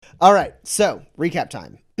All right, so recap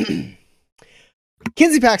time.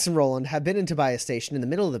 Kinsey, Pax, and Roland have been in Tobias Station in the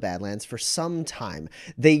middle of the Badlands for some time.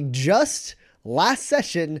 They just, last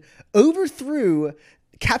session, overthrew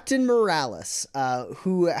Captain Morales,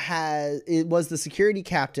 who was the security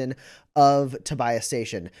captain of Tobias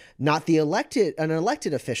Station. Not an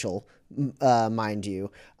elected official, mind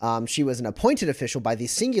you. She was an appointed official by the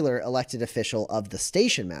singular elected official of the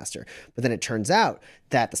station master. But then it turns out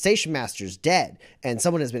that the station master's dead, and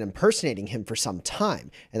someone has been impersonating him for some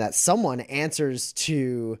time, and that someone answers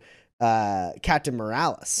to Captain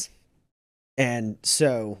Morales. And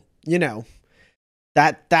so,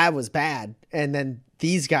 that was bad. And then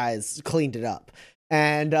these guys cleaned it up.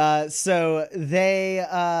 And so they,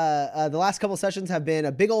 the last couple sessions have been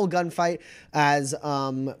a big old gunfight as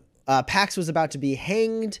Pax was about to be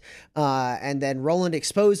hanged, and then Roland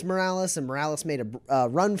exposed Morales, and Morales made a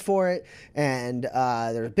run for it, and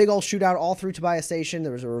there was a big old shootout all through Tobias Station.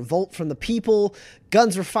 There was a revolt from the people,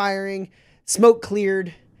 guns were firing, smoke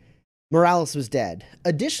cleared, Morales was dead.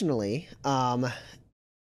 Additionally,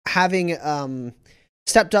 having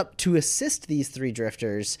stepped up to assist these three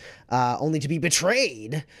drifters, only to be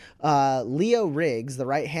betrayed, Leo Riggs, the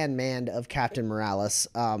right-hand man of Captain Morales,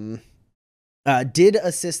 did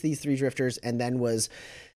assist these three drifters and then was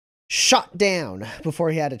shot down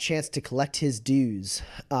before he had a chance to collect his dues,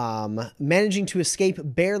 managing to escape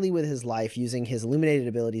barely with his life using his illuminated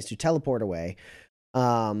abilities to teleport away.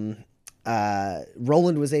 Roland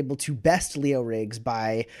was able to best Leo Riggs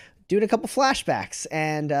by doing a couple flashbacks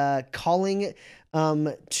and calling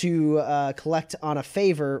to collect on a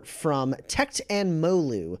favor from Tect and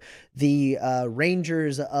Molu, the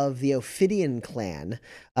rangers of the Ophidian clan,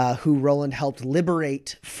 who Roland helped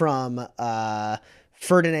liberate from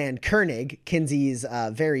Ferdinand Koenig, Kinsey's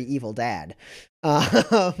very evil dad.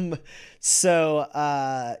 So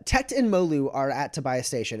Tect and Molu are at Tobias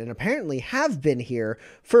Station and apparently have been here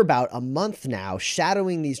for about a month now,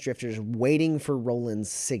 shadowing these drifters, waiting for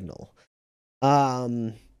Roland's signal.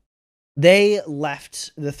 They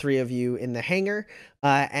left the three of you in the hangar,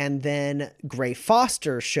 and then Gray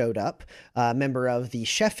Foster showed up, a member of the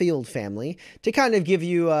Sheffield family, to kind of give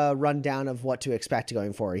you a rundown of what to expect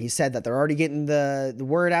going forward. He said that they're already getting the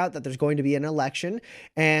word out that there's going to be an election,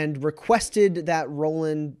 and requested that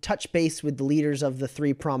Roland touch base with the leaders of the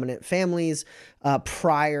three prominent families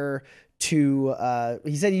prior to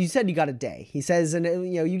he said you got a day. He says, and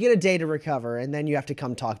you get a day to recover, and then you have to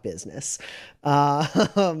come talk business.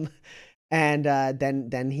 And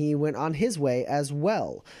then he went on his way as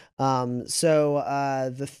well.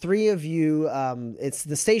 So the three of you,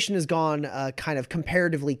 the station has gone kind of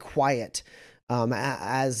comparatively quiet,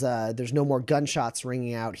 as there's no more gunshots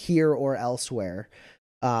ringing out here or elsewhere.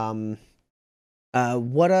 What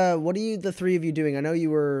are the three of you doing? I know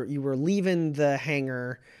you were leaving the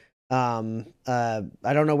hangar. I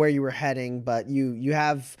don't know where you were heading, but you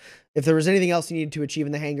have, if there was anything else you needed to achieve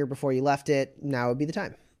in the hangar before you left it, now would be the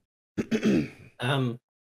time.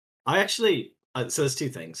 I actually, so there's two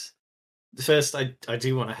things. First, I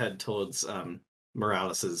do want to head towards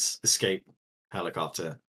Morales's escape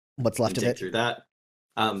helicopter. What's left of it through that.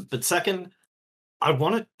 But second, I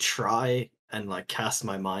want to try and cast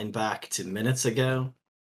my mind back to minutes ago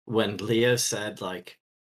when Leo said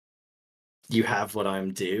you have what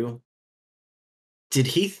I'm due. Did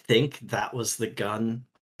he think that was the gun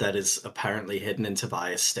that is apparently hidden in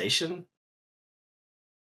Tobias Station?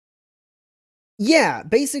 Yeah,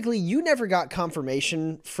 basically, you never got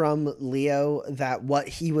confirmation from Leo that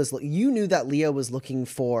you knew that Leo was looking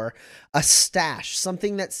for a stash,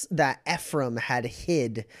 something that Ephraim had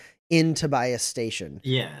hid in Tobias Station.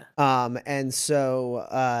 Yeah. And so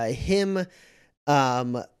him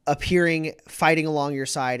appearing, fighting along your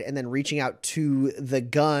side, and then reaching out to the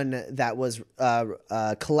gun that was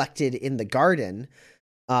collected in the garden,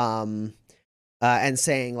 and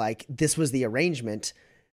saying this was the arrangement.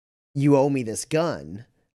 You owe me this gun.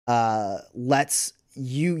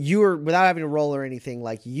 You were, without having to roll or anything,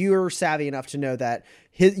 you're savvy enough to know that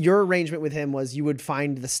your arrangement with him was you would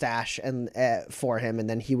find the stash and for him, and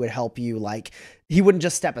then he would help you. He wouldn't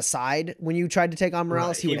just step aside when you tried to take on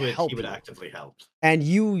Morales. Right. He would help. He would actively help. And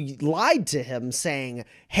you lied to him saying,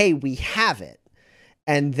 "Hey, we have it."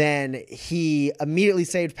 And then he immediately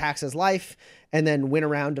saved Pax's life and then went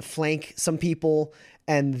around to flank some people.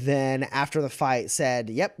 And then after the fight said,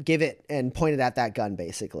 "Yep, give it," and pointed at that gun,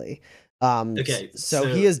 basically. Okay. So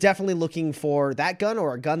he is definitely looking for that gun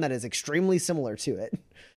or a gun that is extremely similar to it.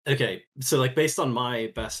 Okay. So based on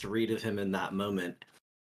my best read of him in that moment,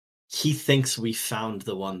 he thinks we found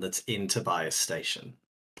the one that's in Tobias Station.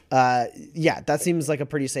 Yeah, that seems like a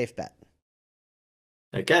pretty safe bet.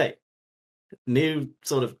 Okay. New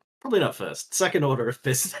sort of Probably not first. Second order of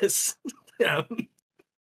business.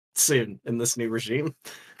 Soon in this new regime.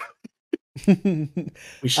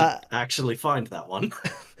 We should actually find that one.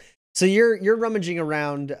 So you're rummaging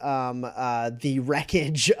around the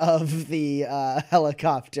wreckage of the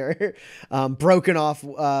helicopter, broken off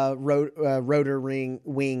rotor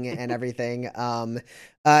wing and everything.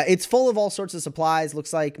 It's full of all sorts of supplies.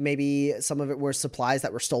 Looks like maybe some of it were supplies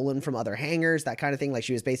that were stolen from other hangars, that kind of thing. Like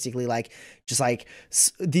she was basically like just like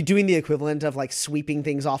doing the equivalent of like sweeping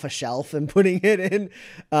things off a shelf and putting it in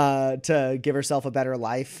to give herself a better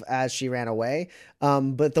life as she ran away.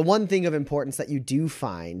 But the one thing of importance that you do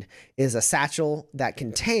find is a satchel that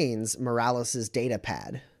contains Morales' data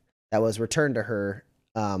pad that was returned to her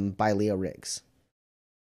by Leo Riggs.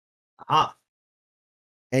 Ah.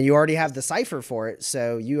 And you already have the cipher for it,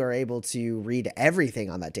 so you are able to read everything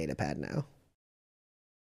on that data pad now.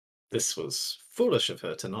 This was foolish of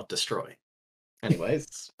her to not destroy.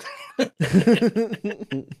 Anyways.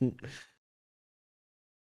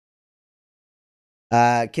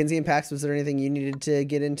 Kinsey and Pax, was there anything you needed to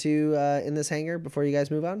get into in this hangar before you guys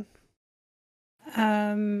move on?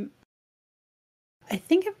 I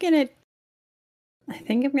think I'm gonna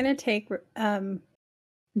take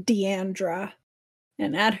Deandra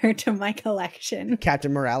and add her to my collection.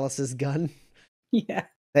 Captain Morales' gun? Yeah.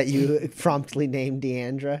 That you promptly named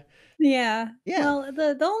Deandra? Yeah. Yeah. Well,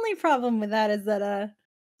 the only problem with that is that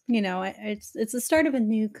it's the start of a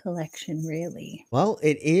new collection, really. Well,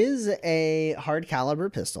 it is a hard caliber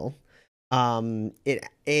pistol. It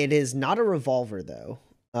is not a revolver though.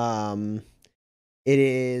 It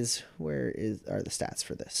is, are the stats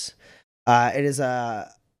for this? It is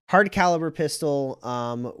a hard caliber pistol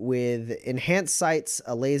with enhanced sights,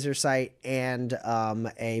 a laser sight, and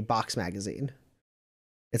a box magazine.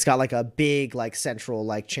 It's got like a big like central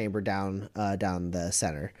like chamber down the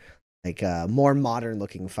center, like a more modern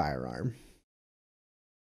looking firearm.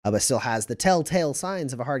 But still has the telltale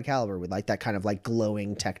signs of a hard caliber with like that kind of like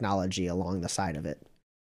glowing technology along the side of it.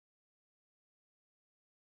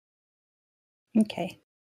 Okay.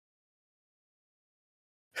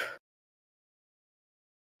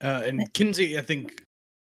 And Kinsey, I think.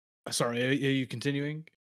 Sorry, are you continuing?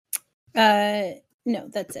 No,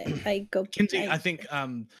 that's it. I go. Kinsey, I think,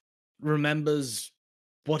 remembers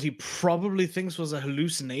what he probably thinks was a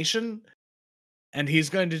hallucination, and he's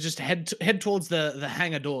going to just head towards the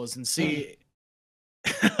hangar doors and see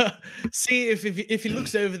see if he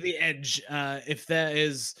looks over the edge, if there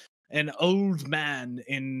is an old man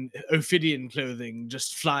in Ophidian clothing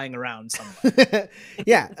just flying around somewhere.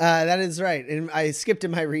 Yeah, that is right. And I skipped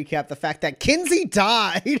in my recap the fact that Kinsey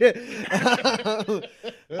died.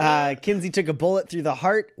 Kinsey took a bullet through the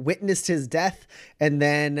heart, witnessed his death, and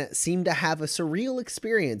then seemed to have a surreal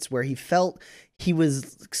experience where he felt he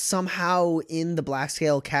was somehow in the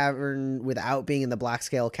Blackscale Cavern without being in the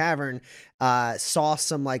Blackscale Cavern, saw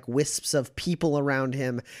some like wisps of people around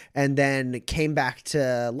him, and then came back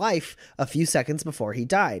to life a few seconds before he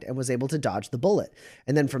died and was able to dodge the bullet.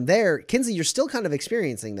 And then from there, Kinsey, you're still kind of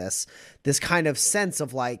experiencing this kind of sense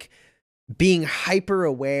of like being hyper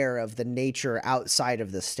aware of the nature outside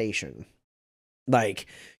of the station. Like,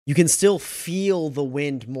 you can still feel the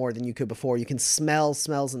wind more than you could before. You can smell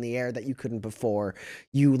smells in the air that you couldn't before.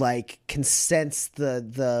 You like can sense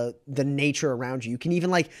the nature around you. You can even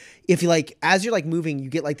like, if you like, as you're like moving, you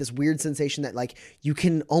get like this weird sensation that like you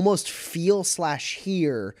can almost feel /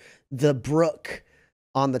 hear the brook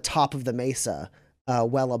on the top of the mesa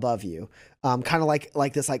well above you. Kind of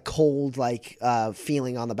like this like cold like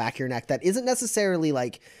feeling on the back of your neck that isn't necessarily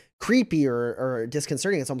like creepy or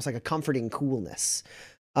disconcerting. It's almost like a comforting coolness.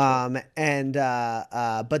 But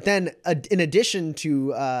then in addition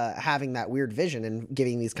to having that weird vision and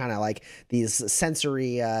giving these kind of like these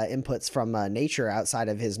sensory inputs from nature outside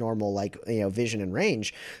of his normal like vision and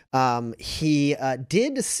range, he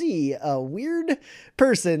did see a weird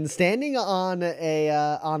person standing on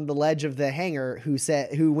the ledge of the hangar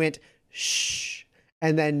who went shh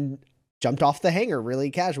and then jumped off the hangar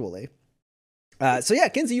really casually. So yeah,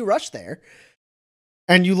 Kinsey, you rush there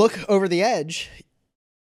and you look over the edge.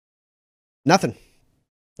 Nothing.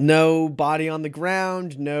 No body on the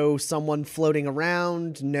ground, no someone floating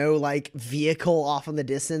around, no like vehicle off in the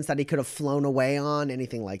distance that he could have flown away on,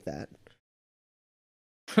 anything like that.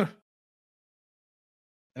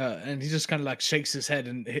 And he just kind of like shakes his head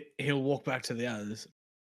and he'll walk back to the others.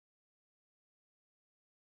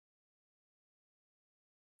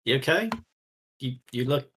 You okay? You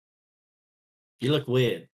look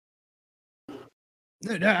weird.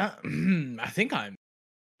 No, I think I'm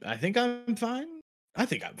fine. I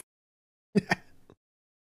think I'm.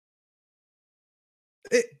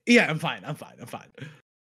 Yeah, I'm fine.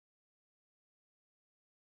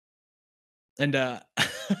 And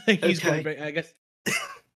he's going Okay. to break, I guess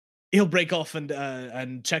he'll break off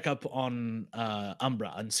and check up on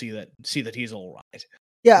Umbra and see that he's all right.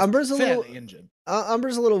 Yeah, He's Umbra's a little fairly injured.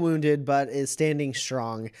 Umbra's a little wounded, but is standing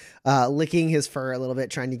strong, licking his fur a little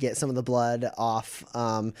bit, trying to get some of the blood off,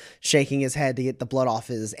 shaking his head to get the blood off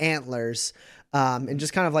his antlers, and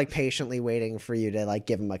just kind of like patiently waiting for you to like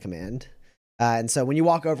give him a command. And so when you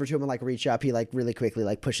walk over to him and like reach up, he like really quickly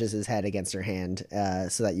like pushes his head against your hand,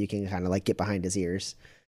 so that you can kind of like get behind his ears.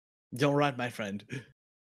 All right, my friend.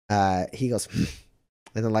 He goes,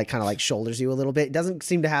 and then like kind of like shoulders you a little bit. Doesn't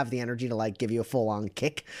seem to have the energy to like give you a full on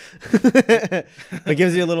kick, but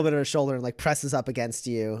gives you a little bit of a shoulder and like presses up against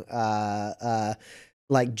you,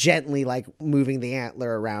 like gently like moving the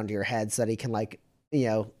antler around your head so that he can like, you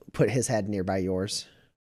know, put his head nearby yours.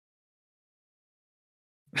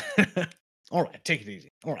 All right, take it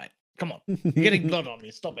easy. All right, come on. You're getting blood on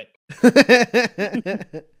me. Stop it.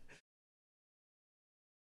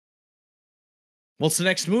 What's the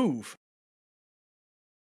next move?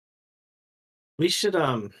 We should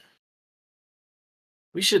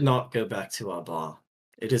not go back to our bar.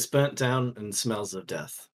 It is burnt down and smells of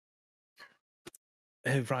death.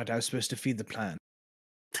 Oh, right, I was supposed to feed the plant.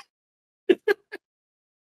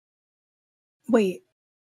 Wait.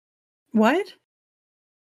 What?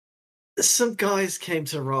 Some guys came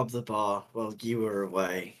to rob the bar while you were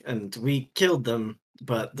away, and we killed them.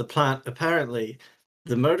 But the plant, apparently,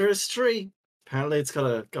 the motor is free. Apparently, it's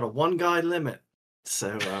got a one guy limit.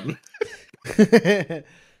 So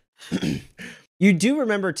You do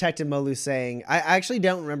remember Tecton Molu saying, I actually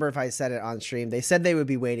don't remember if I said it on stream. They said they would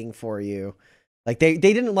be waiting for you. Like they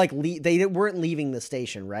didn't like they weren't leaving the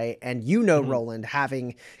station, right? And you know, Roland,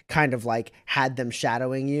 having kind of like had them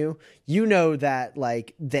shadowing you, you know that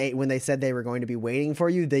like when they said they were going to be waiting for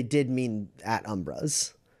you, they did mean at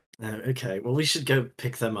Umbra's. okay, well, we should go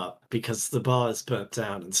pick them up because the bar is burnt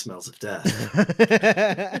down and smells of death.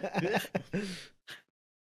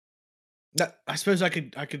 I suppose I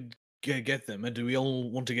could get them. And do we all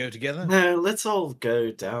want to go together? No, let's all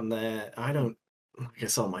go down there. I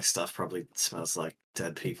guess all my stuff probably smells like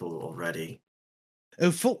dead people already.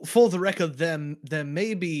 Oh, for the record, there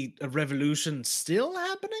may be a revolution still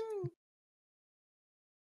happening.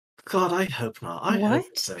 God, I hope not. I hope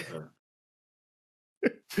it's over.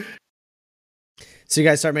 So you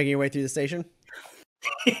guys start making your way through the station?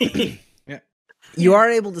 Yeah. You are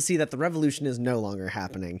able to see that the revolution is no longer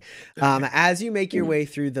happening. As you make your way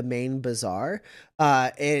through the main bazaar,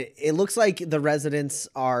 it looks like the residents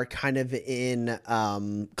are kind of in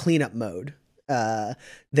cleanup mode. The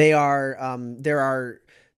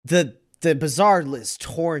bazaar is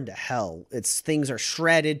torn to hell. Things are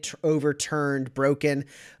shredded, overturned, broken.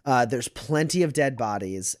 There's plenty of dead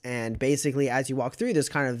bodies, and basically, as you walk through, there's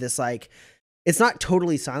kind of this like. It's not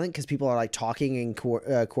totally silent because people are like talking and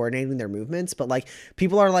coordinating their movements, but like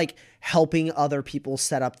people are like helping other people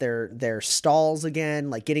set up their stalls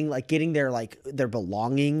again, like getting their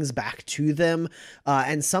belongings back to them.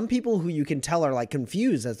 And some people who you can tell are like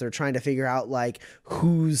confused as they're trying to figure out like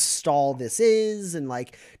whose stall this is and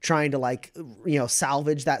like trying to like, you know,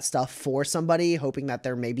 salvage that stuff for somebody, hoping that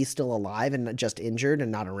they're maybe still alive and just injured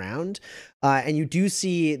and not around. And you do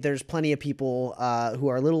see there's plenty of people who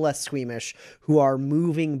are a little less squeamish who are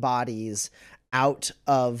moving bodies out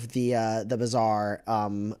of the bazaar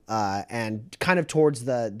and kind of towards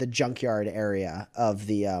the junkyard area of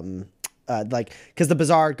the like because the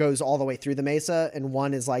bazaar goes all the way through the mesa, and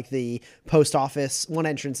one is like the post office. One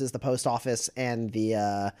entrance is the post office, and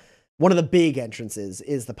the one of the big entrances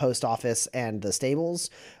is the post office and the stables.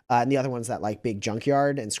 And the other one's that like big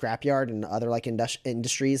junkyard and scrapyard and other like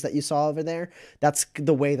industries that you saw over there. That's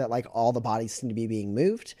the way that like all the bodies seem to be being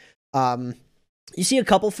moved. You see a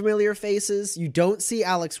couple familiar faces. You don't see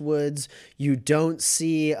Alex Woods. You don't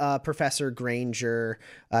see Professor Granger.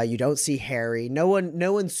 You don't see Harry. No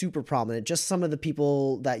one super prominent. Just some of the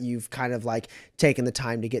people that you've kind of like taken the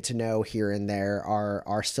time to get to know here and there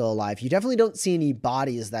are still alive. You definitely don't see any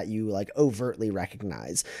bodies that you like overtly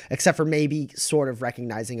recognize, except for maybe sort of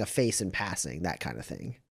recognizing a face in passing, that kind of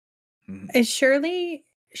thing. Is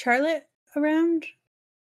Charlotte around?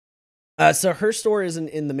 So her store isn't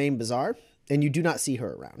in the main bazaar, and you do not see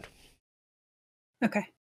her around. Okay.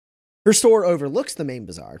 Her store overlooks the main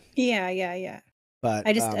bazaar. Yeah. But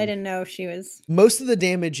I didn't know if she was. Most of the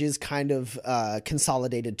damage is kind of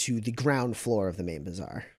consolidated to the ground floor of the main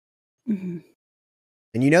bazaar. Mm-hmm.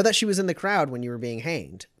 And you know that she was in the crowd when you were being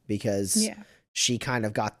hanged because she kind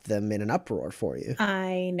of got them in an uproar for you.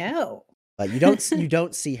 I know. But you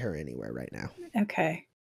don't see her anywhere right now. Okay.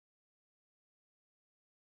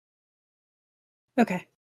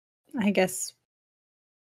 I guess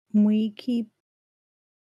we keep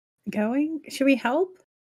going? Should we help?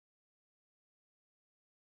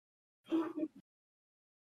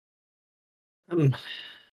 Um,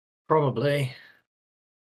 probably.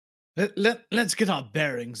 Let's get our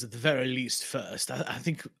bearings at the very least first. I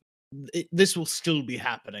think this will still be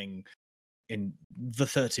happening in the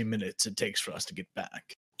 30 minutes it takes for us to get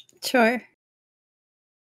back. Sure.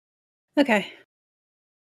 Okay.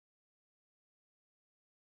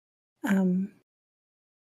 Um.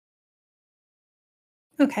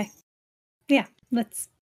 Okay. Yeah. Let's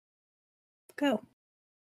go.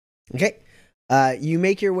 Okay. You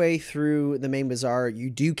make your way through the main bazaar. You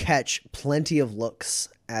do catch plenty of looks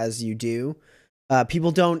as you do.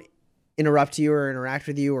 People don't interrupt you or interact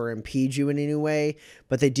with you or impede you in any way,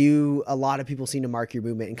 but they do. A lot of people seem to mark your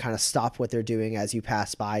movement and kind of stop what they're doing as you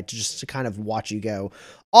pass by to kind of watch you go.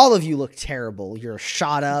 All of you look terrible. You're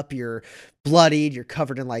shot up. You're bloodied. You're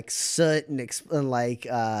covered in like soot and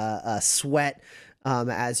sweat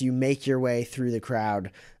as you make your way through the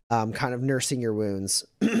crowd. Kind of nursing your wounds,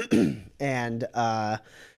 and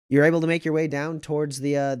you're able to make your way down towards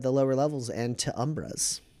the lower levels and to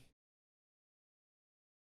Umbra's.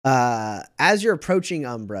 As you're approaching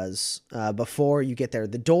Umbra's, before you get there,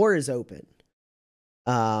 the door is open.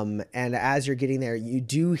 And as you're getting there, you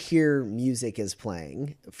do hear music is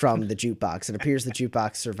playing from the jukebox. It appears the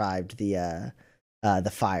jukebox survived the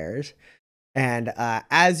fires. And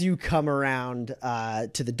as you come around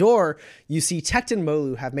to the door, you see Tect and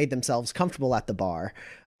Molu have made themselves comfortable at the bar,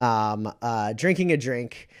 drinking a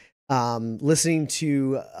drink, listening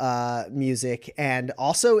to music, and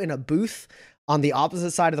also in a booth on the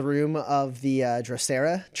opposite side of the room of the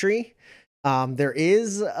Drosera tree. There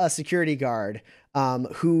is a security guard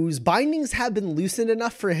whose bindings have been loosened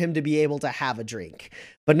enough for him to be able to have a drink,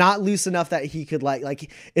 but not loose enough that he could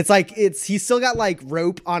he's still got like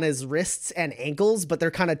rope on his wrists and ankles, but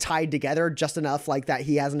they're kind of tied together just enough like that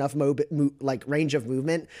he has enough range of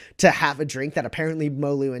movement to have a drink that apparently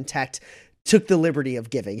Molu and Tect took the liberty of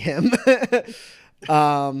giving him.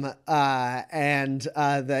 And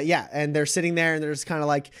they're sitting there and they're just kind of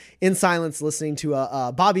like in silence listening to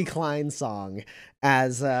a Bobby Klein song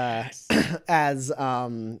as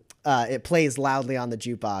it plays loudly on the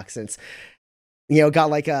jukebox. And it's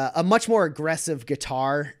got like a much more aggressive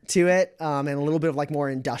guitar to it, and a little bit of like more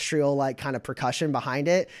industrial like kind of percussion behind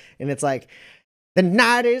it. And it's like, the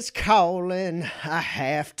night is calling, I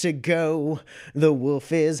have to go. The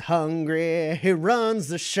wolf is hungry, he runs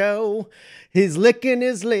the show. He's licking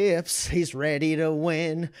his lips, he's ready to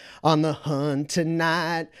win. On the hunt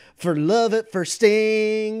tonight for love at first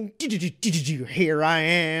sting. Here I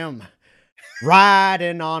am,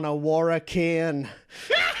 riding on a Warrakin.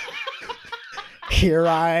 Here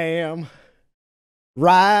I am,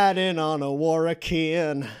 riding on a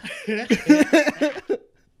Warrakin.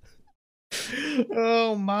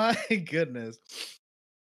 Oh my goodness.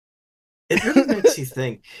 It really makes you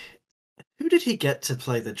think, who did he get to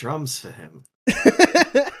play the drums for him?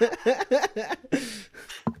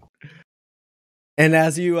 And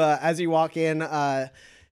as you walk in,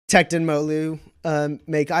 Tect and Molu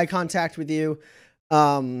make eye contact with you,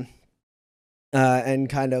 and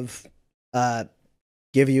kind of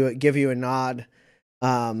give you a nod,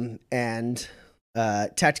 and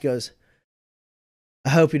Tect goes, I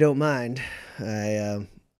hope you don't mind. I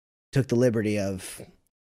took the liberty of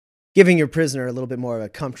giving your prisoner a little bit more of a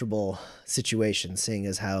comfortable situation, seeing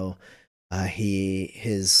as how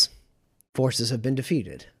his forces have been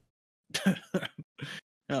defeated.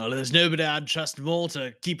 Oh, there's nobody I'd trust more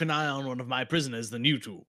to keep an eye on one of my prisoners than you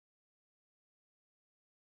two.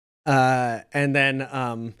 And then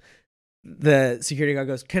the security guard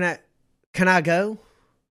goes, Can I go?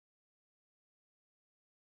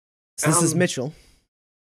 So this is Mitchell.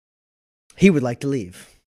 He would like to leave.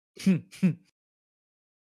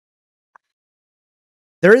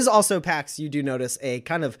 There is also, Pax, you do notice a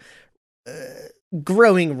kind of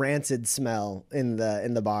growing rancid smell in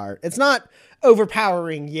the bar. It's not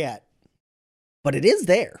overpowering yet, but it is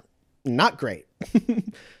there. Not great.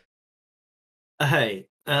 Hey,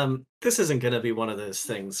 this isn't going to be one of those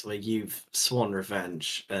things where you've sworn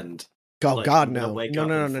revenge and Oh God, I'm gonna no. wake No, up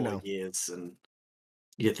no, in no, 4 no. years and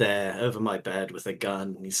you're there over my bed with a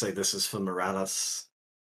gun and you say this is for Morales.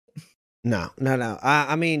 No.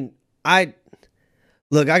 I mean,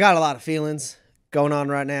 look, I got a lot of feelings going on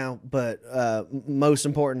right now, but most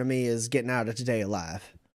important to me is getting out of today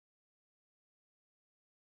alive.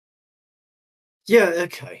 Yeah,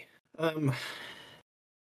 okay.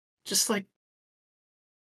 Just like,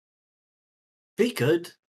 be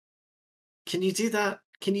good. Can you do that?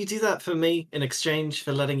 Can you do that for me in exchange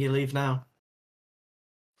for letting you leave now?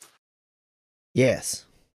 Yes.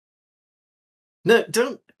 No,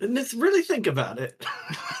 don't. Really think about it.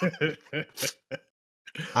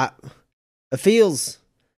 It feels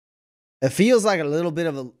like a little bit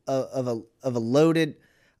of a loaded.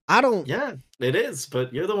 I don't. Yeah, it is,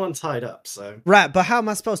 but you're the one tied up, so. Right, but how am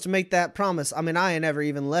I supposed to make that promise? I mean, I ain't ever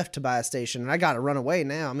even left Tobias Station, and I got to run away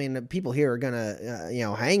now. I mean, people here are gonna,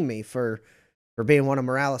 hang me for being one of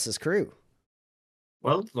Morales' crew.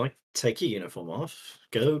 Well, like, take your uniform off,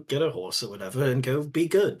 go get a horse or whatever, and go be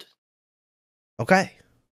good. Okay.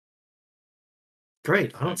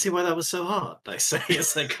 Great. I don't see why that was so hard, I say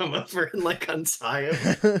as I come over and, like, untie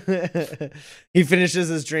him. He finishes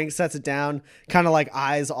his drink, sets it down, kind of like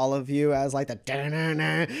eyes all of you as like the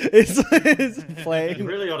it's playing. You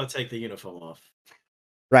really ought to take the uniform off.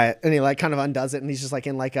 Right, and he like kind of undoes it, and he's just like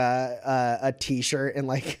in like a t-shirt and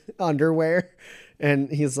like underwear,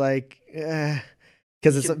 and he's like,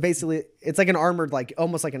 because it's basically it's like an armored, like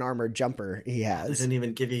almost like an armored jumper he They has. didn't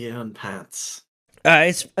even give you your own pants.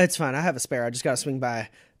 It's fine. I have a spare. I just gotta swing by.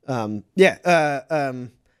 Thank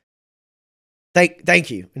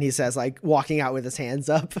you. And he says, like walking out with his hands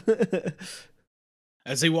up.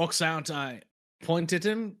 As he walks out, I point at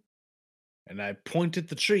him, and I point at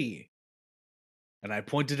the tree, and I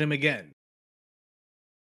point at him again.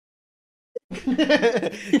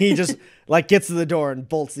 He just like gets to the door and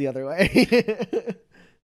bolts the other way.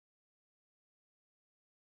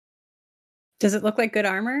 Does it look like good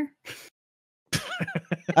armor?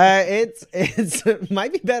 It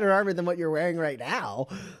might be better armor than what you're wearing right now.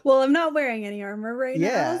 Well, I'm not wearing any armor right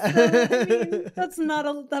Yeah. now. So, I mean, that's not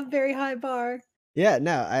a very high bar. Yeah,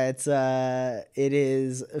 no, it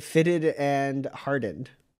is fitted and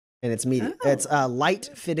hardened, and it's medium. Oh. It's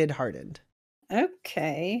light fitted hardened.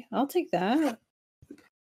 Okay, I'll take that.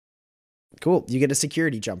 Cool. You get a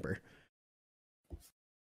security jumper.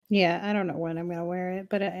 Yeah, I don't know when I'm gonna wear it,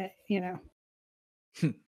 but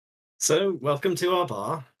So, welcome to our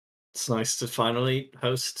bar. It's nice to finally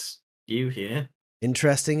host you here.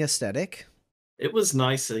 Interesting aesthetic. It was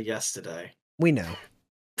nicer yesterday. We know.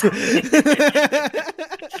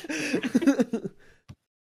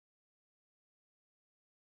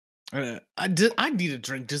 I need a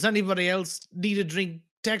drink. Does anybody else need a drink?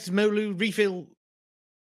 Text Molu, refill.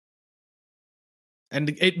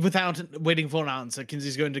 And without waiting for an answer,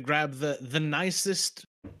 Kinsey's going to grab the nicest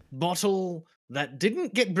bottle that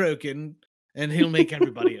didn't get broken, and he'll make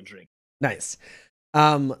everybody a drink. Nice.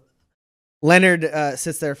 Leonard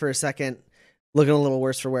sits there for a second, looking a little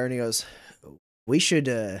worse for wear, and he goes, "We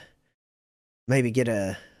should maybe get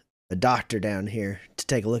a doctor down here to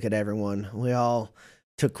take a look at everyone. We all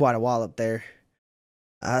took quite a while up there.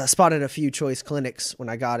 I spotted a few choice clinics when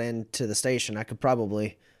I got into the station. I could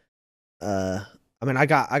probably, I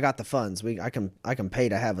got the funds. I can pay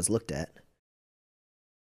to have us looked at."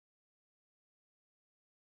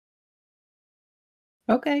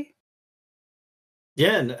 Okay.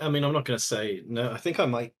 Yeah, I mean, I'm not going to say no. I think I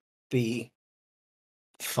might be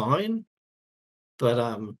fine, but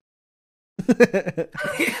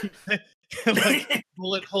Like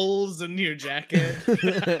bullet holes in your jacket.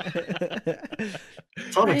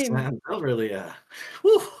 tonics, I'm- man, they'll really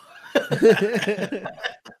whew.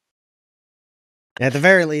 At the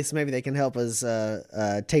very least, maybe they can help us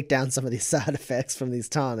take down some of these side effects from these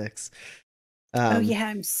tonics. Oh yeah,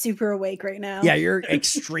 I'm super awake right now. Yeah, you're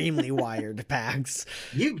extremely wired, Pax.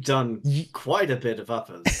 You've done quite a bit of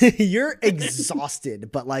uppers. You're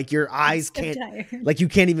exhausted, but like your eyes I'm can't, tired. like you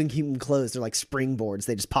can't even keep them closed. They're like springboards;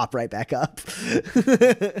 they just pop right back up.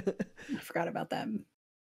 I forgot about them.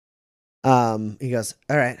 He goes,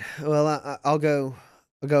 "All right, well, I'll go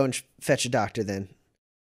and fetch a doctor then."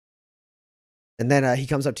 And then he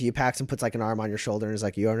comes up to you, Pax, and puts like an arm on your shoulder, and is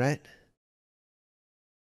like, "You all right?"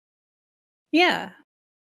 Yeah,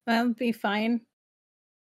 I'll be fine.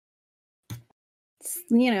 It's,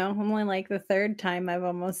 only like the third time I've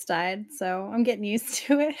almost died, so I'm getting used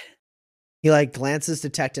to it. He like glances to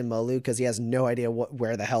Tect and Molu because he has no idea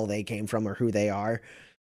where the hell they came from or who they are.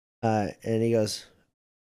 And he goes,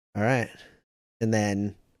 "All right." And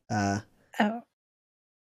then Oh,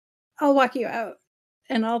 I'll walk you out,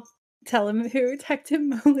 and I'll tell him who Tect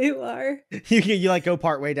and Molu are. you like go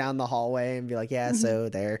part way down the hallway and be like, "Yeah, Mhm.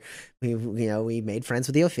 so we made friends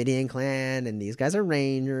with the Ophidian clan, and these guys are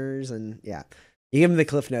rangers." And yeah, you give him the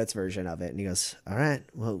Cliff Notes version of it, and he goes, "All right,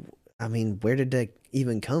 well, I mean, where did they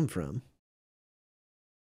even come from?"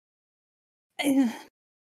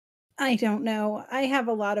 I don't know. I have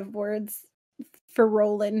a lot of words for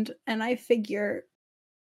Roland, and I figure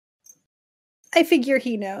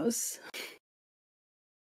he knows.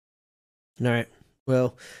 All right,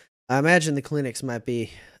 well, I imagine the clinics might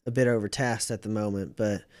be a bit overtasked at the moment,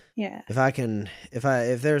 but Yeah.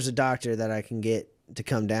 if there's a doctor that I can get to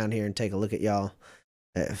come down here and take a look at y'all,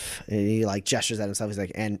 if and he like gestures at himself, he's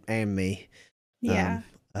like, and me. Yeah.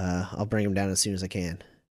 I'll bring him down as soon as I can.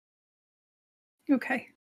 Okay.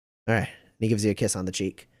 All right. And he gives you a kiss on the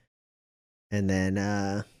cheek, and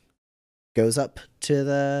then goes up to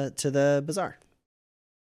the bazaar.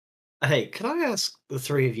 Hey, could I ask the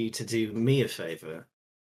three of you to do me a favor?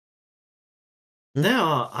 Hmm? There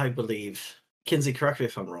are, I believe, Kinsey, correct me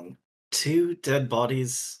if I'm wrong, 2 dead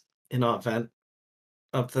bodies in our vent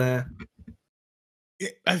up there. Yeah,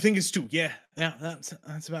 I think it's 2. Yeah, that's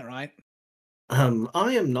about right.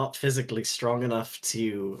 I am not physically strong enough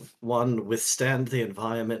to, 1, withstand the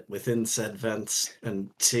environment within said vents, and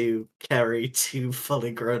 2, carry 2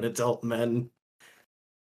 fully grown adult men.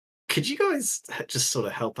 Could you guys just sort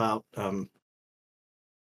of help out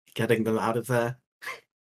getting them out of there?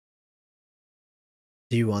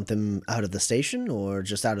 Do you want them out of the station or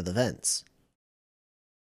just out of the vents?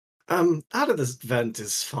 Out of this vent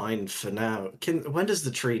is fine for now. When does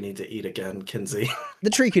the tree need to eat again, Kinsey? The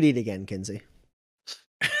tree could eat again, Kinsey.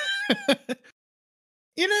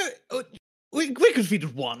 You know, we could feed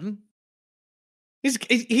it 1.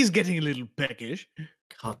 He's getting a little peckish.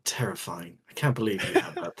 God, terrifying. I can't believe you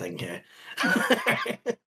have that thing here.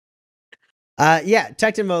 Yeah,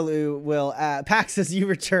 Tecton Molu will Pax, as you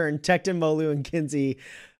return, Tecton Molu and Kinsey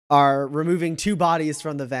are removing 2 bodies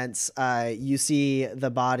from the vents. You see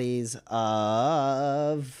the bodies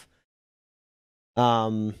of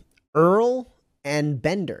Earl and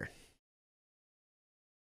Bender.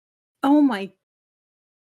 Oh my.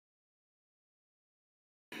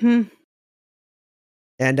 Hmm.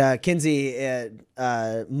 And Kinsey,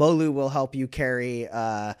 Molu will help you carry.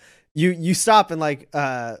 You stop and like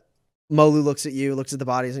Molu looks at you, looks at the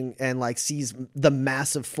bodies, and like sees the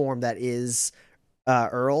massive form that is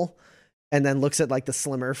Earl, and then looks at like the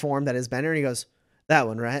slimmer form that is Bender, and he goes, "That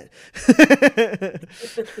one, right?"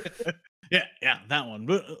 Yeah, that one.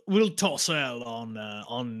 We'll toss Earl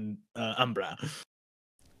on Umbra.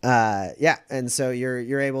 Yeah, and so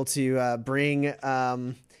you're able to bring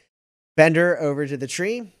Bender over to the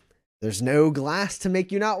tree. There's no glass to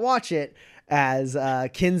make you not watch it, as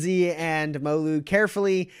Kinsey and Molu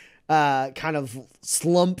carefully kind of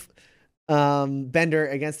slump Bender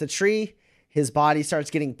against the tree. His body starts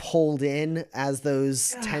getting pulled in as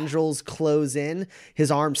those tendrils close in.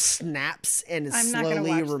 His arm snaps and is I'm not gonna slowly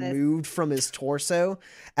watch this. removed from his torso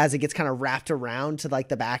as it gets kind of wrapped around to like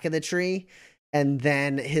the back of the tree. And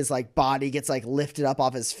then his like body gets like lifted up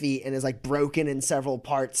off his feet and is like broken in several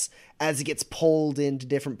parts as it gets pulled into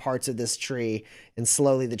different parts of this tree. And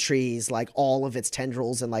slowly the trees, like all of its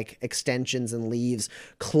tendrils and like extensions and leaves,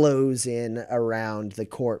 close in around the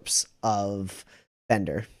corpse of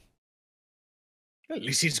Bender. At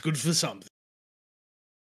least he's good for something.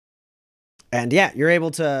 And yeah, you're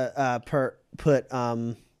able to put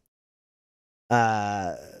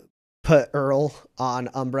Earl on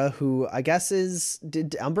Umbra, who I guess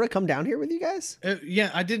did Umbra come down here with you guys?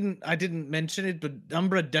 Yeah, I didn't mention it, but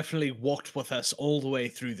Umbra definitely walked with us all the way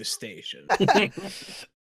through the station,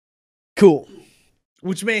 Cool.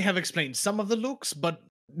 which may have explained some of the looks, but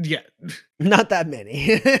yeah, Not that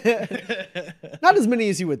many. Not as many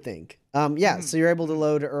as you would think. Yeah, so you're able to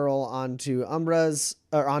load Earl onto Umbra.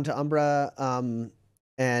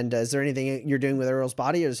 And is there anything you're doing with Earl's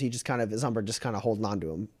body, or is Umbra just kind of holding on to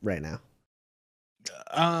him right now?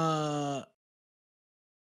 I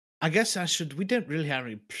guess we don't really have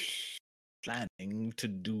any planning to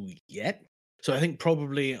do yet. So I think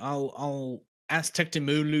probably I'll ask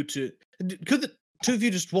Tektimulu to. Could the 2 of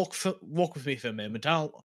you just walk with me for a moment?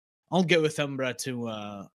 I'll go with Umbra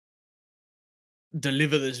to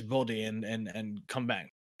deliver this body and come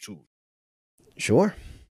back. Sure.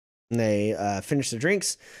 And they finish their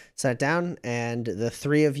drinks, sat down, and the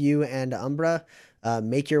 3 of you and Umbra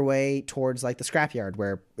make your way towards like the scrapyard,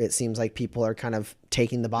 where it seems like people are kind of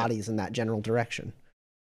taking the bodies in that general direction.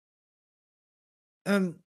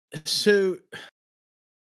 So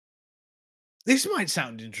this might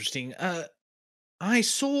sound interesting. I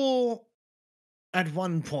saw at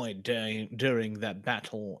one point during that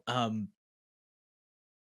battle, I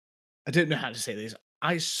don't know how to say this.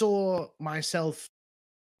 I saw myself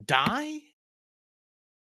die,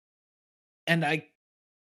 and I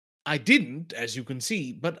didn't, as you can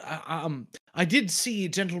see, but I did see a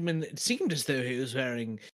gentleman. It seemed as though he was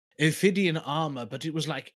wearing Ophidian armor, but it was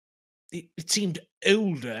like it seemed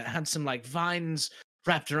older. It had some like vines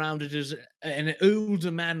wrapped around it. As an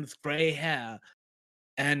older man with gray hair,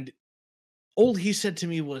 and all he said to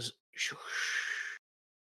me was "Shush,"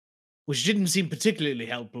 which didn't seem particularly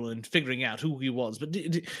helpful in figuring out who he was. But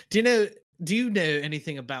do you know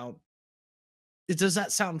anything about? Does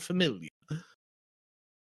that sound familiar?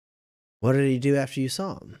 What did he do after you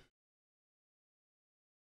saw him?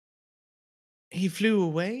 He flew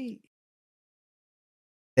away.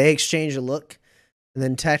 They exchange a look, and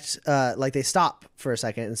then Techt, like they stop for a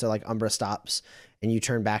second, and so like Umbra stops, and you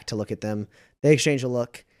turn back to look at them. They exchange a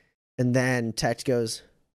look, and then Techt goes,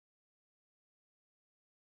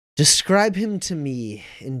 "Describe him to me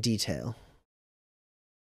in detail."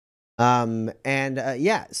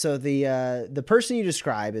 Yeah, so the person you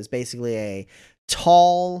describe is basically a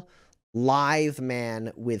tall, lithe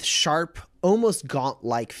man with sharp, almost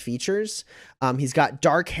gaunt-like features. He's got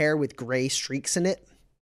dark hair with gray streaks in it.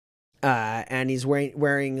 And he's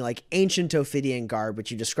wearing like ancient Ophidian garb, which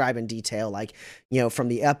you describe in detail, like, from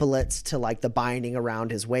the epaulets to like the binding around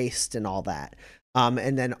his waist and all that.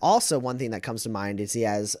 And then also one thing that comes to mind is he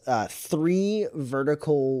has 3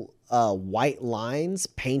 vertical white lines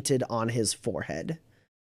painted on his forehead.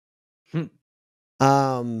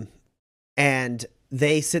 And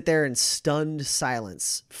they sit there in stunned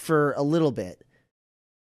silence for a little bit.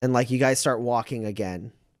 And like you guys start walking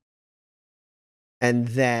again. And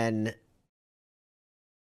then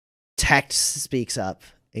Techt speaks up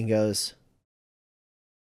and goes,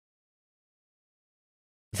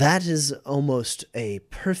 "That is almost a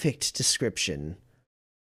perfect description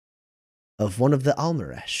of one of the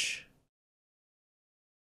Almaresh."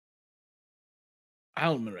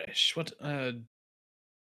 Almaresh? What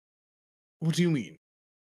do you mean?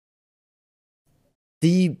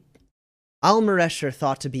 The Almaresh are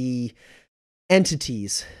thought to be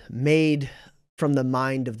entities made from the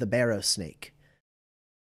mind of the barrow snake.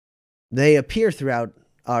 They appear throughout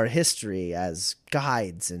our history as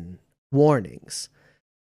guides and warnings.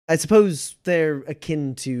 I suppose they're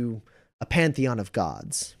akin to a pantheon of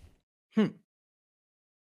gods.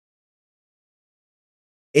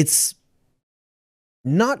 It's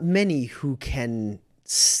not many who can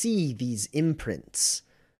see these imprints.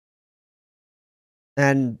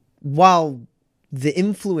 And while the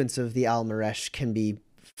influence of the Almaresh can be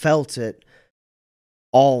felt at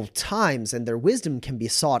all times, and their wisdom can be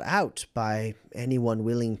sought out by anyone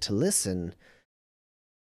willing to listen,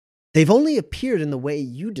 they've only appeared in the way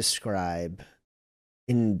you describe,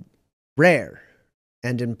 in rare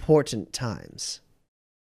and important times.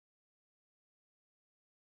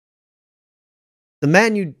 The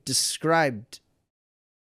man you described,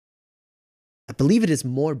 I believe it is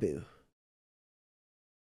Morbu.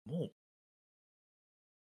 Oh.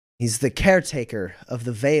 He's the caretaker of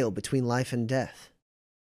the veil between life and death.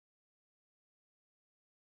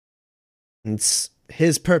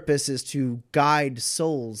 His purpose is to guide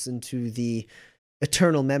souls into the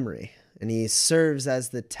eternal memory, and he serves as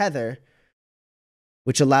the tether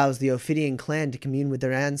which allows the Ophidian clan to commune with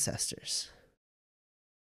their ancestors.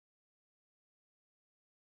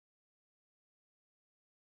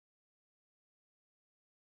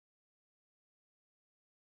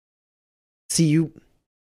 See,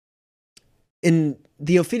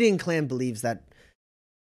 the Ophidian clan believes that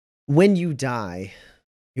when you die,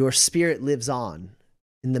 your spirit lives on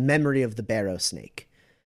in the memory of the barrow snake,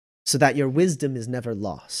 so that your wisdom is never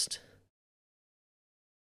lost.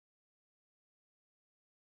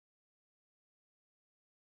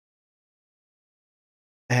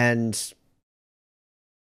 And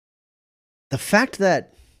the fact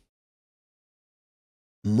that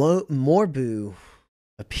Morbu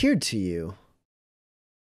appeared to you,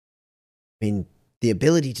 I mean, the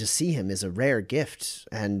ability to see him is a rare gift,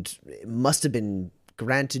 and it must have been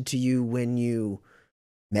granted to you when you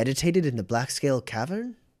meditated in the Blackscale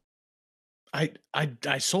Cavern?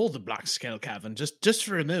 I saw the Blackscale Cavern just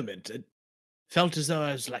for a moment. It felt as though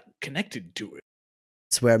I was like connected to it.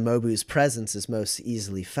 It's where Mobu's presence is most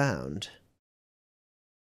easily found.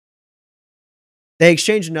 They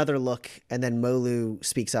exchange another look, and then Molu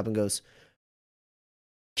speaks up and goes,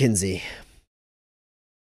 "Kinsey,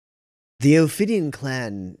 the Ophidian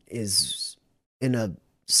clan is in a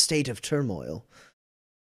state of turmoil.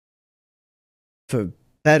 For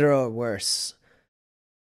better or worse,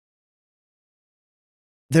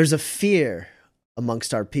 there's a fear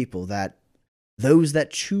amongst our people that those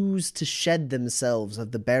that choose to shed themselves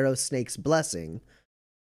of the barrow snake's blessing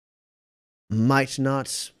might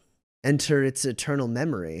not enter its eternal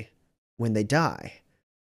memory when they die.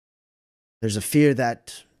 There's a fear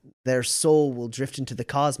that their soul will drift into the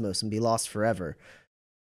cosmos and be lost forever.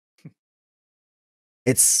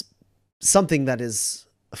 It's something that is,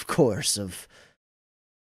 of course, of,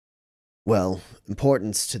 well,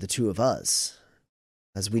 importance to the two of us,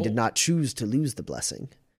 as we did not choose to lose the blessing.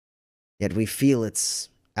 Yet we feel its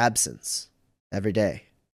absence every day.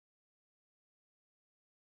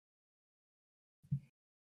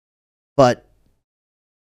 But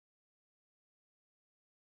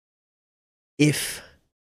if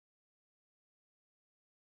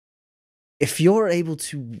you're able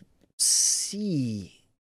to see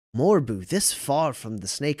Morbu this far from the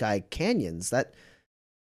Snake Eye Canyons, that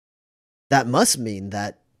must mean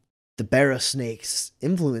that the Barrow Snake's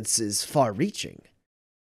influence is far-reaching.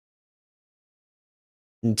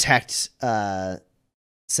 And Tect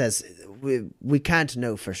says, we can't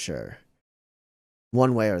know for sure,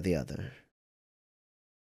 one way or the other.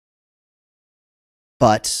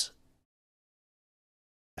 But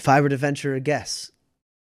if I were to venture a guess,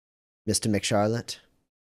 Mr. McCharlotte,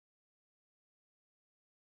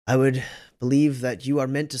 I would believe that you are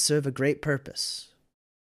meant to serve a great purpose.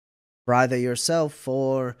 For either yourself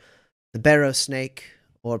or the Barrow Snake,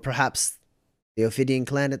 or perhaps the Ophidian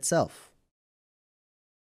clan itself.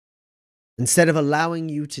 Instead of allowing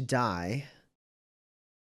you to die,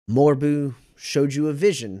 Morbu showed you a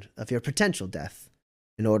vision of your potential death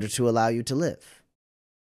in order to allow you to live.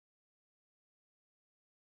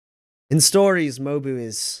 In stories, Morbu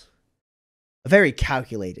is a very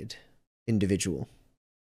calculated individual.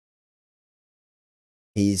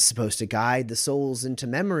 He's supposed to guide the souls into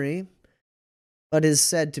memory, but is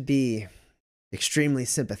said to be extremely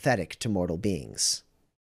sympathetic to mortal beings.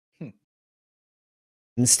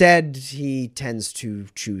 Instead, he tends to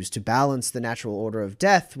choose to balance the natural order of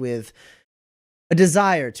death with a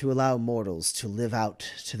desire to allow mortals to live out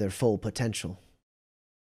to their full potential.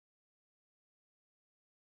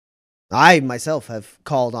 I myself have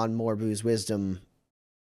called on Morbu's wisdom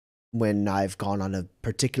when I've gone on a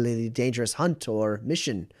particularly dangerous hunt or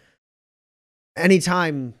mission.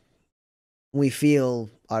 Anytime we feel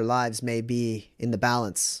our lives may be in the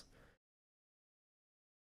balance,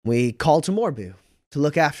 we call to Morbu to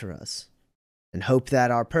look after us and hope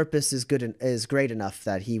that our purpose is great enough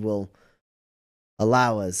that he will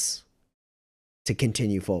allow us to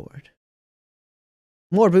continue forward.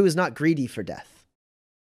 Morbu is not greedy for death.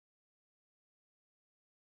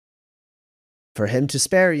 For him to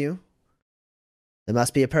spare you, there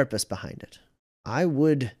must be a purpose behind it. I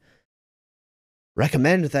would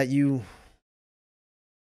recommend that you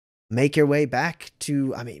make your way back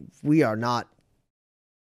to, we are not,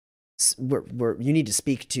 you need to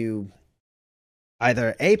speak to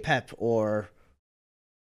either APEP or,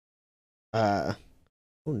 oh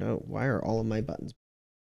no, why are all of my buttons?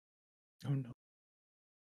 Oh no.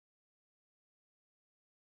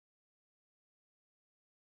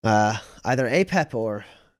 Either APEP or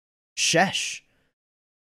Shesh.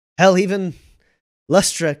 Hell, even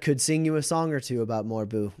Lustra could sing you a song or two about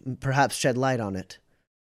Morbu, and perhaps shed light on it.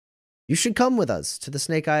 You should come with us to the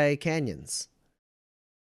Snake Eye Canyons.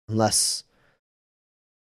 Unless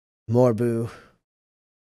Morbu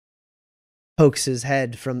pokes his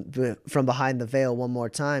head from behind the veil one more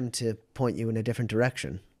time to point you in a different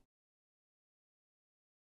direction.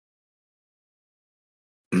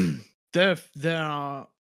 There are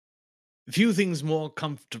few things more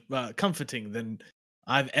comforting than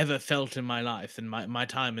I've ever felt in my life than my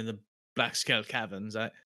time in the Black Scale Caverns.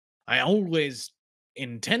 I always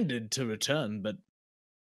intended to return, but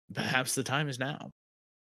perhaps the time is now.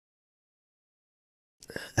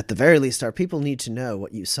 At the very least, our people need to know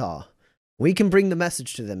what you saw. We can bring the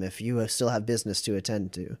message to them if you still have business to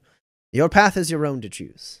attend to. Your path is your own to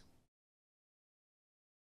choose.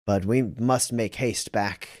 But we must make haste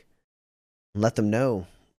back and let them know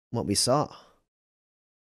what we saw.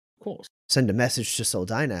 Of course. Send a message to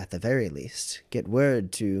Soldina at the very least. Get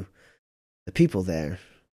word to the people there.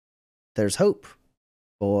 There's hope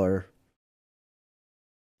for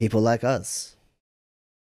people like us.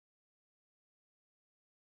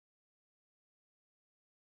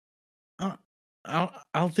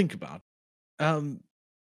 I'll think about it.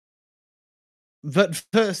 But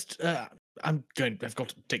first, I've got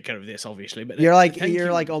to take care of this, obviously. But You're thank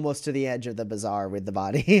like you. almost to the edge of the bazaar with the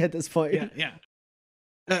body at this point.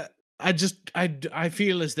 Yeah. I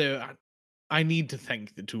feel as though I need to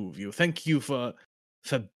thank the two of you. Thank you for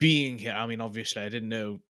being here. I mean, obviously, I didn't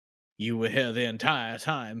know you were here the entire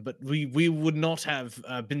time, but we would not have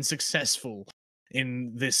been successful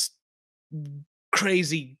in this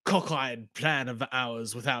crazy cockeyed plan of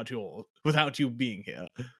ours without you being here.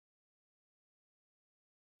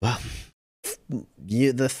 Well,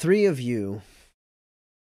 the three of you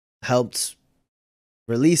helped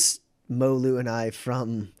release Molu and I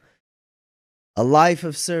from a life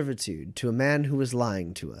of servitude to a man who was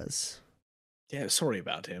lying to us. Yeah, sorry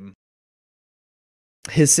about him.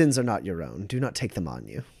 His sins are not your own. Do not take them on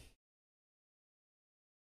you.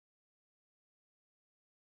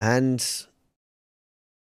 And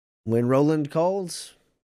when Roland called,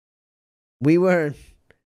 we were,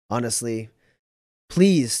 honestly,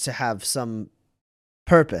 pleased to have some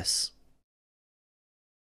purpose.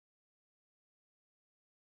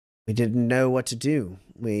 We didn't know what to do.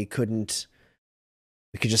 We could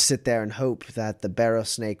just sit there and hope that the barrow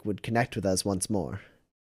snake would connect with us once more.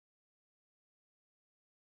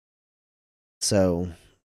 So,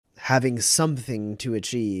 having something to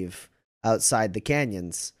achieve outside the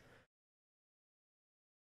canyons,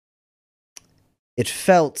 it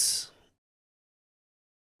felt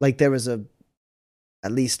like there was at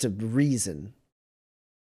least a reason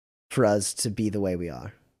for us to be the way we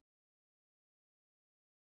are.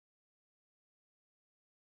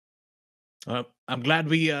 I'm glad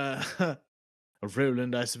we,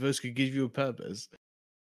 Roland, I suppose, could give you a purpose.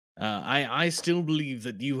 I still believe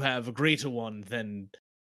that you have a greater one than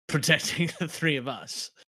protecting the three of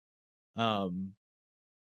us. Molu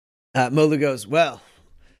goes, well,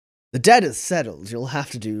 the debt is settled. You'll have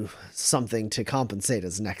to do something to compensate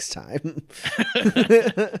us next time.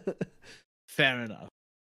 Fair enough.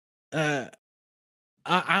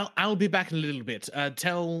 I'll be back in a little bit.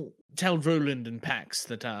 Tell Roland and Pax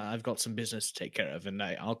that I've got some business to take care of, and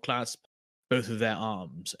I'll clasp both of their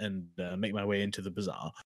arms and make my way into the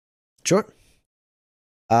bazaar. Sure.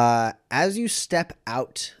 As you step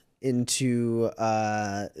out into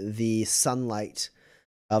the sunlight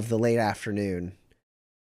of the late afternoon,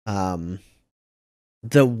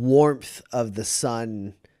 the warmth of the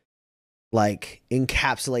sun like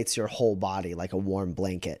encapsulates your whole body like a warm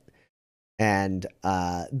blanket, and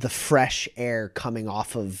the fresh air coming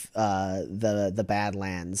off of the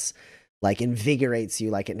Badlands like invigorates you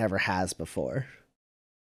like it never has before.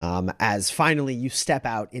 As finally you step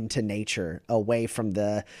out into nature, away from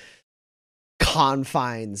the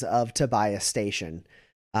confines of Tobias Station.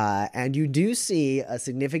 And you do see a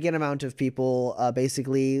significant amount of people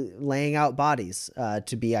basically laying out bodies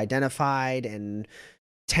to be identified and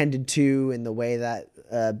tended to in the way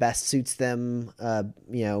that best suits them,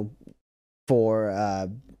 for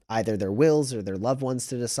either their wills or their loved ones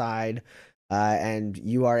to decide. And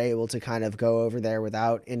you are able to kind of go over there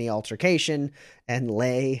without any altercation and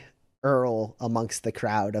lay Earl amongst the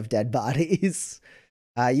crowd of dead bodies.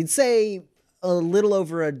 You'd say a little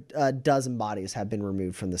over a dozen bodies have been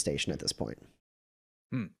removed from the station at this point.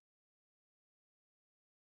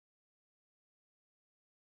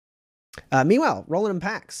 Meanwhile, Roland and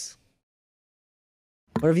Pax,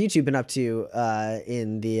 what have you two been up to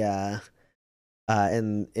in the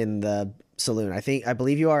saloon? I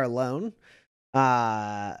believe you are alone,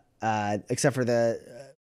 except for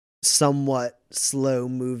the somewhat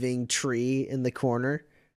slow-moving tree in the corner.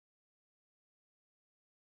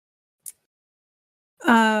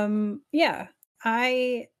 Yeah,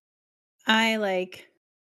 I like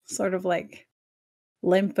sort of like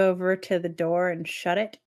limp over to the door and shut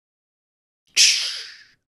it,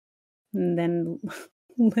 and then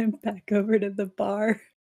limp back over to the bar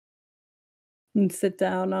and sit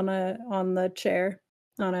down on the chair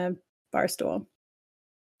on a bar stool.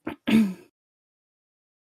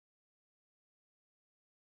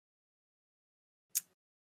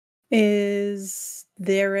 Is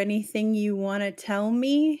there anything you want to tell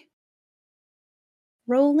me,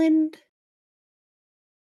 Roland?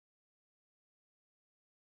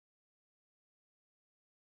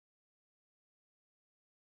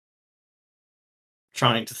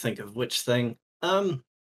 Trying to think of which thing. Where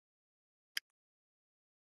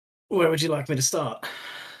would you like me to start?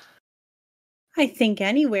 I think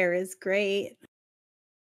anywhere is great.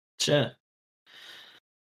 Sure.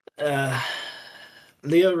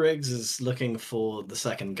 Leo Riggs is looking for the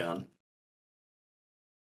second gun.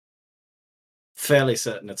 Fairly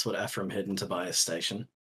certain it's what Ephraim hid in Tobias Station.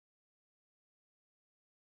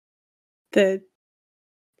 The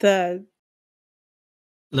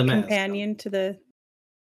Lemaire's companion to the...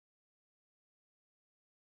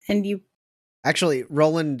 And you... Actually,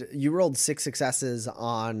 Roland, you rolled 6 successes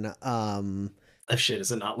on... Oh shit,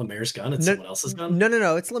 is it not Lemaire's gun? It's someone else's gun?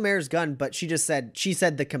 No, it's Lemaire's gun, but she said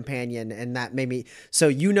the companion, and that made me... So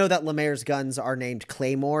you know that Lemaire's guns are named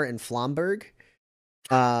Claymore and Flamberg.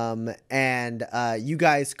 And you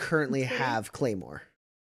guys currently have Claymore.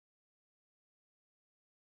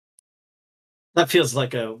 That feels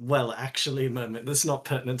like a well, actually moment that's not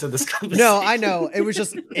pertinent to this conversation. No, I know. It was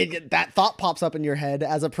just that thought pops up in your head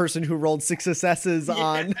as a person who rolled 6 successes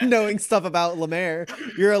on knowing stuff about Lemaire.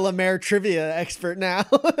 You're a Lemaire trivia expert now.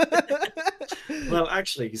 Well,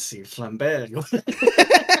 actually, you see, Flambert.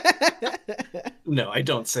 No, I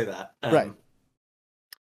don't say that. Right.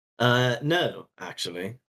 No,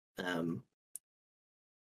 actually.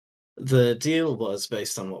 The deal was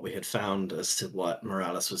based on what we had found as to what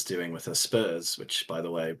Morales was doing with her spurs, which, by the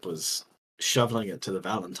way, was shoveling it to the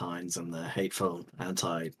Valentines and the hateful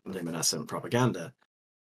anti-luminescent propaganda.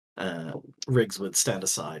 Riggs would stand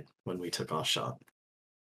aside when we took our shot.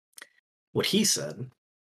 What he said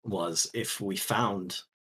was if we found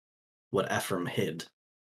what Ephraim hid,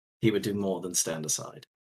 he would do more than stand aside.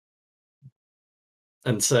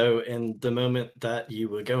 And so in the moment that you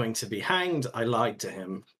were going to be hanged, I lied to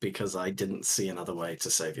him because I didn't see another way to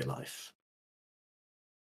save your life.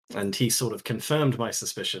 And he sort of confirmed my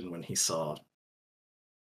suspicion when he saw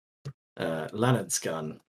Leonard's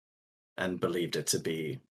gun and believed it to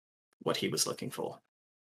be what he was looking for.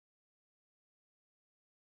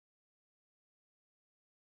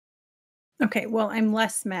 Okay, well, I'm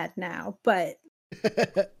less mad now, but...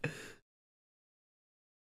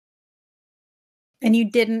 And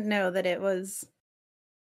you didn't know that it was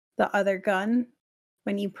the other gun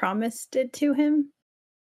when you promised it to him?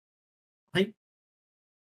 I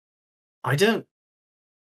didn't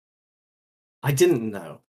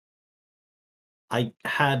know. I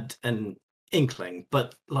had an inkling,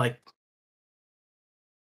 but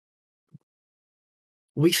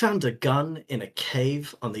we found a gun in a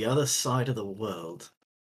cave on the other side of the world.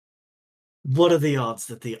 What are the odds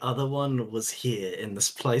that the other one was here in this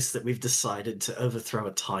place that we've decided to overthrow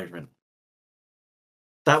a tyrant?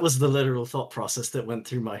 That was the literal thought process that went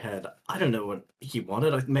through my head. I don't know what he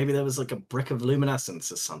wanted. Maybe there was a brick of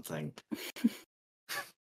luminescence or something.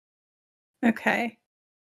 Okay.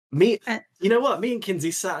 You know what? Me and Kinsey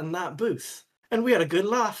sat in that booth, and we had a good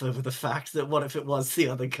laugh over the fact that what if it was the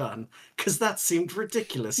other gun? Because that seemed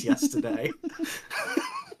ridiculous yesterday.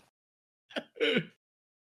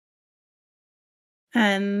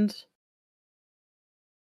 And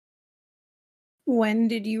how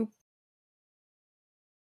did you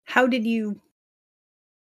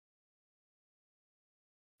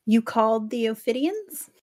called the Ophidians?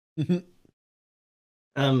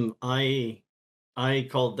 I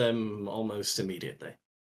called them almost immediately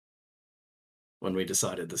when we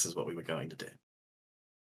decided this is what we were going to do.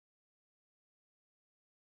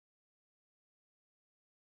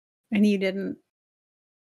 And you didn't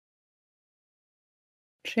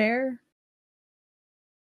share?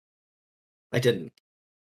 I didn't.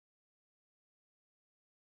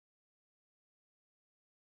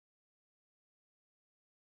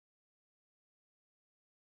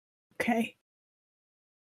 Okay.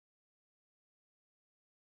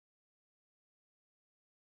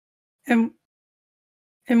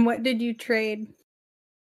 And what did you trade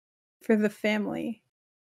for the family?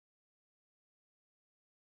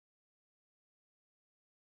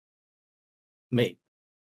 Me.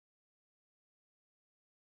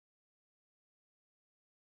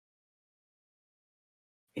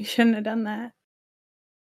 You shouldn't have done that.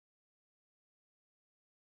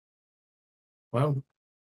 Well,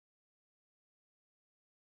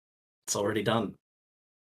 it's already done.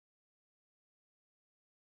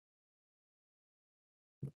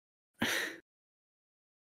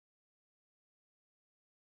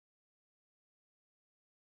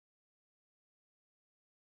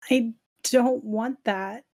 I don't want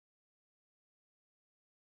that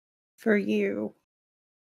for you.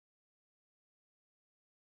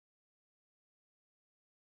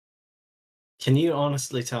 Can you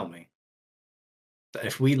honestly tell me that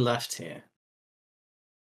if we left here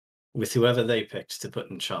with whoever they picked to put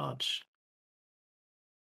in charge,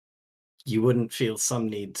 you wouldn't feel some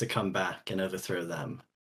need to come back and overthrow them?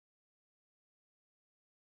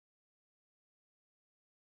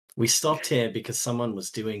 We stopped here because someone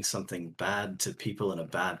was doing something bad to people in a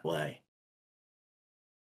bad way.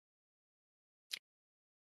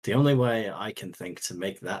 The only way I can think to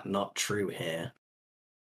make that not true here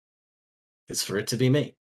is for it to be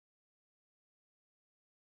me.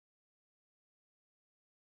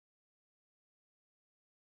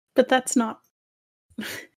 But that's not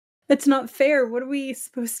it's not fair. What are we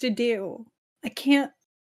supposed to do? I can't.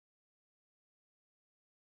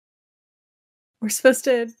 We're supposed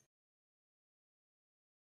to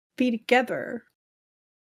be together.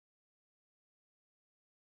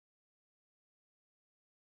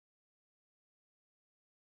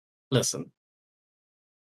 Listen,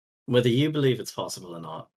 whether you believe it's possible or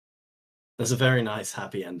not, there's a very nice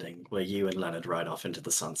happy ending where you and Leonard ride off into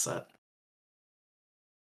the sunset.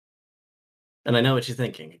 And I know what you're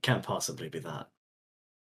thinking, it can't possibly be that.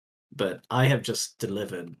 But I have just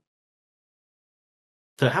delivered,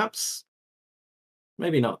 perhaps,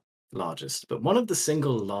 maybe not largest, but one of the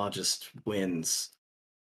single largest wins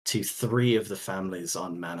to 3 of the families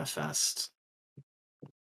on Manifest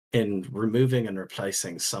in removing and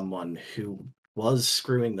replacing someone who was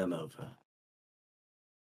screwing them over.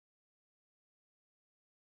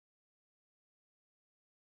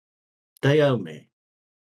 They owe me.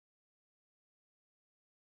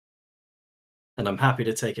 And I'm happy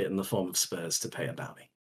to take it in the form of spurs to pay a bounty.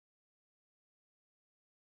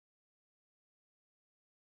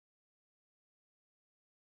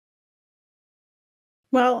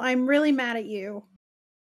 Well, I'm really mad at you.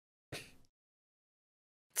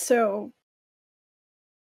 So,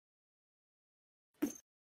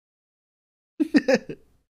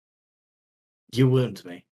 You wound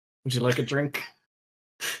me. Would you like a drink?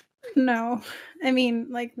 no. I mean,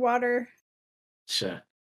 like water. Sure.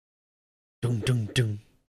 Doom, doom, doom.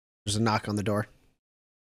 There's a knock on the door.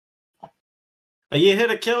 Are you here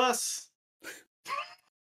to kill us?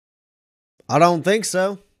 I don't think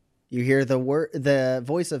so. You hear the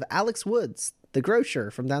voice of Alex Woods, the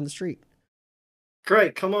grocer from down the street.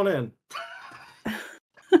 Great, come on in.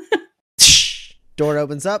 Door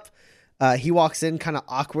opens up. He walks in kind of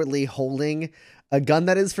awkwardly holding a gun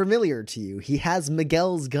that is familiar to you. He has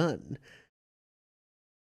Miguel's gun.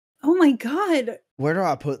 Oh my god. Where do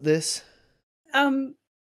I put this?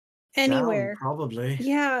 Anywhere. Down, probably.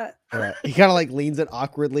 Yeah. He kind of like leans it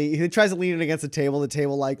awkwardly. He tries to lean it against a table. The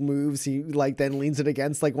table like moves. He like then leans it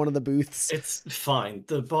against like one of the booths. It's fine.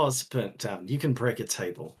 The bar's burnt down. You can break a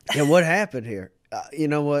table. Yeah, what happened here? You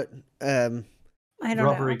know what? I don't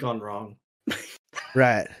Robbery know. gone wrong.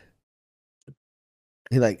 Right.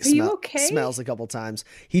 He like Are you okay? smells a couple times.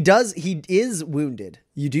 He is wounded.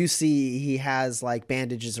 You do see he has like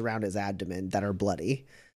bandages around his abdomen that are bloody.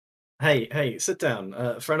 Hey, sit down.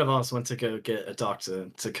 A friend of ours went to go get a doctor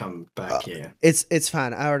to come back here. It's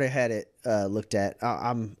fine. I already had it looked at.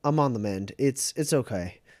 I'm on the mend. It's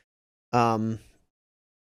okay. Yeah,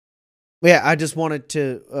 I just wanted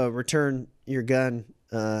to return your gun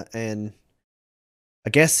and I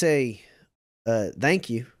guess say thank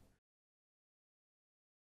you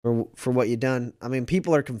for what you done. I mean,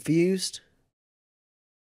 people are confused,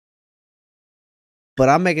 but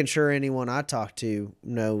I'm making sure anyone I talk to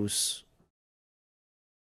knows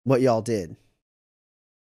what y'all did.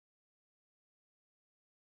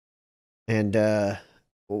 And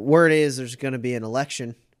word is there's going to be an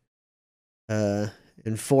election in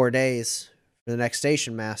 4 days for the next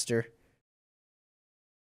station master.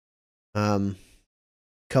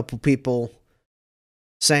 Couple people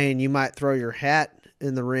saying you might throw your hat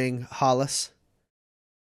in the ring, Hollis.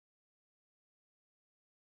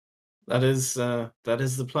 That is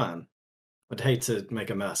the plan. I'd hate to make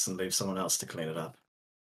a mess and leave someone else to clean it up.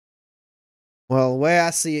 Well, the way I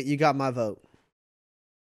see it, you got my vote.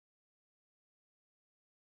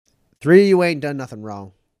 3 of you ain't done nothing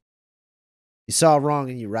wrong. You saw wrong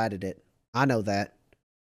and you righted it. I know that.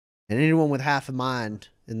 And anyone with half a mind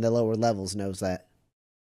in the lower levels knows that.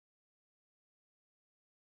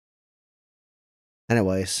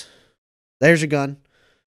 Anyways, there's your gun.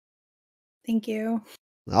 Thank you.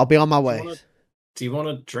 I'll be on my way. Do you want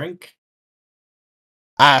a drink?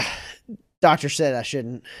 Doctor said I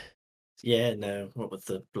shouldn't. Yeah, no. What with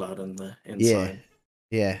the blood and the inside?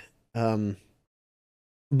 Yeah.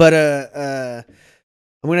 But I'm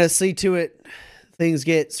gonna see to it things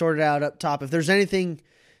get sorted out up top. If there's anything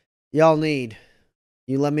y'all need,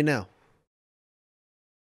 you let me know.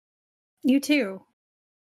 You too.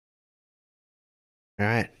 All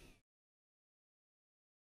right.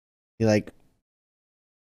 He like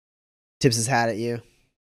tips his hat at you,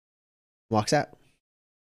 walks out.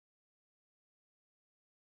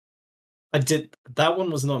 That one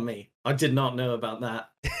was not me. I did not know about that.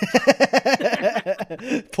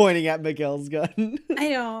 Pointing at Miguel's gun. I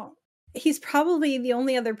know. He's probably the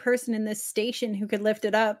only other person in this station who could lift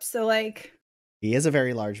it up. So, like, He is a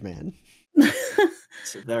very large man.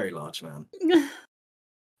 It's a very large man.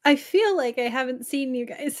 I feel like I haven't seen you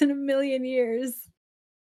guys in a million years.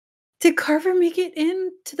 Did Carver make it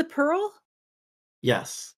in to the Pearl?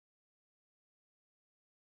 Yes.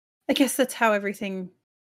 I guess that's how everything.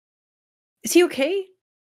 Is he okay?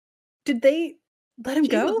 Did they let him He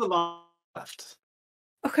was go? the last left.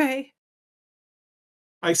 Okay.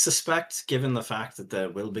 I suspect, given the fact that there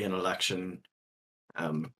will be an election,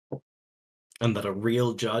 and that a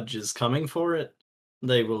real judge is coming for it,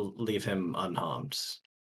 they will leave him unharmed.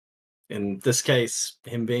 In this case,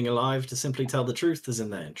 him being alive to simply tell the truth is in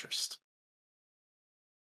their interest.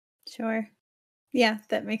 Sure. Yeah,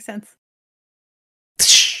 that makes sense.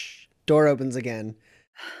 Door opens again.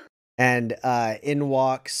 And in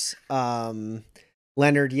walks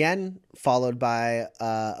Leonard Yen, followed by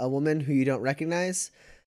a woman who you don't recognize.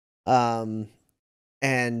 And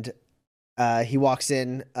he walks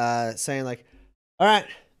in saying like, all right,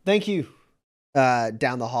 thank you.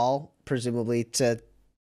 down the hall, presumably to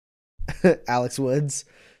Alex Woods.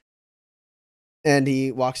 And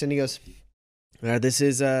he walks in, he goes, this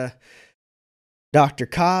is Dr.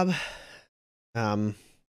 Cobb.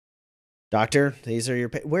 Doctor, these are your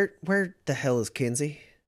where the hell is Kinsey?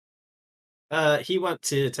 He went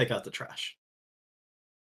to take out the trash.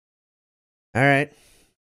 All right.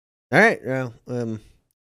 Well,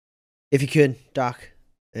 if you could, Doc.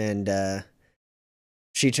 And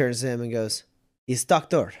she turns to him and goes, "He's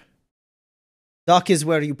doctor. Doc is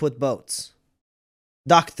where you put boats.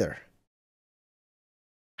 Doctor."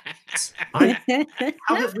 How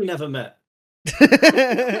have we never met?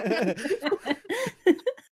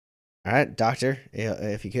 All right, doctor,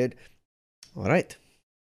 if you could. All right.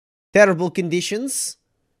 Terrible conditions.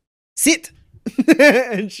 Sit.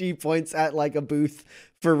 And she points at like a booth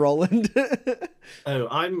for Roland. Oh,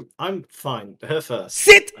 I'm fine. Her first.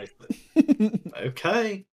 Sit.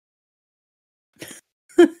 Okay.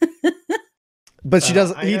 But she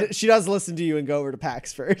does. She does listen to you and go over to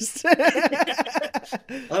Pax first.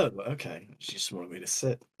 Oh, okay. She just wanted me to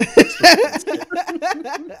sit. I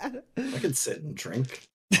can sit and drink.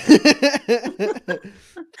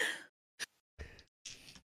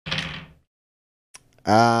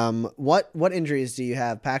 What injuries do you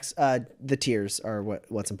have, Pax? The tears are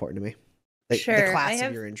what's important to me. Sure, the class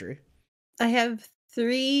of your injury. I have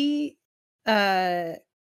 3 or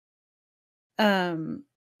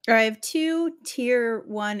I have 2 tier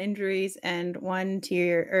 1 injuries and 1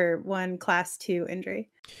 class 2 injury.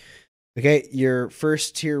 Okay, your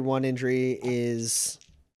first tier 1 injury is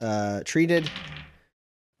treated.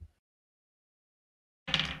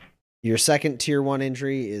 Your second tier 1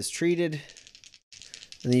 injury is treated.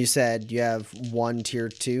 And then you said you have 1 tier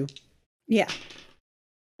 2? Yeah.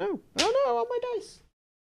 Oh no, I want my dice.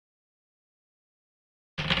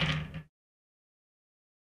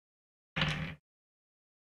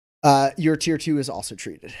 Your tier 2 is also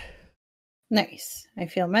treated. Nice. I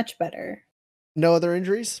feel much better. No other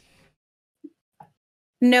injuries?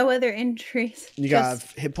 No other injuries. You got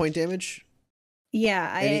hit point damage? Yeah,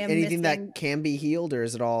 I am anything missing... that can be healed, or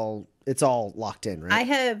is it all? It's all locked in, right? I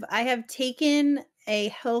have taken a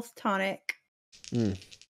health tonic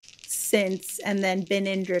since, and then been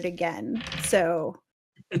injured again. So,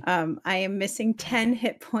 I am missing 10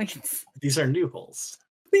 hit points. These are new holes.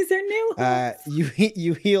 These are new holes.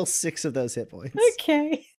 You heal 6 of those hit points.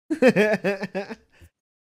 Okay.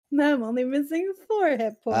 Now I'm only missing 4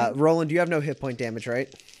 hit points. Roland, you have no hit point damage,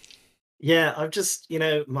 right? Yeah, I've just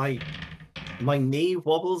my knee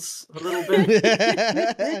wobbles a little bit.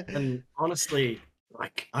 And honestly,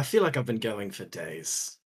 like I feel like I've been going for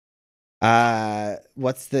days.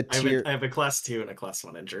 What's the tier? I have a class 2 and a class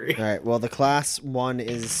 1 injury. All right. Well, the class 1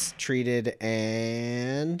 is treated,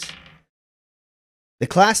 and the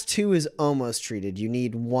class 2 is almost treated. You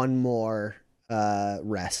need 1 more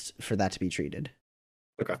rest for that to be treated.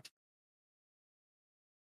 Okay.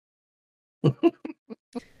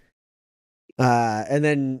 And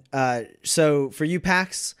then so for you,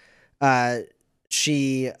 Pax,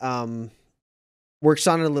 she works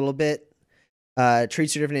on it a little bit,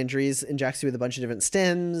 treats your different injuries, injects you with a bunch of different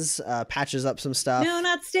stems, patches up some stuff. No,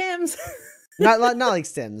 not stems. not like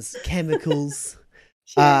stems, chemicals.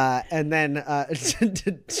 Sure. And then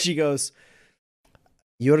she goes,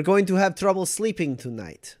 "You're going to have trouble sleeping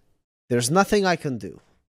tonight. There's nothing I can do."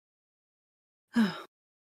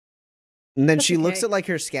 And then she looks at like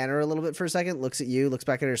her scanner a little bit for a second, looks at you, looks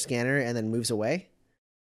back at her scanner, and then moves away.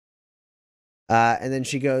 And then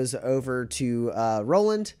she goes over to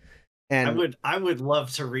Roland. And I would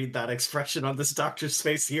love to read that expression on this doctor's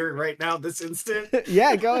face here right now, this instant.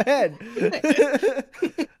 Yeah, go ahead.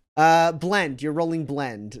 Blend. You're rolling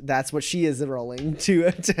blend. That's what she is rolling to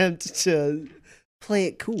attempt to play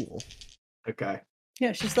it cool. Okay.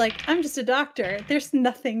 Yeah, she's like, I'm just a doctor. There's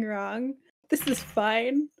nothing wrong. This is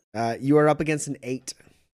fine. You are up against an 8.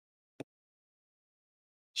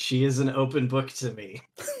 She is an open book to me.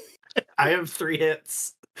 I have 3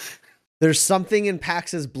 hits. There's something in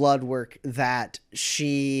Pax's blood work that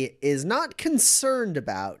she is not concerned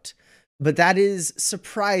about, but that is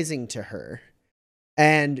surprising to her.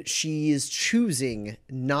 And she is choosing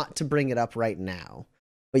not to bring it up right now.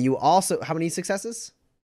 But you also, how many successes?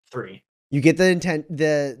 3. You get the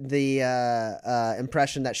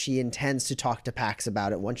impression that she intends to talk to Pax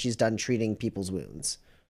about it once she's done treating people's wounds.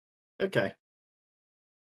 Okay.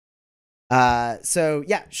 So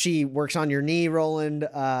yeah, she works on your knee, Roland,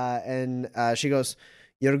 and she goes,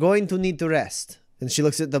 "You're going to need to rest." And she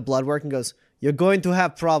looks at the blood work and goes, "You're going to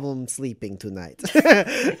have problems sleeping tonight."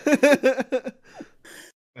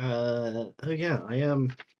 Oh yeah, I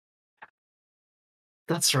am.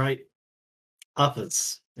 That's right.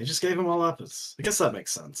 Uppers. He just gave them all uppers. I guess that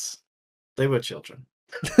makes sense. They were children.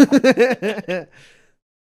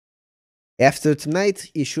 After tonight,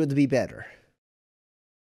 it should be better.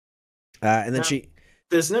 And then Now-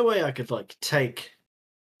 There's no way I could like take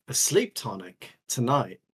a sleep tonic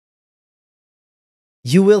tonight.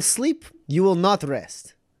 You will sleep, you will not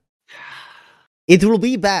rest. It will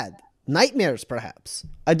be bad. Nightmares, perhaps.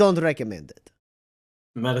 I don't recommend it.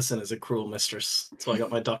 Medicine is a cruel mistress. That's why I got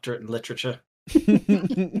my doctorate in literature.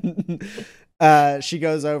 She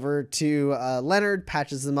goes over to Leonard,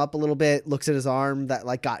 patches him up a little bit, looks at his arm that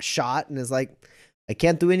like got shot, and is like, I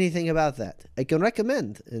can't do anything about that. I can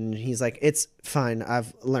recommend. And he's like, it's fine.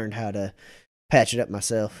 I've learned how to patch it up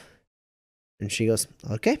myself. And she goes,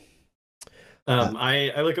 okay.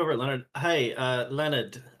 I look over at Leonard. Hey,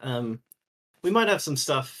 Leonard, we might have some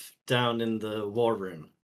stuff down in the war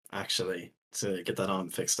room, actually, to get that arm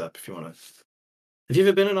fixed up if you want to. Have you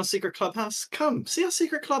ever been in our secret clubhouse? Come, see our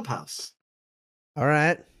secret clubhouse. All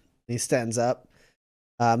right. He stands up,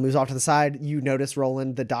 moves off to the side. You notice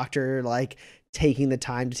Roland, the doctor, like taking the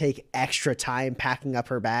time to take extra time packing up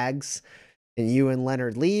her bags. And you and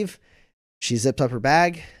Leonard leave. She zips up her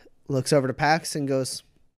bag, looks over to Pax, and goes,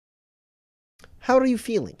 how are you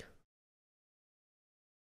feeling?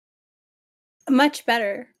 Much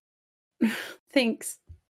better. Thanks.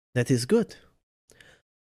 That is good.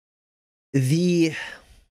 She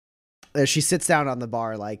sits down on the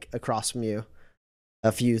bar, like across from you,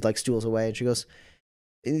 a few like stools away, and she goes,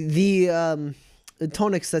 the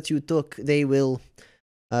tonics that you took, they will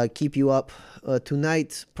keep you up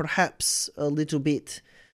tonight, perhaps a little bit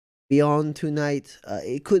beyond tonight.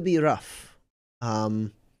 It could be rough.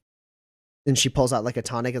 And she pulls out like a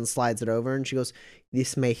tonic and slides it over, and she goes,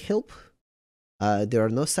 this may help. There are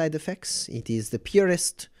no side effects. It is the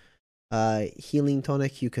purest healing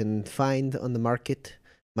tonic you can find on the market.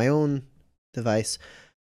 My own device.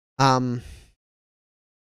 Thank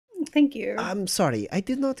you. I'm sorry, I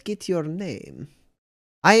did not get your name.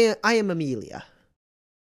 I am Amelia.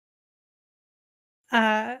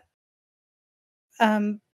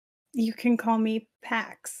 You can call me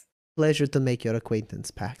Pax. Pleasure to make your acquaintance,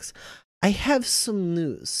 Pax. I have some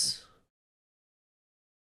news.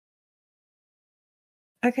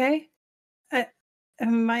 Okay.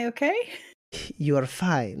 Am I okay? You are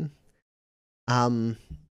fine.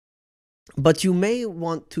 But you may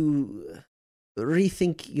want to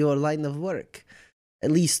rethink your line of work,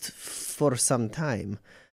 at least for some time.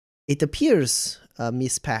 It appears,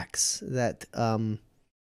 Miss Pax, that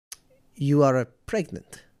you are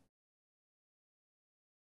pregnant.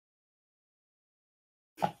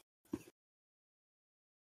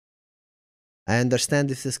 I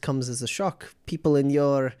understand if this comes as a shock. People in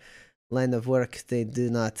your line of work, they do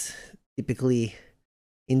not typically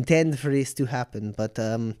intend for this to happen, but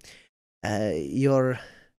your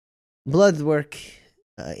blood work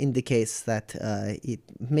indicates that it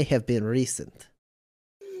may have been recent.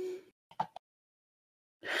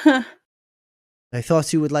 Huh. I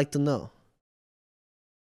thought you would like to know.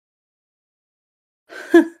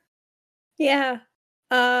 Yeah.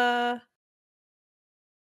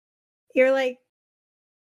 You're like,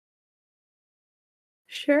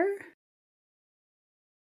 sure?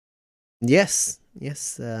 Yes.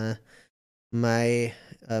 My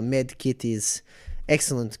med kit is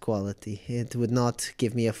excellent quality. It would not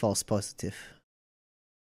give me a false positive.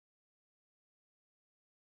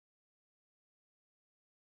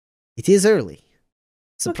 It is early.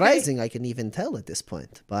 Surprising, I can even tell at this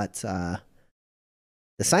point, but the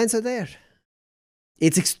signs are there.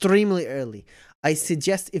 It's extremely early. I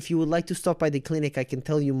suggest if you would like to stop by the clinic, I can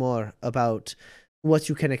tell you more about what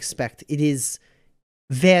you can expect. It is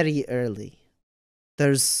very early.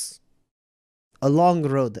 There's a long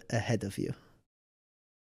road ahead of you.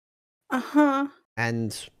 Uh-huh.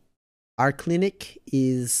 And our clinic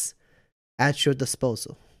is at your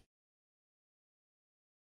disposal.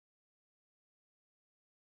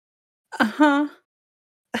 Uh-huh.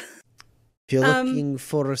 If you're looking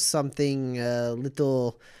for something a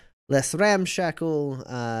little less ramshackle,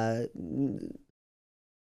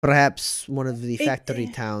 perhaps one of the factory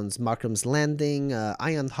towns, Markham's Landing,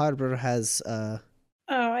 Iron Harbor has... no,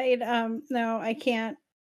 I can't.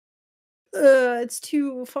 It's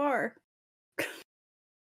too far.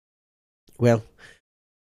 Well...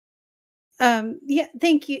 yeah,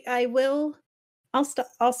 thank you.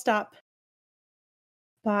 I'll stop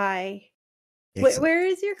by. Where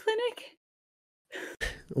is your clinic?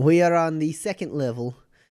 We are on the second level,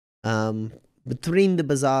 between the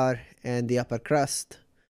bazaar and the upper crust,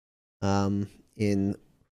 in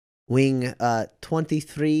wing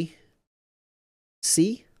 23C.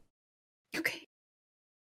 Okay.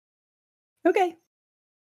 Okay.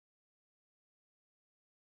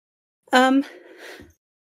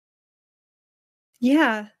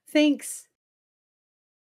 Yeah, thanks.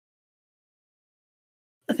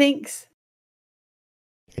 Thanks.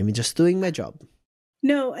 I'm just doing my job.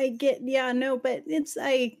 No, no, but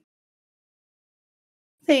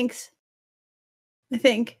thanks. I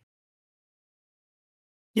think.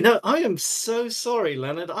 You know, I am so sorry,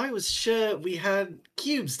 Leonard. I was sure we had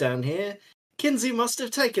cubes down here. Kinsey must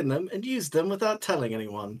have taken them and used them without telling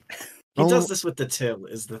anyone. He does this with the till,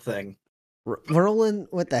 is the thing. Roland,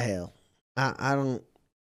 what the hell? I don't.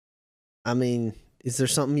 I mean, is there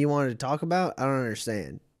something you wanted to talk about? I don't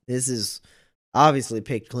understand. This is obviously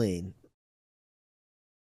picked clean.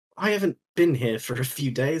 I haven't been here for a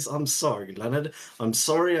few days. I'm sorry, Leonard. I'm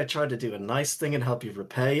sorry I tried to do a nice thing and help you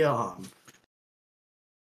repair your arm.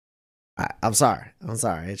 I'm sorry. I'm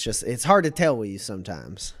sorry. It's hard to tell with you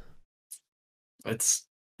sometimes. It's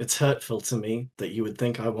hurtful to me that you would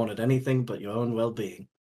think I wanted anything but your own well-being.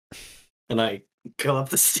 And I go up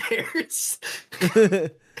the stairs.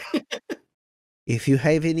 If you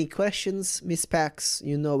have any questions, Miss Pax,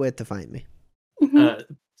 you know where to find me. Mhm.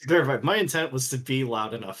 Verify. My intent was to be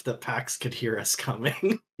loud enough that Pax could hear us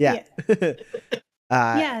coming. Yeah.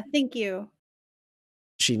 Yeah, thank you.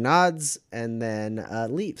 She nods and then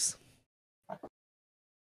leaves.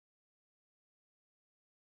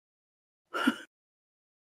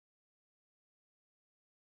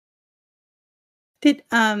 Did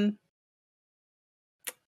And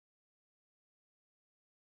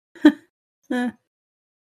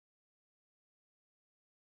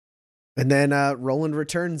then Roland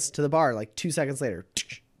returns to the bar like 2 seconds later.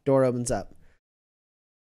 Door opens up.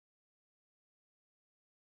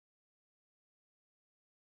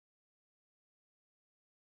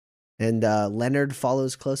 And Leonard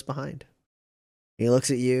follows close behind. He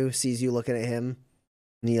looks at you, sees you looking at him,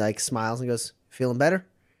 and he like smiles and goes, "Feeling better?"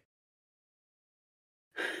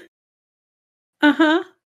 Uh-huh.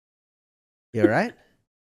 You all right?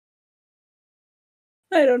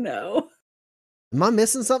 I don't know. Am I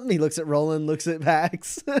missing something? He looks at Roland, looks at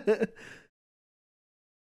Pax. Do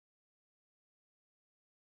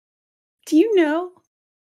you know?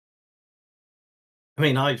 I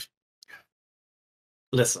mean,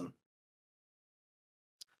 listen.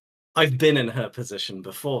 I've been in her position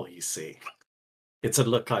before, you see. It's a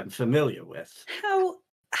look I'm familiar with.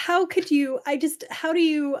 How could you? How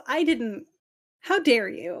dare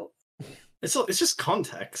you? It's just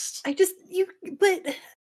context. But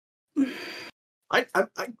I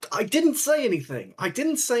didn't say anything. I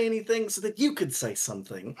didn't say anything so that you could say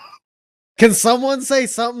something. Can someone say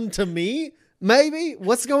something to me? Maybe?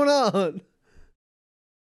 What's going on?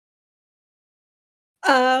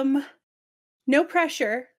 No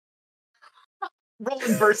pressure.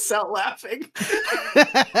 Roland bursts out laughing.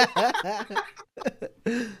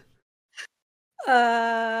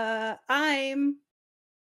 I'm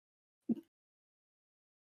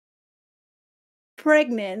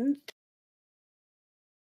pregnant.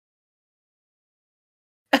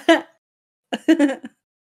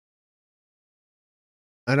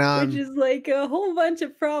 And Which is like a whole bunch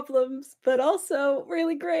of problems, but also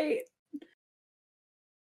really great.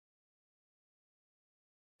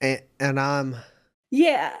 and I'm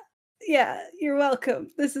Yeah, you're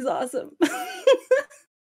welcome. This is awesome. oh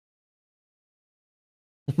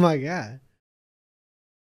my god.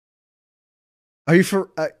 Are you for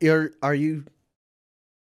are you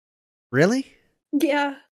really?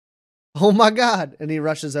 Yeah. Oh my god. And he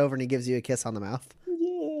rushes over and he gives you a kiss on the mouth.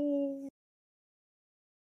 Yeah.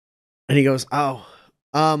 And he goes, "Oh,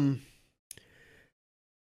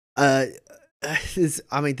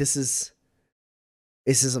 this is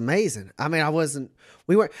amazing. I mean,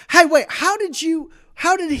 hey, wait, how did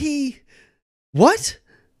he, what?"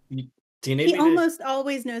 Do you need He me almost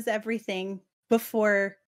always knows everything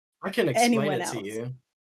before I can explain anyone it to else. you.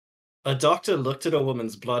 A doctor looked at a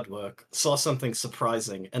woman's blood work, saw something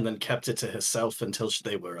surprising, and then kept it to herself until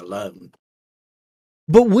they were alone.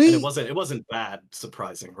 But And it wasn't bad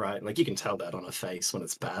surprising, right? Like you can tell that on her face when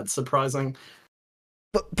it's bad surprising.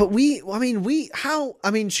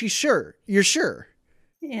 she's sure. You're sure.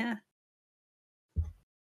 Yeah.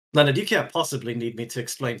 Leonard, you can't possibly need me to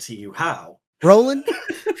explain to you how. Roland,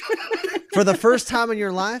 for the first time in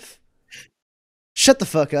your life, shut the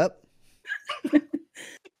fuck up.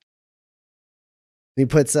 He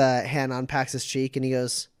puts a hand on Pax's cheek and he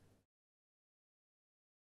goes,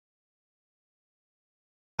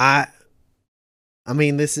 I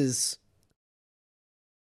mean, this is,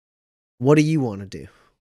 what do you want to do?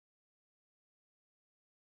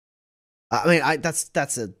 I mean, that's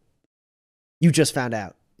you just found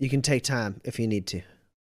out. You can take time if you need to.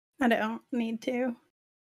 I don't need to.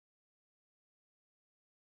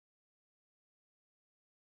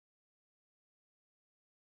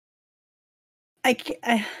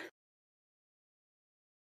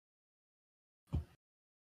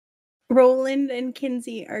 Roland and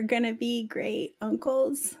Kinsey are gonna be great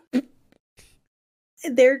uncles.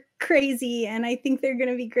 They're crazy, and I think they're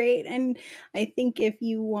gonna be great. And I think if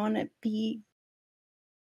you want to be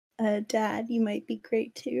a dad, you might be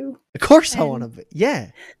great too. Of course I want to be.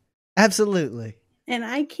 Yeah, absolutely. And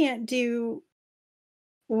I can't do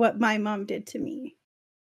what my mom did to me.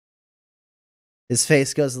 His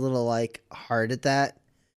face goes a little like hard at that.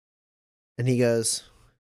 And he goes,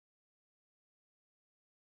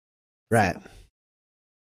 right.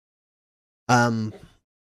 I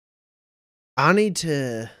need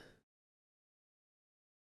to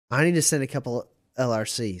send a couple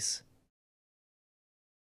LRCs.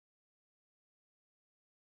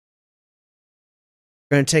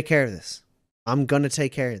 We're going to take care of this. I'm going to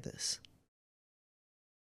take care of this.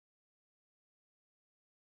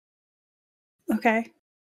 Okay.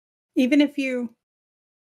 Even if you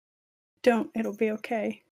don't, it'll be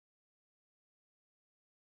okay.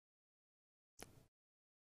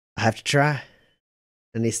 I have to try.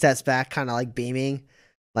 And he steps back, kind of like beaming,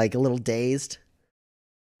 like a little dazed.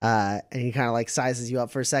 And he kind of like sizes you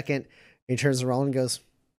up for a second. He turns around and goes,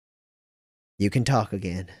 "You can talk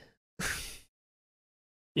again."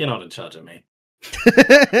 You're not in charge of me.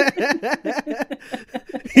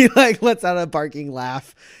 He like lets out a barking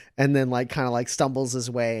laugh and then like kind of like stumbles his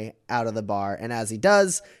way out of the bar. And as he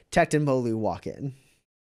does, Tect and Molu walk in.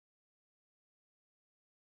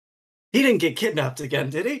 He didn't get kidnapped again,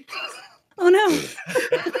 did he? Oh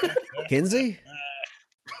no. Kinsey?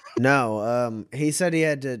 No, he said he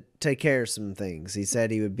had to take care of some things. He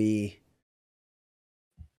said he would be...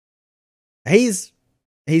 He's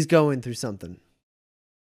going through something.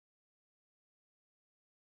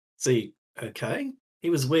 See, okay. He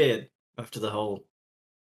was weird after the whole...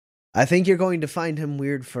 I think you're going to find him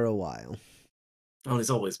weird for a while. Oh,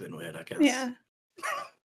 he's always been weird, I guess. Yeah.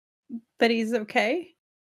 But he's okay?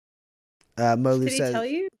 Molu Did he tell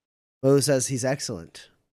you? Molu says he's excellent.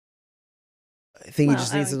 I think he Well,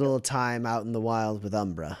 just I needs a like little time out in the wild with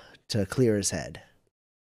Umbra to clear his head.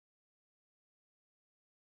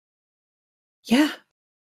 Yeah.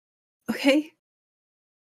 Okay.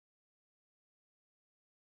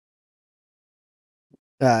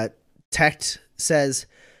 Tect says,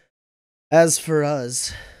 as for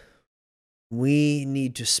us, we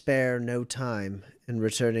need to spare no time in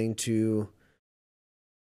returning to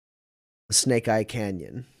Snake Eye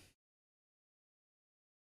Canyon.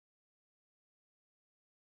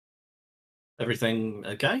 Everything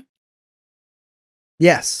okay?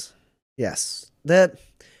 Yes. There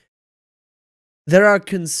are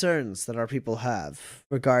concerns that our people have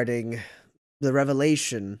regarding the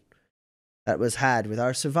revelation that was had with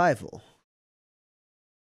our survival.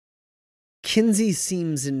 Kinsey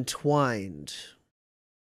seems entwined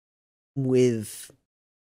with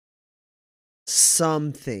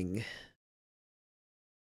something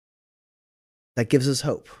that gives us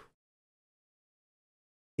hope.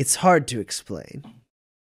 It's hard to explain.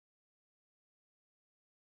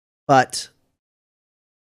 But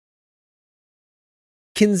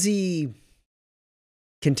Kinsey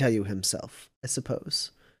can tell you himself, I suppose.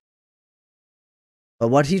 But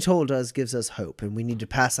what he told us gives us hope, and we need to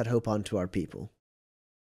pass that hope on to our people.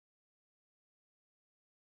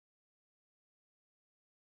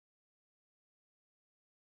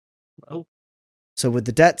 Oh. So with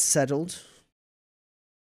the debts settled,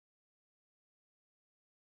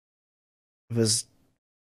 it was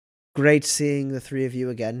great seeing the three of you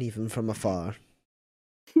again, even from afar.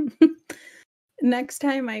 Next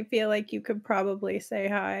time, I feel like you could probably say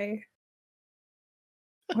hi.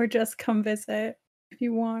 Or just come visit if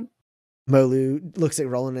you want. Molu looks at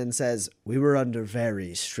Roland and says, "We were under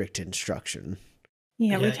very strict instruction."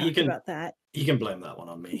 Yeah, we Yeah, talked about that. You can blame that one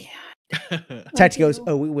on me. Yeah. Tect goes,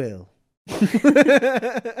 "Oh, we will."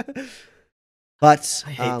 But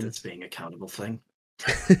I hate this being accountable thing.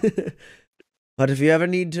 But if you ever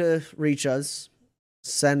need to reach us,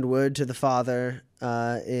 send word to the father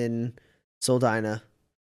in Soldina.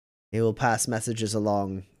 He will pass messages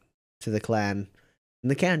along to the clan in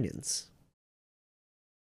the canyons.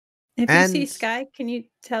 If you see Sky, can you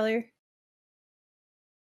tell her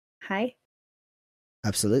hi?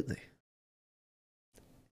 Absolutely.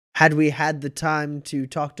 Had we had the time to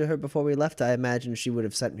talk to her before we left, I imagine she would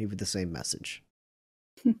have sent me with the same message.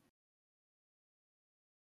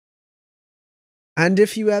 And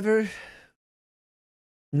if you ever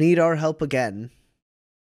need our help again,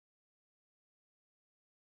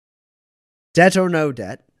 debt or no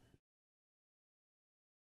debt,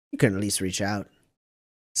 You can at least reach out,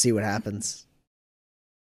 see what happens.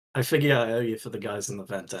 I figure I owe you for the guys in the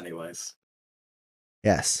vent anyways.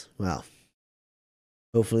 Yes, well,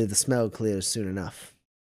 hopefully the smell clears soon enough.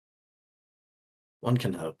 One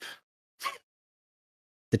can hope.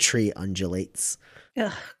 The tree undulates.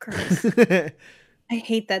 Ugh, gross. I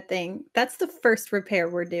hate that thing. That's the first repair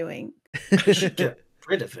we're doing. We should get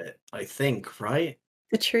rid of it, I think, right?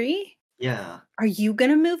 The tree? Yeah. Are you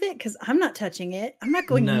gonna move it? Because I'm not touching it. I'm not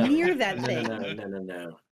going No. near that No, thing.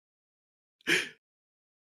 no.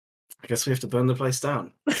 I guess we have to burn the place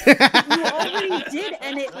down. You already did,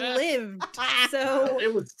 and it lived. So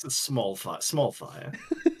It was a small fire.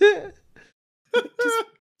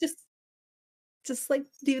 just like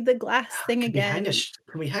do the glass thing again.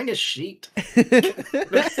 Can we hang a sheet?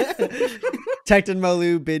 Tecton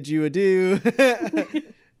Molu bid you adieu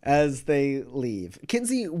as they leave.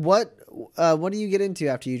 Kinsey, what do you get into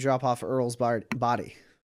after you drop off Earl's body?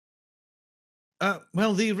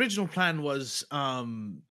 Well, the original plan was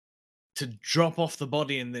to drop off the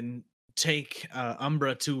body and then take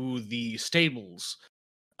Umbra to the stables.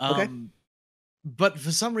 Okay. But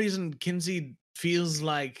for some reason, Kinsey feels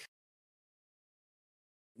like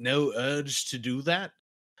no urge to do that.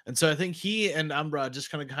 And so I think he and Umbra are just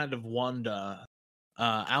kind of wander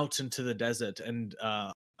out into the desert. And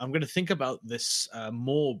I'm going to think about this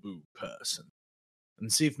Morbu person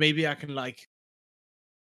and see if maybe I can, like,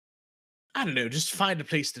 I don't know, just find a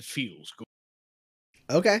place that feels good.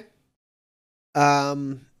 Okay.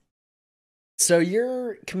 So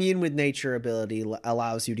your commune with nature ability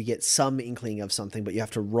allows you to get some inkling of something, but you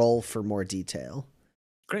have to roll for more detail.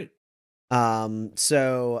 Great.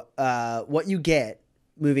 So what you get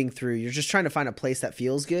moving through, you're just trying to find a place that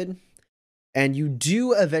feels good. And you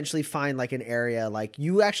do eventually find like an area, like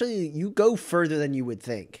you go further than you would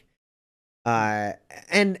think.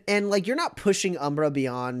 And like you're not pushing Umbra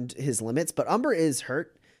beyond his limits, but Umbra is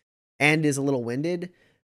hurt and is a little winded.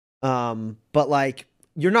 But like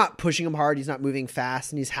you're not pushing him hard, he's not moving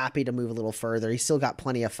fast, and he's happy to move a little further. He's still got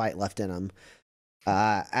plenty of fight left in him.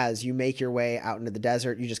 As you make your way out into the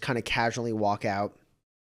desert, you just kind of casually walk out.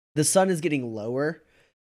 The sun is getting lower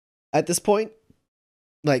at this point,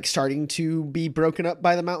 like starting to be broken up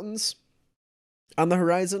by the mountains on the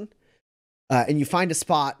horizon. And you find a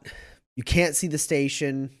spot. You can't see the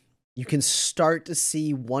station. You can start to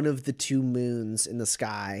see one of the two moons in the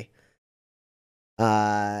sky.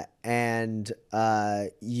 And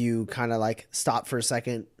you kind of like stop for a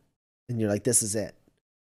second and you're like, this is it.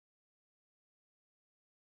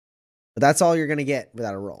 But that's all you're going to get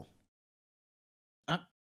without a roll.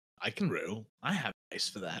 I can roll. I have dice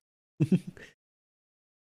for that.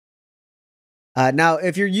 Now,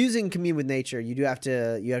 if you're using commune with nature, you have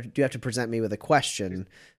to present me with a question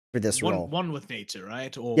for this roll. One with nature,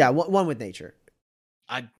 right? Or yeah, one with nature.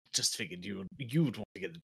 I just figured you would want to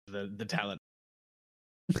get the talent.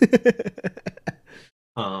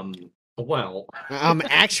 Well,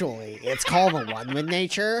 actually, it's called the one with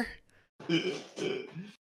nature.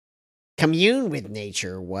 Commune with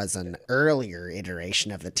nature was an earlier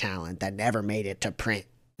iteration of the talent that never made it to print.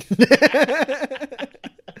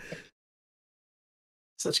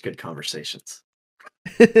 Such good conversations.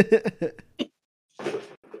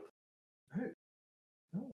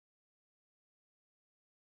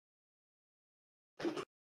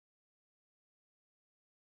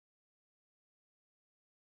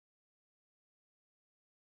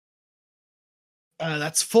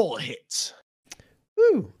 That's 4 hits.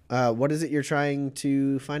 Woo. What is it you're trying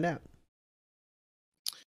to find out?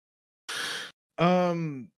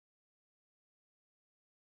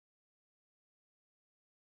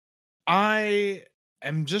 I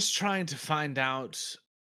am just trying to find out,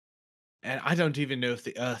 and I don't even know if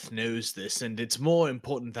the Earth knows this, and it's more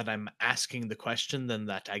important that I'm asking the question than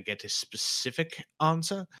that I get a specific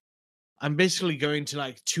answer. I'm basically going to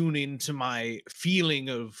like tune into my feeling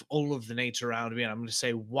of all of the nature around me, and I'm going to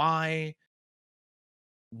say, why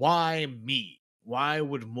me? Why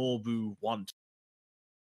would Morbu want?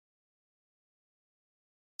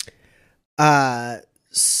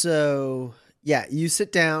 So yeah, you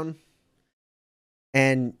sit down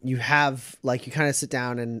and you kind of sit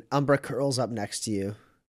down and Umbra curls up next to you.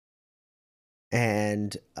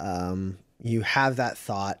 And you have that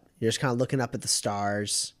thought. You're just kind of looking up at the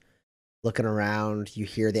stars, looking around. You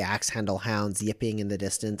hear the axe handle hounds yipping in the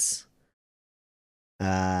distance.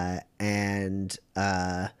 And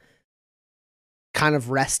kind of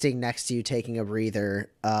resting next to you, taking a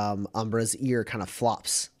breather, Umbra's ear kind of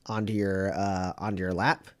flops onto your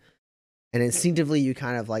lap, and instinctively you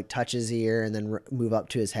kind of like touch his ear and then move up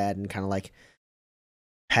to his head and kind of like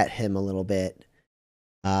pet him a little bit.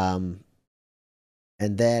 And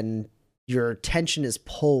And then your attention is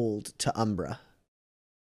pulled to Umbra.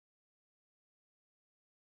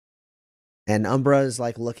 And Umbra is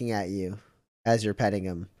like looking at you as you're petting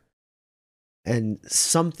him. And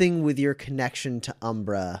something with your connection to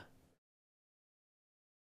Umbra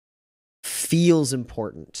feels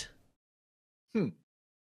important.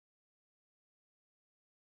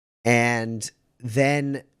 And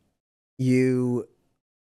then you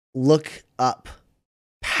look up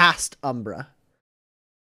past Umbra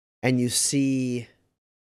and you see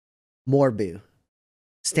Morbu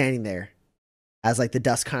standing there as like the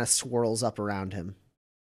dust kind of swirls up around him.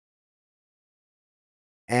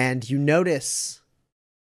 And you notice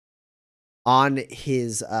on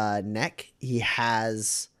his neck, he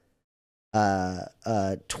has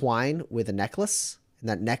a twine with a necklace. And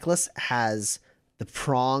that necklace has the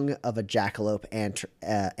prong of a jackalope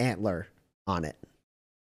antler on it.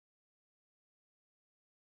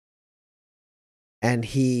 And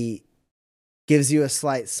he gives you a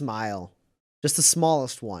slight smile, just the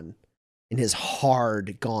smallest one, in his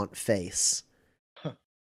hard, gaunt face. And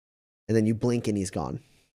then you blink and he's gone.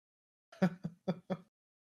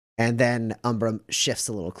 And then Umbra shifts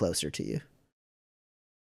a little closer to you.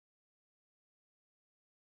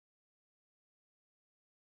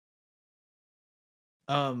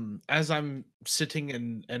 As I'm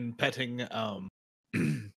sitting and petting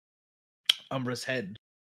Umbra's head,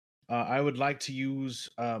 I would like to use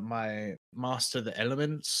my Master the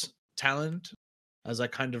Elements talent as I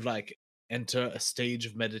kind of like enter a stage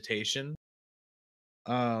of meditation.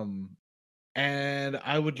 And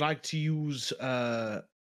I would like to use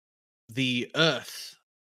the earth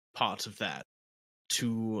part of that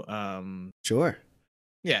to Sure.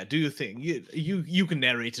 yeah, do your thing. You can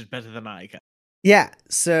narrate it better than I can. Yeah,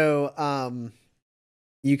 so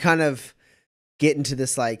you kind of get into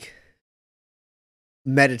this like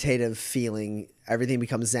meditative feeling. Everything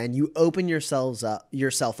becomes zen. You open yourself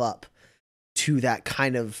up to that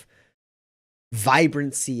kind of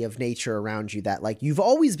vibrancy of nature around you that like you've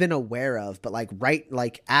always been aware of, but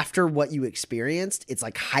like after what you experienced, it's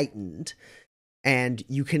like heightened. And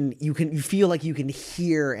you feel like you can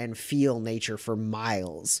hear and feel nature for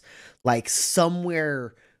miles. Like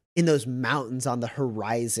somewhere in those mountains on the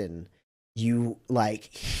horizon, you like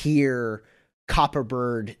hear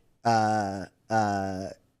copperbird I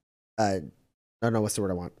don't know what's the word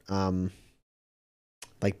I want.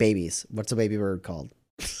 Like babies. What's a baby bird called?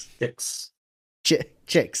 Chicks.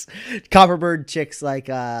 Chicks. Copperbird chicks like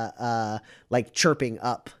chirping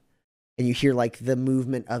up. And you hear like the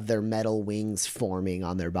movement of their metal wings forming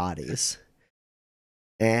on their bodies.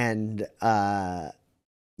 And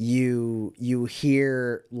you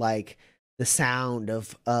hear like the sound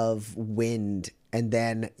of wind, and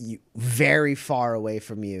then very far away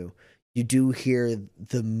from you do hear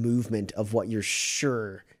the movement of what you're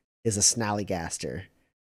sure is a snallygaster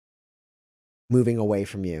moving away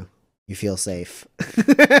from you. You feel safe.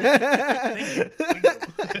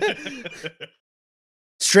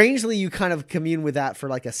 Strangely, you kind of commune with that for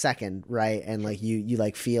like a second, right? And like you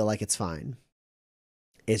like feel like it's fine.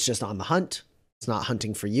 It's just on the hunt. It's not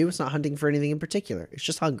hunting for you. It's not hunting for anything in particular. It's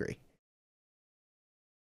just hungry.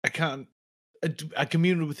 I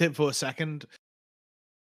communed with it for a second.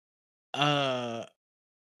 I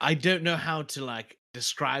don't know how to like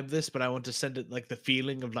describe this, but I want to send it like the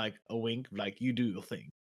feeling of like a wink, like you do your thing.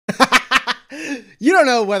 You don't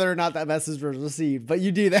know whether or not that message was received, but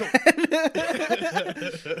you do that.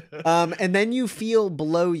 And then you feel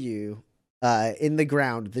below you, in the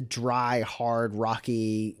ground, the dry, hard,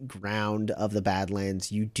 rocky ground of the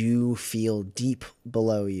Badlands. You do feel deep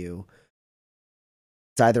below you.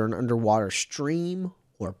 It's either an underwater stream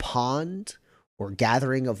or pond or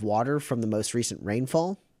gathering of water from the most recent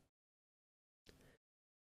rainfall.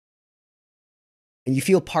 And you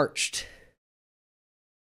feel parched.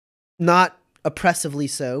 Not oppressively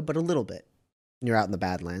so, but a little bit. You're out in the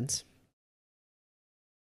Badlands.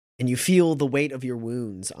 And you feel the weight of your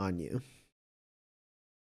wounds on you.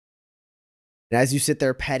 And as you sit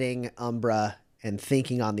there petting Umbra and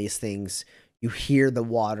thinking on these things, you hear the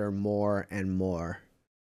water more and more.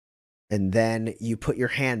 And then you put your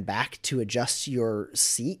hand back to adjust your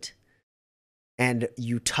seat, and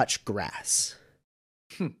you touch grass.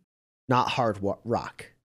 Not hard rock.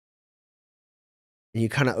 And you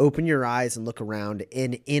kind of open your eyes and look around,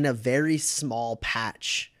 and in a very small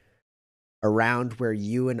patch around where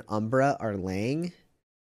you and Umbra are laying,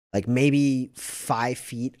 like maybe 5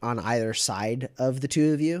 feet on either side of the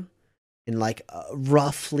two of you, in like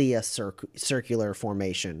roughly a circular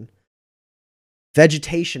formation,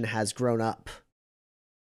 vegetation has grown up.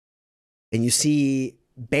 And you see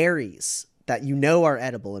berries that you know are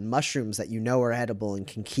edible and mushrooms that you know are edible and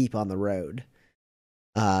can keep on the road,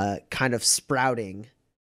 kind of sprouting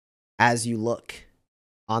as you look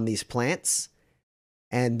on these plants.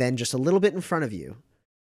 And then just a little bit in front of you,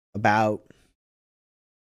 about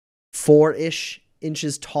 4-ish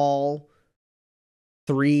inches tall,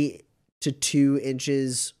 3 to 2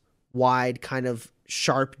 inches wide, kind of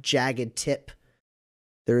sharp, jagged tip,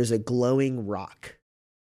 there is a glowing rock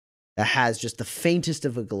that has just the faintest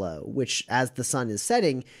of a glow, which as the sun is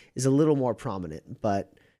setting is a little more prominent,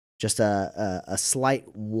 but just a slight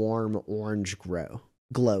warm orange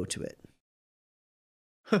glow to it.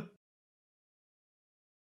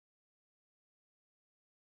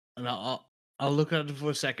 And I'll look at it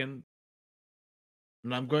for a second,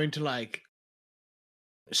 and I'm going to like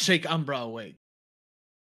shake Umbra away.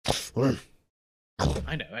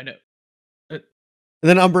 I know. And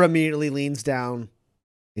then Umbra immediately leans down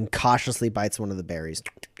and cautiously bites one of the berries.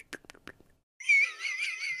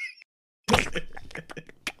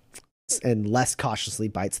 And less cautiously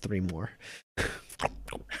bites 3 more.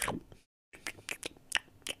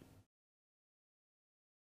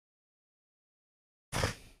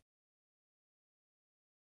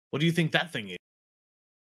 What do you think that thing is?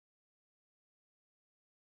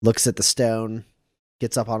 Looks at the stone,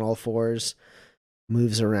 gets up on all 4s,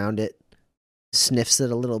 moves around it, sniffs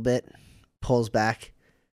it a little bit, pulls back,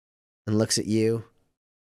 and looks at you,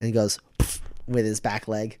 and he goes with his back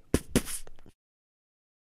leg.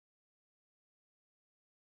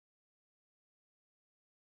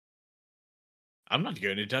 I'm not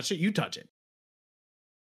going to touch it. You touch it.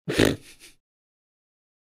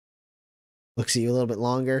 Looks at you a little bit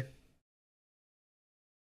longer.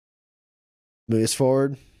 Moves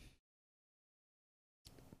forward.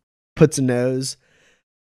 Puts a nose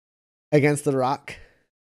against the rock.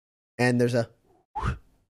 And there's a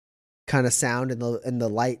kind of sound, and the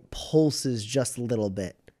light pulses just a little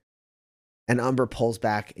bit. And Umbra pulls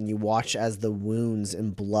back, and you watch as the wounds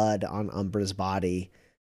and blood on Umbra's body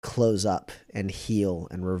close up and heal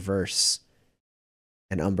and reverse.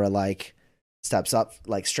 And Umbra like steps up,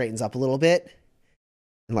 like straightens up a little bit,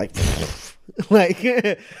 and like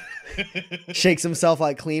shakes himself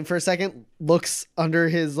like clean for a second, looks under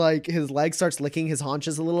his leg, starts licking his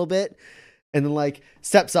haunches a little bit, and then like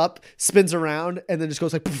steps up, spins around, and then just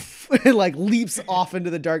goes like and like leaps off into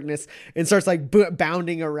the darkness and starts like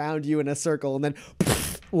bounding around you in a circle, and then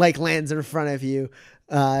like lands in front of you,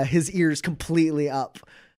 his ears completely up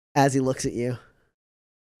as he looks at you.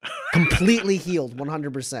 Completely healed,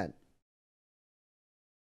 100%.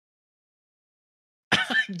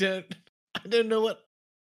 I don't know what.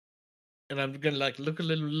 And I'm gonna like look a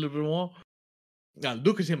little bit more. Now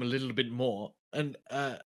look at him a little bit more, and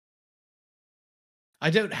I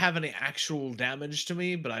don't have any actual damage to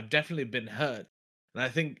me, but I've definitely been hurt, and I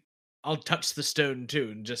think I'll touch the stone too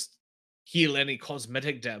and just heal any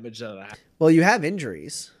cosmetic damage that I have. Well, you have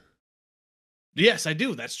injuries. Yes, I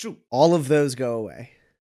do. That's true. All of those go away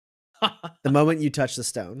the moment you touch the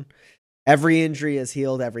stone. Every injury is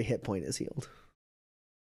healed. Every hit point is healed.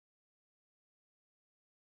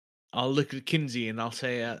 I'll look at Kinsey and I'll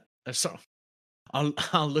say, sorry.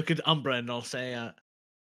 I'll look at Umbra and I'll say,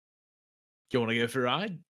 you want to go for a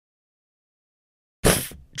ride?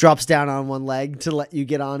 Drops down on one leg to let you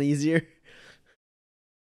get on easier.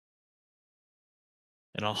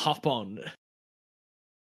 And I'll hop on.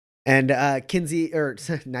 And Kinsey, or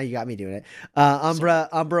now you got me doing it.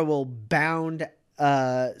 Umbra will bound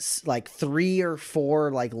like 3 or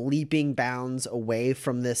 4 like leaping bounds away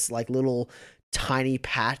from this like little tiny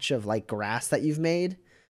patch of like grass that you've made.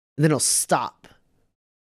 And then he'll stop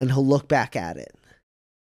and he'll look back at it.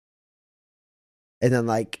 And then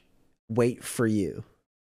like wait for you.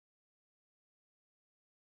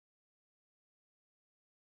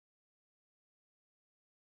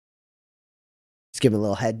 Just give him a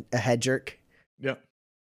little head jerk. Yep.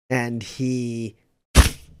 And he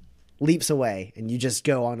leaps away, and you just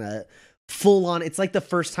go on a full on. It's like the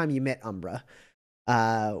first time you met Umbra,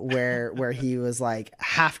 where he was like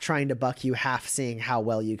half trying to buck you, half seeing how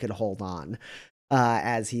well you could hold on,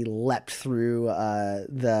 as he leapt through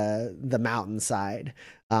the mountainside.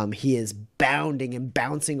 He is bounding and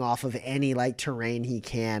bouncing off of any like terrain he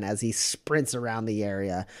can as he sprints around the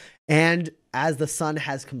area, and as the sun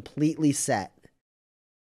has completely set.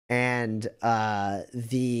 And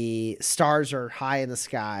the stars are high in the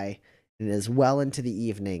sky, and it is well into the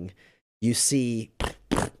evening. You see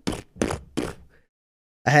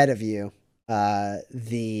ahead of you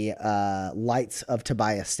the lights of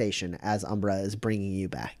Tobias Station as Umbra is bringing you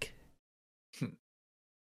back.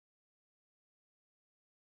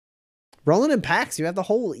 Roland and Pax, you have the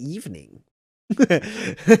whole evening.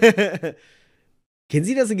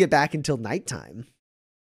 Kinsey doesn't get back until nighttime.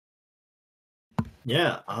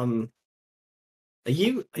 Yeah. Are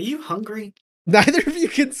you hungry? Neither of you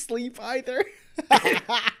can sleep either.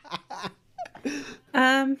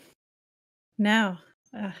 No.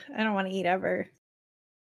 I don't want to eat ever.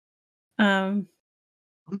 I'm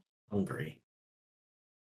hungry.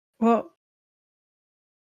 Well,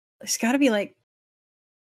 there's got to be like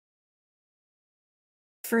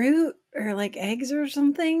fruit or like eggs or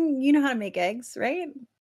something. You know how to make eggs, right?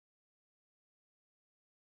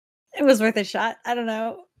 It was worth a shot. I don't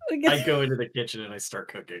know. I go into the kitchen and I start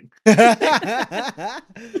cooking.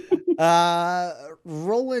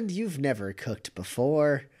 Roland, you've never cooked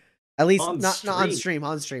before. At least On not on stream.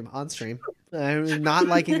 On stream. Not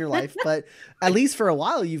like in your life, but at least for a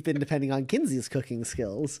while you've been depending on Kinsey's cooking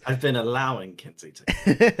skills. I've been allowing Kinsey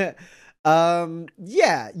to.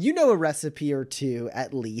 Yeah, you know a recipe or two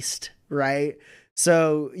at least, right?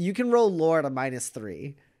 So you can roll lore at a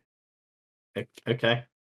 -3. Okay.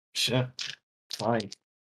 Sure. Fine.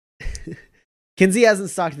 Kinsey hasn't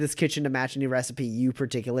stocked this kitchen to match any recipe you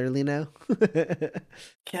particularly know.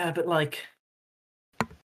 Yeah, but like,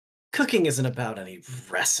 cooking isn't about any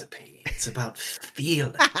recipe. It's about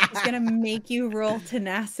feeling. It's gonna make you roll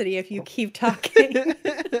tenacity if you keep talking.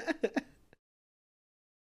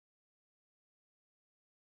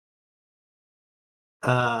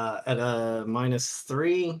 At a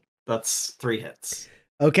 -3, that's 3 hits.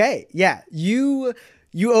 Okay, yeah. You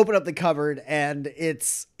open up the cupboard and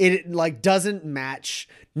it like doesn't match.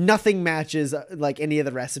 Nothing matches like any of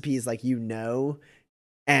the recipes like you know.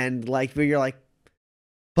 And like you're like,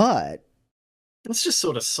 but It's just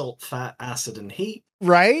sort of salt, fat, acid, and heat.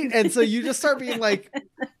 right? And so you just start being like,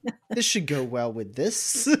 this should go well with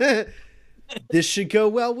this. This should go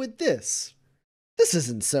well with this. This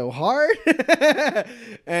isn't so hard.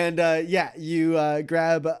 And yeah, you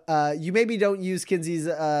grab, you maybe don't use Kinsey's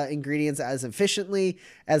ingredients as efficiently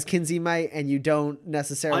as Kinsey might, and you don't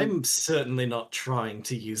necessarily. I'm certainly not trying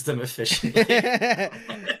to use them efficiently.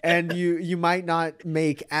 And you might not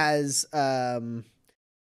make as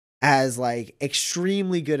like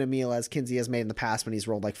extremely good a meal as Kinsey has made in the past when he's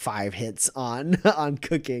rolled like 5 hits on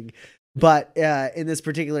cooking. But in this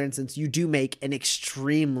particular instance, you do make an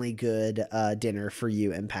extremely good dinner for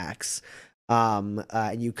you and Pax.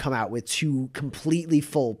 And you come out with 2 completely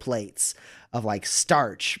full plates of like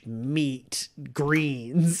starch, meat,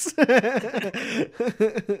 greens.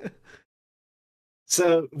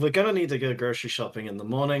 So we're gonna need to go grocery shopping in the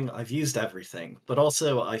morning. I've used everything, but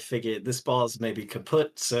also I figured this bar's maybe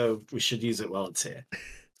kaput, so we should use it while it's here.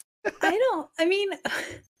 I mean,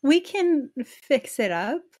 we can fix it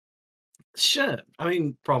up. Sure. I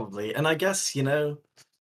mean, probably. And I guess, the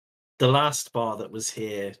last bar that was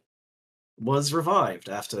here was revived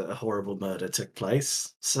after a horrible murder took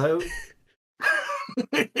place. So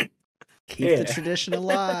Keep the tradition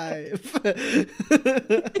alive.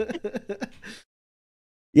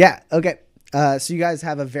 Yeah, okay. So you guys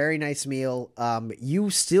have a very nice meal. You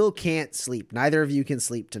still can't sleep. Neither of you can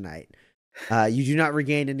sleep tonight. You do not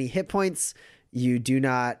regain any hit points. You do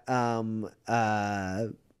not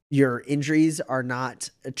your injuries are not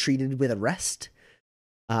treated with a rest.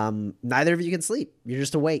 Neither of you can sleep. You're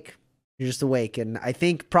just awake. And I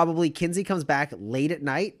think probably Kinsey comes back late at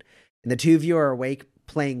night and the 2 of you are awake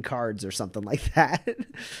playing cards or something like that.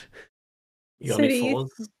 you got any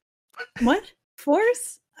fours? What?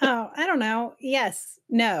 Fours? Oh, I don't know. Yes.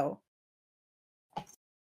 No.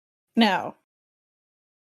 Do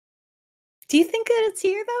you think that it's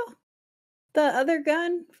here though? The other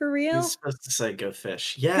gun for real? You're supposed to say go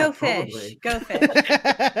fish. Yeah, go probably. fish. Go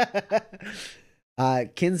fish.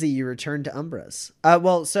 Kinsey, you return to Umbra's.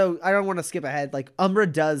 Well, so I don't want to skip ahead. Like Umbra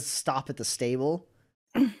does stop at the stable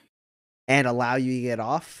and allow you to get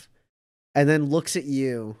off, and then looks at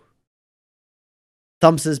you,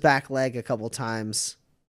 thumps his back leg a couple times,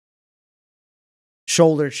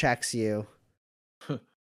 shoulder checks you,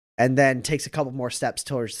 and then takes a couple more steps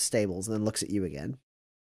towards the stables, and then looks at you again.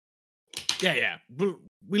 Yeah.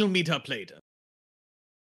 We'll meet up later.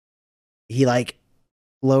 He like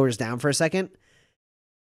lowers down for a second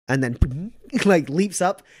and then like leaps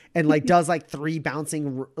up and like does like 3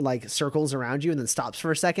 bouncing like circles around you and then stops for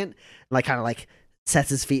a second and like kind of like sets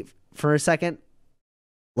his feet for a second,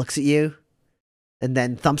 looks at you, and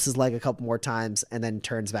then thumps his leg a couple more times and then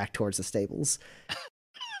turns back towards the stables.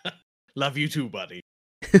 Love you too, buddy.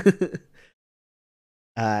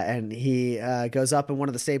 And he goes up, and one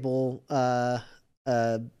of the stable, like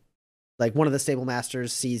one of the stable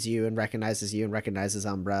masters sees you and recognizes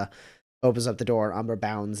Umbra, opens up the door. Umbra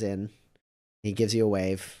bounds in. He gives you a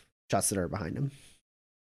wave, shuts the door behind him.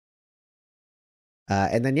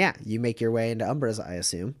 And then you make your way into Umbra's, I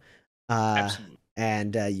assume. Absolutely.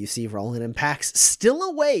 And you see Roland and Pax still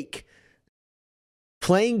awake,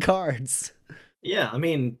 playing cards. Yeah, I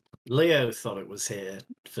mean, Leo thought it was here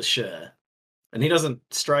for sure. And he doesn't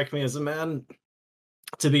strike me as a man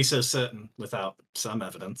to be so certain without some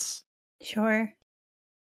evidence. Sure.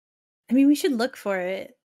 I mean, we should look for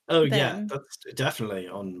it. Oh, yeah, Then. that's definitely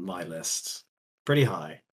on my list. Pretty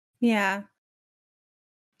high. Yeah.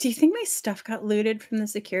 Do you think my stuff got looted from the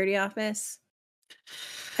security office?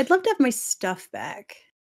 I'd love to have my stuff back.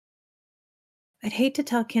 I'd hate to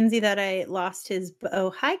tell Kinsey that I lost his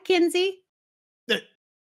bow. Hi, Kinsey.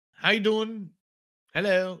 How you doing?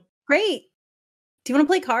 Hello. Great. Do you want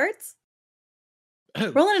to play cards?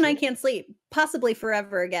 Oh, Roland and I sure. can't sleep, possibly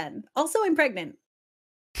forever again. Also, I'm pregnant.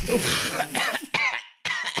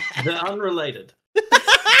 They're unrelated.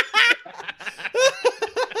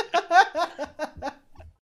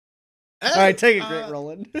 All right, take it, great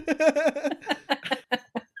Roland.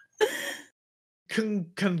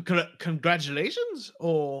 Congratulations,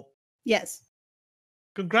 or Yes.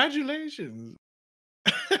 congratulations.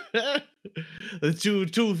 The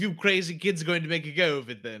two of you crazy kids are going to make a go of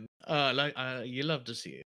it then. You love to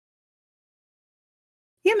see it.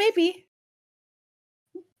 Yeah, maybe.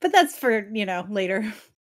 But that's for, later.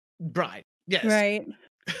 Right. Yes. Right.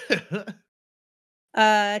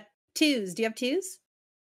 Twos. Do you have twos?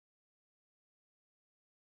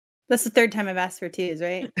 That's the third time I've asked for twos,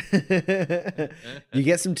 right? You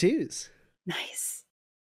get some twos. Nice.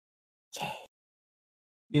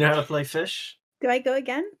 You know how to play fish? Do I go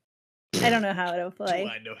again? I don't know how it'll Do play.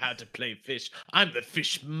 I know how to play fish? I'm the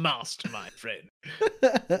fish master, my friend.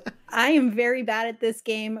 I am very bad at this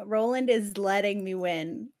game. Roland is letting me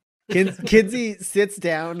win. Kinsey sits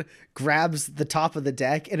down, grabs the top of the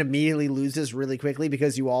deck, and immediately loses really quickly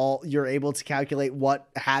because you're able to calculate what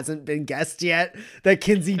hasn't been guessed yet that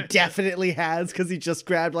Kinsey definitely has because he just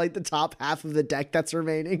grabbed like the top half of the deck that's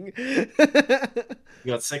remaining. You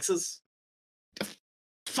got sixes?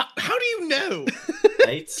 How do you know?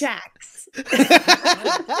 Eights? Jacks.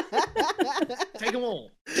 Take them all.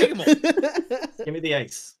 Take them all. Give me the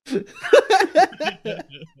ace.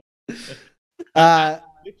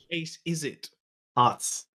 Which ace is it?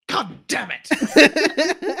 Hearts. God damn it!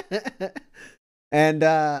 And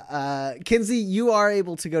Kinsey, you are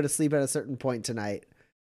able to go to sleep at a certain point tonight.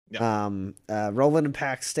 Yep. Roland and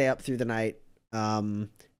Pax stay up through the night.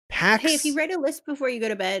 Pax, Hey, if you write a list before you go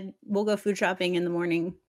to bed, we'll go food shopping in the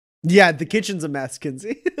morning. yeah, the kitchen's a mess,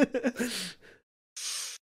 Kinsey.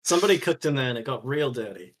 Somebody cooked in there and it got real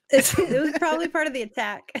dirty. It was probably part of the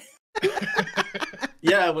attack.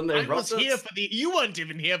 Yeah, when they I was robbed here us. for the. You weren't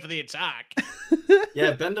even here for the attack.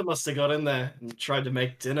 Yeah, Bender must have got in there and tried to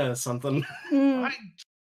make dinner or something. Mm.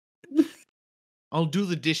 I'll do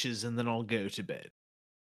the dishes and then I'll go to bed.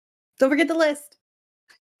 Don't forget the list.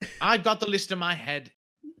 I got the list in my head.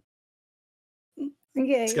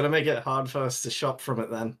 Okay. It's gonna make it hard for us to shop from it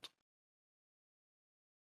then.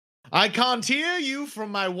 I can't hear you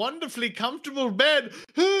from my wonderfully comfortable bed.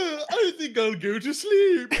 I think I'll go to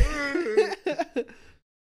sleep.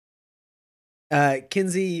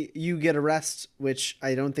 Kinsey, you get a rest, which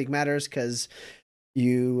I don't think matters because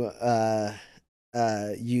you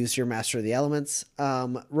use your Master of the Elements.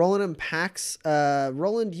 Roland and Pax.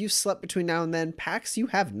 Roland, you slept between now and then. Pax, you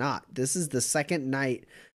have not. This is the second night. I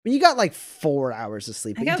mean, you got like 4 hours of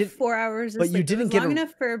sleep. I got 4 hours of but sleep. you didn't It was get long a-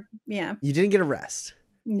 enough for You didn't get a rest.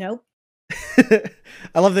 Nope. I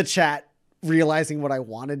love the chat realizing what I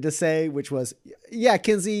wanted to say, which was, yeah,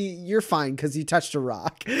 Kinsey, you're fine because you touched a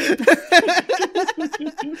rock. The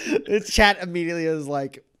chat immediately was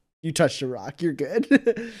like, you touched a rock, you're good.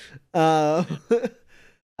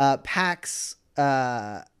 Pax,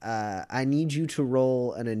 I need you to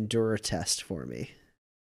roll an Endure test for me.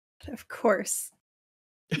 Of course.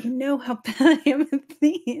 You know how bad I am at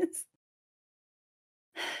these.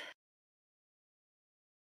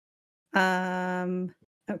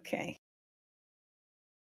 Okay.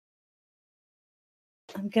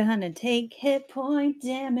 I'm gonna take hit point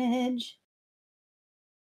damage.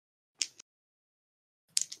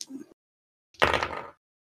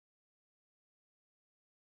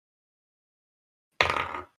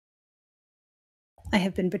 I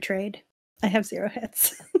have been betrayed. I have 0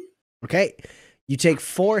 hits. Okay. You take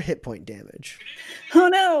 4 hit point damage. Oh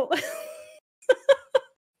no!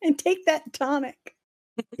 And take that tonic.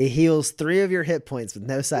 It heals 3 of your hit points with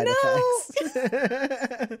no side No!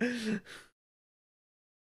 effects.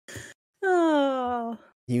 Oh,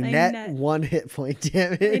 You I net net- 1 hit point I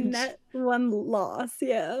damage. net 1 loss.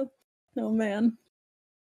 Yeah. Oh man.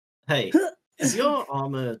 Hey, is your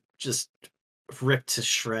armor just ripped to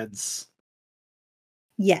shreds?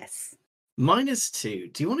 Yes.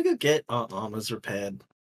 -2. Do you want to go get our armors repaired?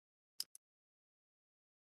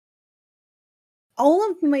 All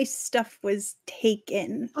of my stuff was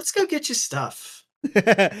taken. Let's go get your stuff.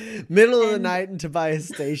 Middle of the And- night in Tobias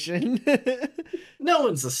Station. No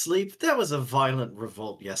one's asleep. There was a violent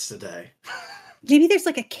revolt yesterday. Maybe there's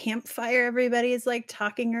like a campfire everybody is like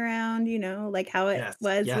talking around, like how it Yes,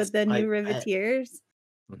 was yes, with the I new bet. Riveteers.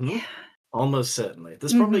 Mhm. Yeah. Almost certainly.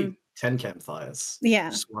 There's probably 10 campfires.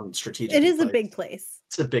 Yeah. Just one strategic. It is a big place.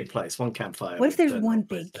 It's a big place. One campfire. What if will there's burn one one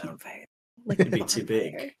place big down. campfire? Like It'd be too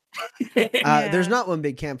bonfire. big. There's Yeah. not one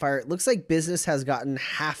big campfire. It looks like business has gotten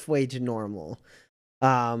halfway to normal.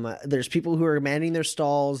 There's people who are manning their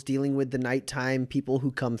stalls, dealing with the nighttime people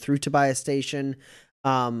who come through Tobias Station.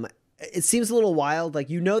 It seems a little wild. Like,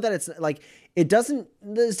 that it's like, it doesn't,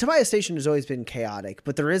 the Tobias Station has always been chaotic,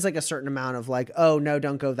 but there is like a certain amount of like, oh no,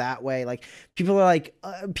 don't go that way. Like, people are like,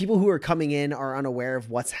 people who are coming in are unaware of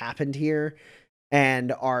what's happened here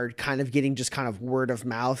and are kind of getting just kind of word of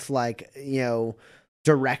mouth, like,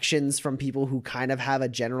 directions from people who kind of have a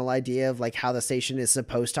general idea of like how the station is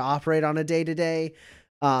supposed to operate on a day to day.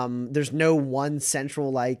 There's no one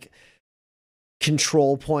central like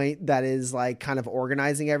control point that is like kind of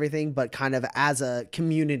organizing everything, but kind of as a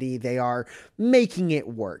community, they are making it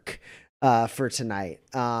work for tonight.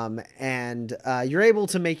 And you're able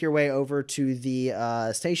to make your way over to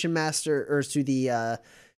the station master or to the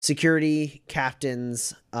security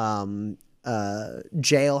captain's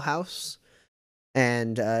jailhouse.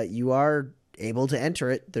 And you are able to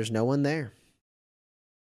enter it. There's no one there.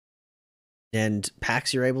 And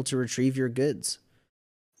Pax, you're able to retrieve your goods.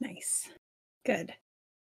 Nice. Good.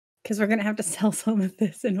 Because we're going to have to sell some of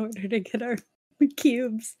this in order to get our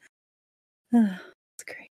cubes. That's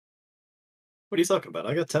great. What are you talking about?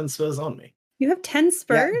 I got 10 spurs on me. You have 10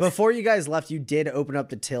 spurs? Yeah, before you guys left, you did open up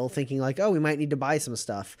the till thinking like, oh, we might need to buy some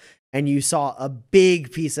stuff. And you saw a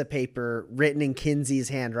big piece of paper written in Kinsey's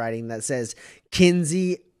handwriting that says,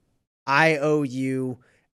 Kinsey, I owe you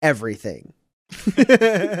everything.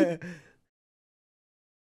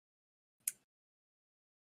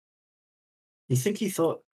 You think he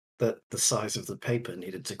thought that the size of the paper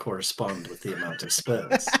needed to correspond with the amount of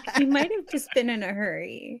spurs? He might have just been in a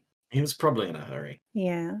hurry. He was probably in a hurry.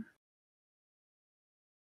 Yeah.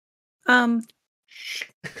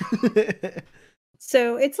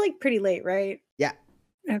 So it's like pretty late, right? Yeah.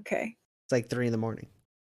 Okay. It's like 3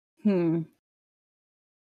 a.m.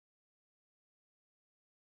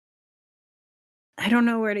 I don't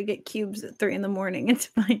know where to get cubes at 3 a.m. in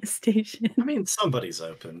Tobias Station. I mean, somebody's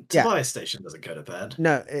open. Yeah. Tobias Station doesn't go to bed.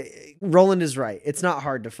 No, Roland is right. It's not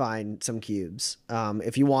hard to find some cubes.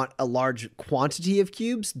 If you want a large quantity of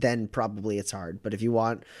cubes, then probably it's hard. But if you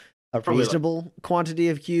want a Probably reasonable quantity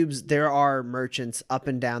of cubes, there are merchants up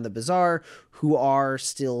and down the bazaar who are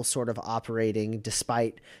still sort of operating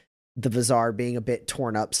despite the bazaar being a bit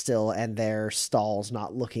torn up still and their stalls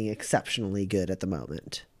not looking exceptionally good at the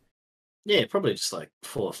moment. Yeah, probably just like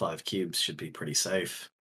 4 or 5 cubes should be pretty safe.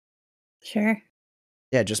 Sure.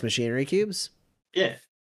 Yeah, just machinery cubes. Yeah.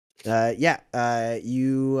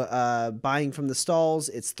 You buying from the stalls,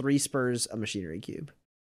 it's 3 spurs a machinery cube.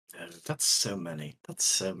 Oh, that's so many. That's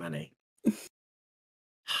so many.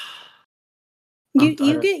 You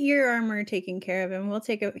I- get your armor taken care of, and we'll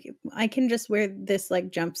take it. I can just wear this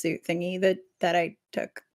like jumpsuit thingy that I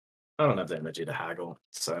took. I don't have the energy to haggle,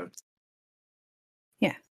 so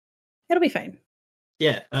It'll be fine.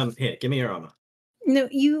 yeah. Here, give me your armor. No,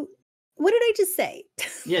 you. What did I just say?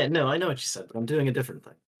 Yeah, no, I know what you said, but I'm doing a different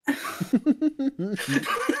thing.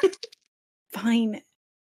 Fine.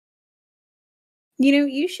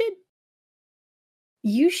 You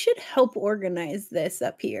should help organize this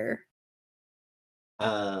up here.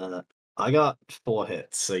 I got 4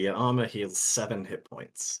 hits, so your armor heals 7 hit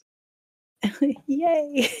points.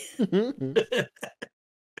 Yay.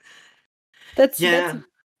 That's Yeah.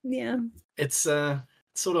 yeah. It's sort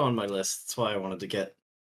of on my list. That's why I wanted to get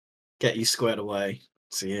you squared away.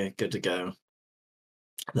 So yeah, good to go.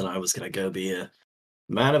 Then I was gonna go be a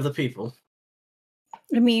man of the people.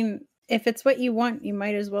 I mean, if it's what you want, you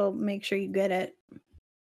might as well make sure you get it.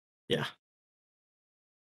 Yeah.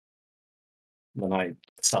 Then I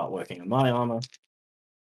start working on my armor.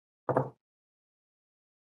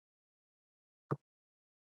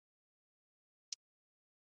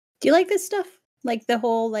 Do you like this stuff? Like the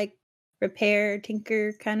whole like repair,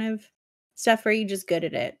 tinker kind of stuff, or are you just good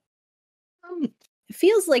at it? It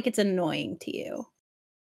feels like it's annoying to you.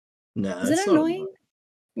 No, Is it's it not annoying?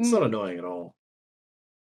 It's not annoying at all.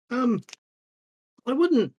 I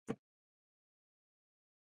wouldn't.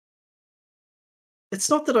 It's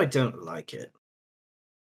not that I don't like it.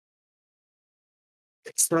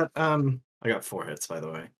 It's that I got 4 hits, by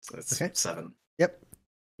the way. So it's Okay. 7. Yep.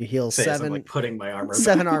 You heal Say as I'm, 7 like, putting my armor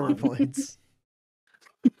 7 back armor on. points.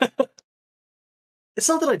 It's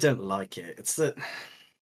not that I don't like it. It's that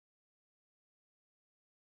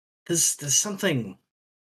there's something,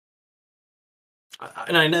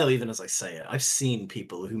 and I know even as I say it, I've seen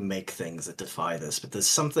people who make things that defy this, but there's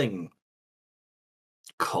something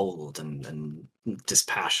cold and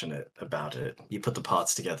dispassionate about it. You put the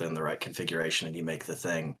parts together in the right configuration and you make the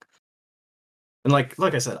thing. And like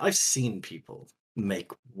I said, I've seen people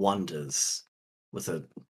make wonders with a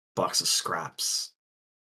box of scraps.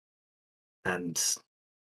 And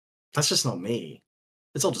that's just not me.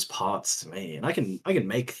 It's all just parts to me. And I can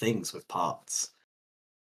make things with parts.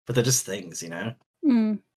 But they're just things, you know?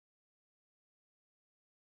 Mm.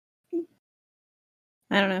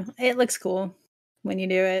 I don't know. It looks cool when you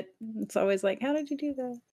do it. It's always like, how did you do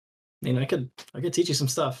that? I mean, I could teach you some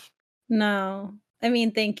stuff. No. I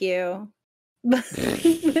mean, thank you. But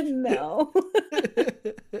no.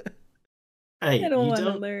 Hey, I don't you want to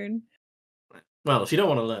don't. learn. Well, if you don't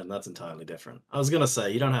want to learn, that's entirely different. I was gonna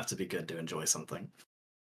say you don't have to be good to enjoy something.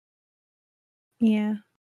 Yeah.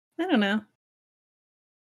 I don't know.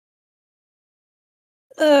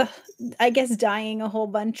 Ugh, I guess dying a whole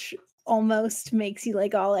bunch almost makes you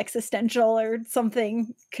like all existential or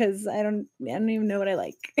something because I don't even know what I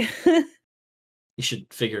like. You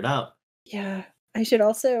should figure it out. Yeah. I should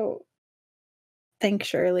also thank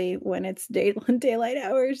Shirley when it's daylight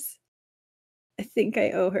hours. I think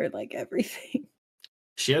I owe her like everything.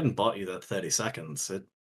 If she hadn't bought you that 30 seconds, it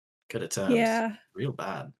could have turned Yeah, real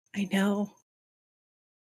bad. I know.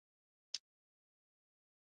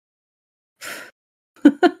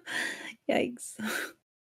 Yikes.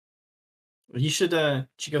 You should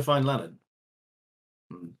go find Leonard.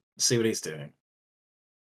 And see what he's doing.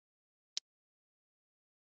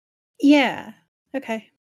 Yeah. Okay.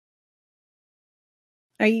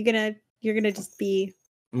 Are you're gonna just be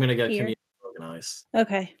I'm gonna get here? community organized.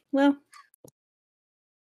 Okay. Well,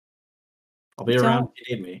 I'll be around don't if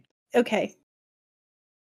you need me. okay.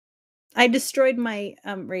 I destroyed my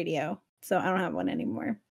radio, so I don't have one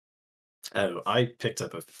anymore. Oh, I picked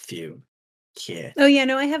up a few. Yeah. Oh yeah,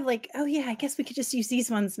 no, I have like oh yeah, I guess we could just use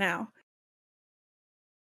these ones now.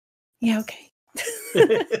 Yeah, okay.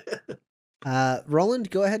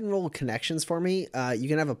 Roland, go ahead and roll connections for me. You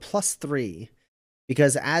can have a +3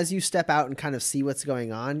 because as you step out and kind of see what's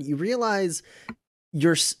going on, you realize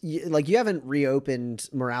you haven't reopened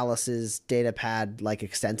Morales's data pad like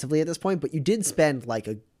extensively at this point, but you did spend like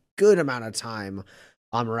a good amount of time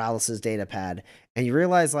on Morales's data pad, and you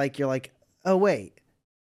realize like you're like, oh wait,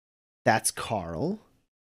 that's Carl.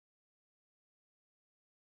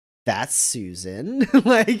 That's Susan.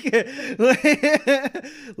 like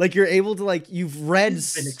you're able to like you've read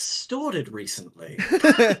He's been extorted recently.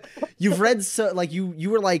 you've read so like you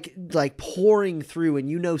were like pouring through and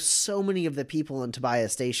you know so many of the people in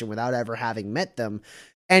Tobias Station without ever having met them,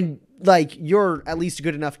 and like you're at least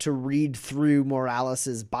good enough to read through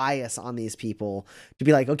Morales's bias on these people to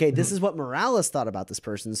be like, okay, this is what Morales thought about this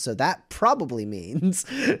person, so that probably means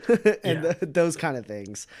and Yeah. those kind of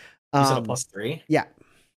things. You said a +3? Yeah.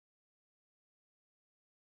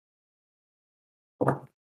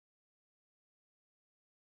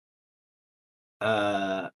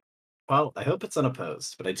 Well, I hope it's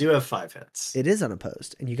unopposed, but I do have 5 hits. It is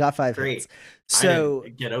unopposed, and you got 5 Great. hits. I So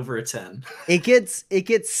didn't get over a 10. it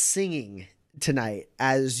gets singing tonight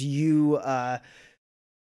as you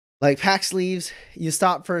like Pax leaves. You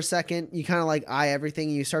stop for a second. You kind of like eye everything.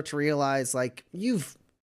 And you start to realize like you've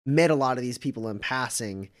met a lot of these people in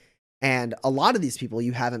passing, and a lot of these people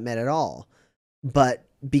you haven't met at all. But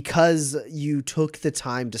because you took the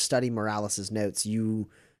time to study Morales's notes, you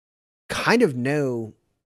kind of know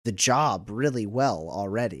the job really well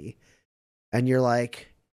already. And you're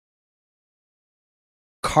like,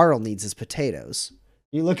 Carl needs his potatoes.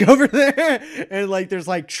 You look over there and like there's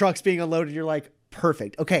like trucks being unloaded. You're like,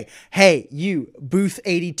 perfect. Okay. Hey, you, booth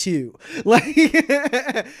 82. Like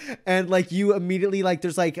and like you immediately like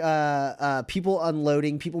there's like people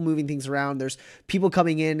unloading, people moving things around. There's people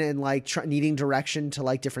coming in and like needing direction to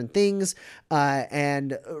like different things.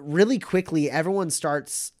 And really quickly everyone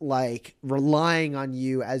starts like relying on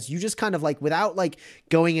you as you just kind of like without like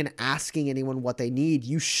going and asking anyone what they need,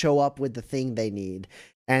 you show up with the thing they need.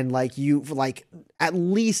 And like you, like at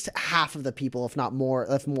least half of the people, if not more,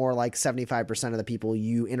 if more like 75% of the people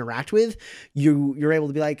you interact with, you're able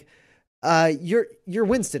to be like, you're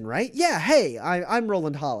Winston, right? Yeah. Hey, I'm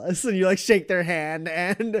Roland Hollis, and you like shake their hand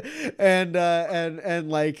and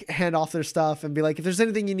like hand off their stuff and be like, if there's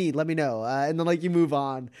anything you need, let me know. And then like you move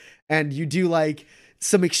on and you do like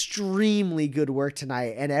some extremely good work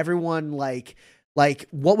tonight, and everyone like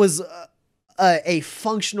what was a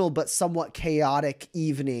functional but somewhat chaotic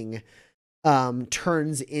evening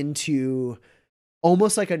turns into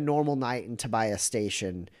almost like a normal night in Tobias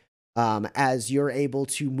Station, as you're able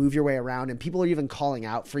to move your way around, and people are even calling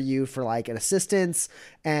out for you for like an assistance.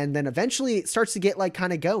 And then eventually it starts to get like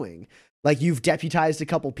kind of going. Like you've deputized a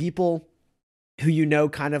couple people who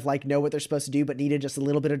kind of like know what they're supposed to do, but needed just a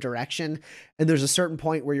little bit of direction. And there's a certain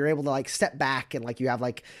point where you're able to like step back and like you have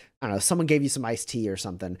like, I don't know, someone gave you some iced tea or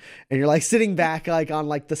something, and you're like sitting back like on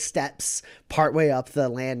like the steps partway up the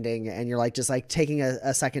landing, and you're like just like taking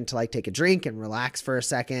a second to like take a drink and relax for a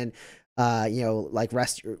second, like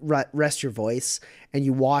rest your voice, and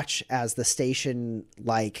you watch as the station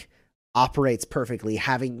like operates perfectly,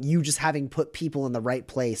 having put people in the right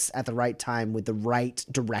place at the right time with the right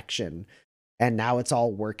direction. And now it's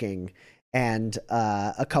all working. And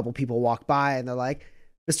a couple people walk by and they're like,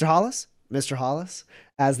 Mr. Hollis,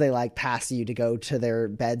 as they like pass you to go to their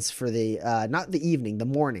beds for the, not the evening, the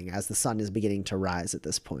morning, as the sun is beginning to rise at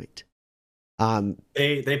this point.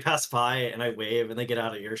 They pass by and I wave and they get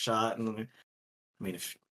out of earshot. And I mean,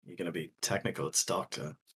 if you're going to be technical, it's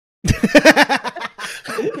Doctor.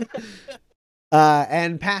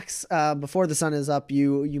 And Pax, before the sun is up,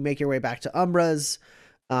 you make your way back to Umbra's.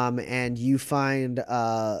 And you find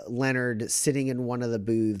Leonard sitting in one of the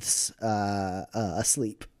booths,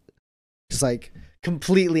 asleep, just like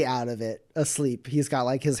completely out of it, asleep. He's got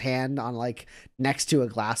like his hand on like next to a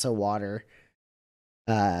glass of water,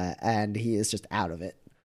 and he is just out of it.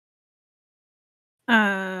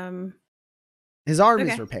 His arm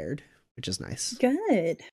is repaired, which is nice.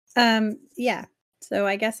 Good. Yeah. So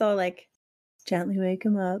I guess I'll like gently wake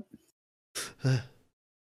him up.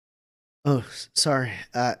 Oh, sorry.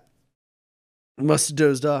 Must have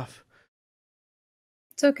dozed off.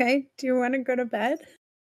 It's okay. Do you want to go to bed?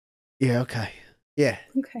 Yeah, okay. Yeah.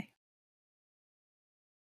 Okay.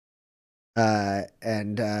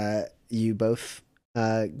 And you both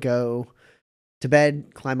go to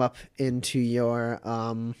bed, climb up into your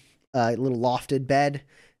little lofted bed,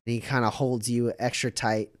 and he kind of holds you extra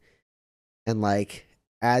tight. And like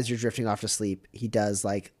as you're drifting off to sleep, he does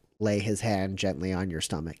like lay his hand gently on your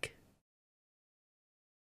stomach.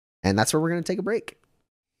 And that's where we're going to take a break.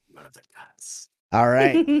 All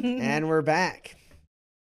right. And we're back.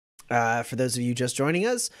 For those of you just joining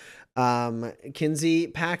us, Kinsey,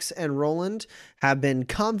 Pax, and Roland have been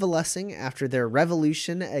convalescing after their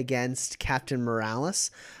revolution against Captain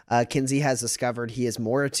Morales. Kinsey has discovered he is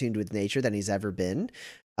more attuned with nature than he's ever been,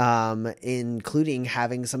 including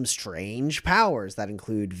having some strange powers that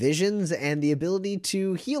include visions and the ability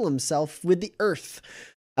to heal himself with the earth.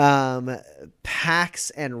 Pax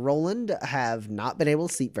and Roland have not been able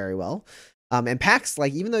to sleep very well. And Pax,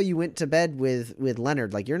 like, even though you went to bed with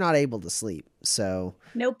Leonard, like, you're not able to sleep. So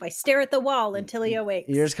nope, I stare at the wall until he awakes.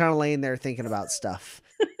 You're just kind of laying there thinking about stuff.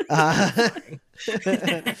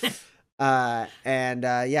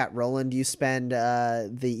 Roland, you spend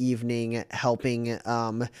the evening helping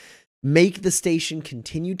make the station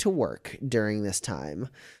continue to work during this time.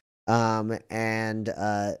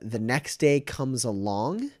 The next day comes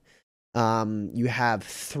along. You have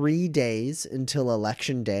 3 days until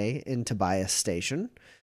election day in Tobias Station.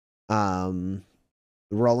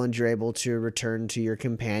 Roland, you're able to return to your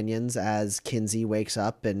companions as Kinsey wakes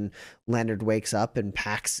up and Leonard wakes up and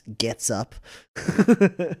Pax gets up.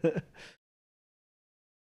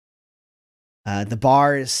 The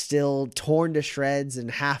bar is still torn to shreds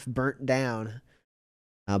and half burnt down.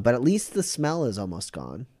 But at least the smell is almost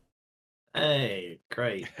gone. Hey,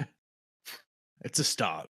 great. It's a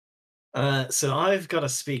start. So I've got to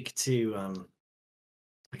speak to,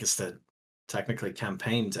 I guess they're technically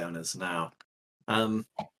campaign donors now. I've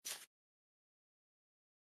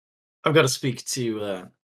got to speak to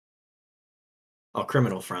our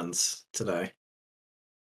criminal friends today.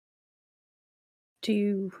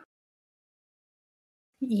 Do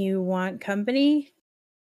you want company?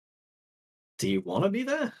 Do you want to be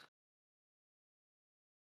there?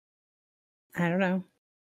 I don't know.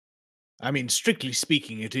 I mean, strictly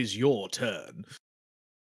speaking, it is your turn.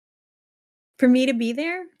 For me to be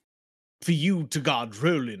there? For you to guard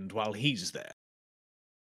Roland while he's there.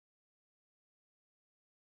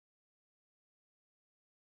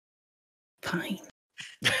 Fine.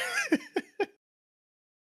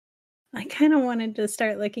 I kind of wanted to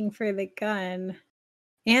start looking for the gun.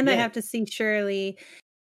 And I have to see Shirley.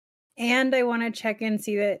 And I want to check and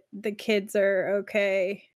see that the kids are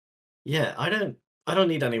okay. Yeah, I don't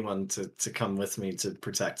need anyone to come with me to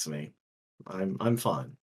protect me. I'm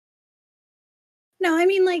fine. No, I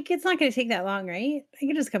mean, like, it's not going to take that long, right? I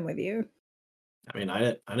can just come with you. I mean,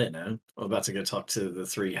 I don't know. I'm about to go talk to the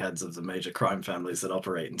three heads of the major crime families that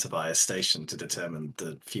operate in Tobias Station to determine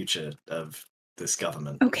the future of this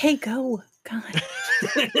government. Okay, go. God.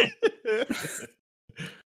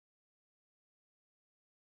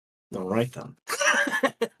 All right then.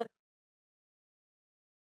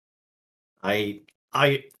 I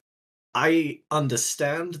I I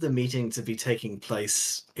understand the meeting to be taking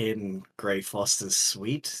place in Grey Foster's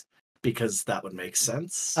suite because that would make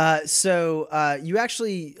sense. So you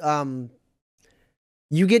actually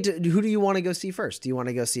you get to, who do you want to go see first? Do you want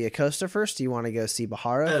to go see Acosta first? Do you want to go see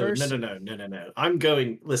Bahara Oh, first? no. I'm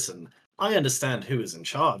going. Listen, I understand who is in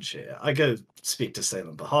charge here. I go speak to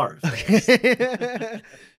Salem Bahara first. Okay.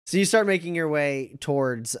 So you start making your way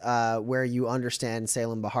towards where you understand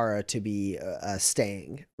Salem Bahara to be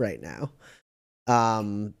staying right now.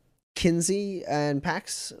 Kinsey and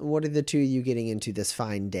Pax, what are the two of you getting into this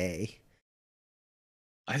fine day?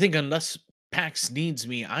 I think unless Pax needs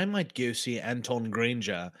me, I might go see Anton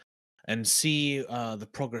Granger and see the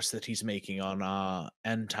progress that he's making on our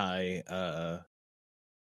anti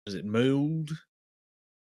is it mold?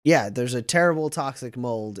 Yeah, there's a terrible toxic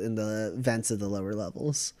mold in the vents of the lower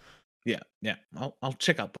levels. Yeah. I'll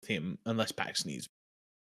check up with him unless Pax needs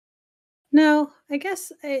me. No, I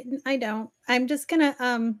guess I don't. I'm just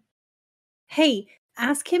gonna hey,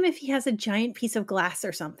 ask him if he has a giant piece of glass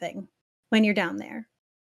or something when you're down there.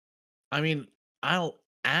 I mean, I'll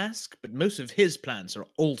ask, but most of his plants are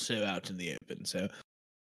also out in the open, so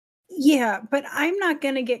Yeah, but I'm not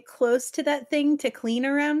gonna get close to that thing to clean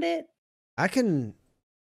around it. I can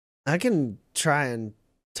try and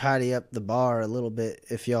tidy up the bar a little bit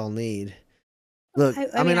if y'all need. Look,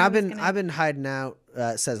 I mean, I've been hiding out,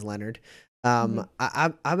 says Leonard.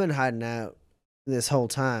 I've been hiding out this whole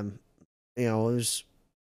time. You know,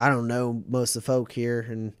 I don't know most of the folk here,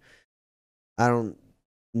 and I don't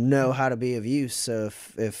know how to be of use. So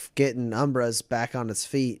if getting Umbra's back on its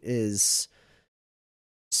feet is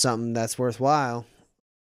something that's worthwhile,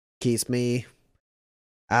 keeps me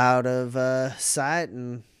out of sight,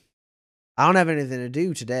 and I don't have anything to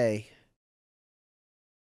do today.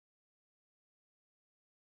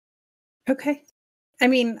 Okay. I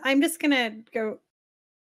mean, I'm just gonna go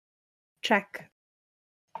check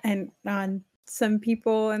and on some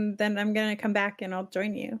people, and then I'm gonna come back and I'll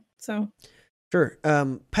join you. So Sure.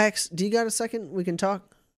 Pax, do you got a second we can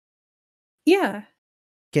talk? yeah.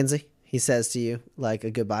 Kinsey, he says to you like a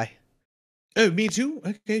goodbye. oh, me too.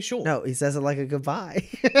 Okay, sure. No, he says it like a goodbye.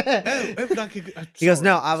 Like He goes, sorry.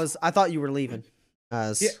 no, I thought you were leaving.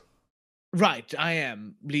 Yeah. Right, I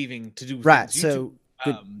am leaving to do Right, things. You so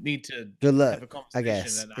two, good- need to good luck, have a I conversation.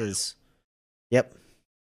 guess. And Is yep.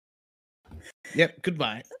 Yep.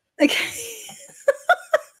 Goodbye. Okay.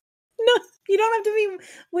 No, you don't have to be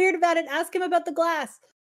weird about it. Ask him about the glass.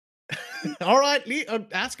 All right,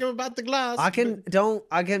 ask him about the glass. I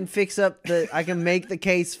can fix up I can make the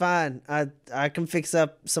case fine. I can fix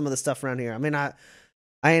up some of the stuff around here. I mean, I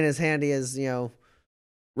ain't as handy as,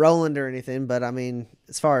 Roland or anything, but I mean,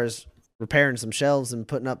 as far as repairing some shelves and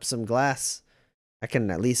putting up some glass, I can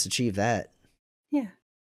at least achieve that. Yeah.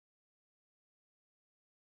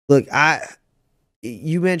 Look,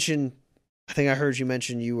 you mentioned, I think I heard you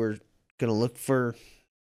mention you were gonna look for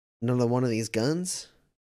another one of these guns.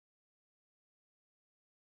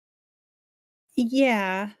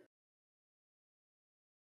 Yeah.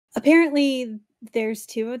 Apparently there's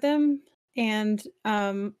two of them, and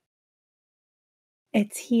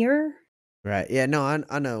it's here. Right. Yeah, no,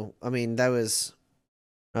 I know. I mean, I was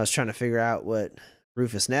trying to figure out what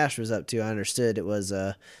Rufus Nash was up to. I understood it was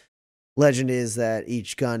legend is that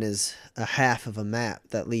each gun is a half of a map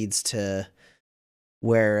that leads to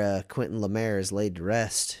where Quentin Lemaire is laid to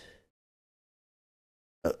rest.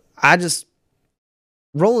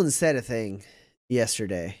 Roland said a thing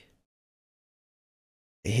yesterday.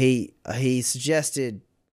 He suggested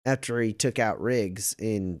after he took out Riggs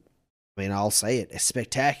in, I mean, I'll say it, a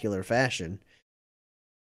spectacular fashion.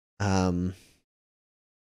 I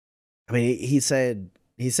mean, he said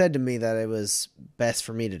to me that it was best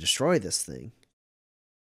for me to destroy this thing.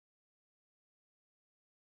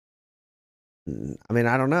 I mean,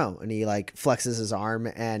 I don't know. And he like flexes his arm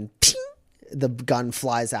and ping, the gun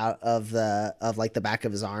flies out of the back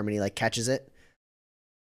of his arm and he like catches it.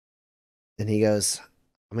 And he goes,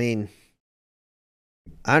 I mean,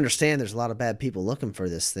 I understand there's a lot of bad people looking for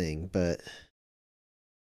this thing, but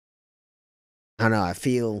I don't know, I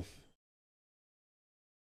feel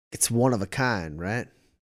it's one of a kind, right?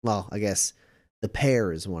 Well, I guess the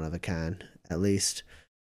pair is one of a kind, at least.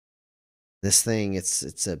 This thing,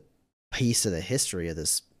 it's a piece of the history of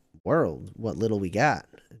this world, what little we got.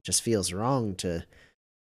 It just feels wrong to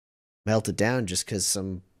melt it down just because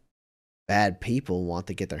some bad people want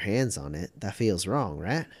to get their hands on it. That feels wrong,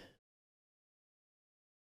 right?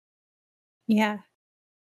 Yeah.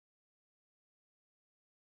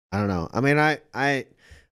 I don't know. I mean,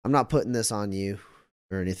 I'm not putting this on you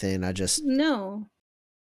or anything. I just No.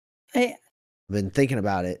 I've been thinking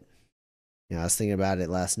about it. I was thinking about it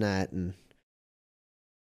last night, and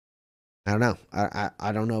I don't know.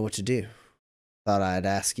 I don't know what to do. Thought I'd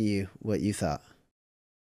ask you what you thought.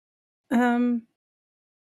 Um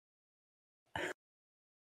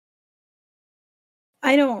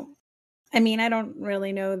I don't I don't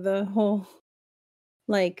really know the whole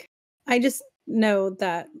like I just know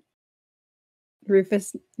that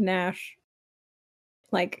Rufus Nash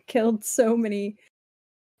like killed so many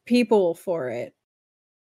people for it.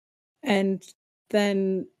 And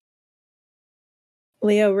then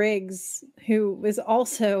Leo Riggs, who was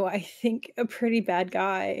also, I think, a pretty bad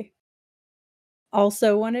guy,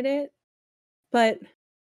 also wanted it. But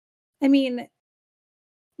I mean,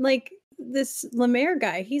 like this Lemaire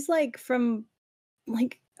guy, he's like from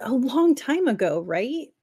like a long time ago, right?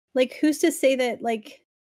 Like who's to say that like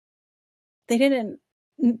they didn't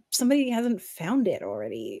somebody hasn't found it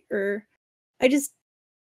already? Or I just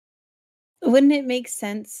wouldn't it make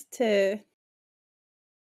sense to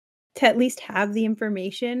at least have the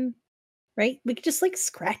information, right? We could just like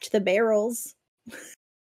scratch the barrels.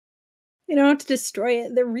 You don't have to destroy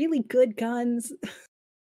it. They're really good guns.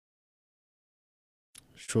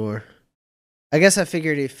 Sure. I guess I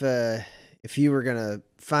figured if you were gonna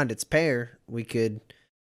find its pair, we could,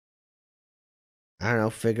 I don't know,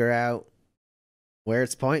 figure out where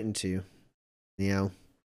it's pointing to. You know,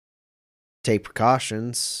 take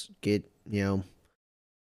precautions, get,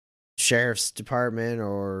 sheriff's department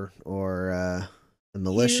or the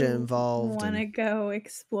militia You involved. want to go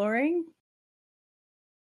exploring?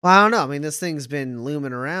 Well, I don't know. I mean, this thing's been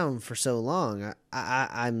looming around for so long.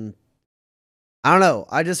 I don't know.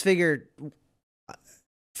 I just figured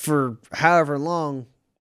for however long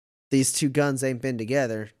these two guns ain't been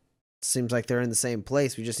together, seems like they're in the same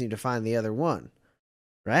place. We just need to find the other one,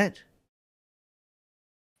 right?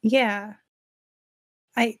 Yeah.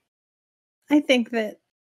 I I think that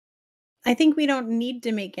I think we don't need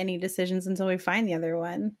to make any decisions until we find the other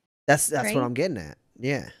one, That's what right? I'm getting at.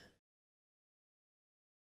 Yeah.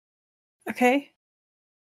 Okay.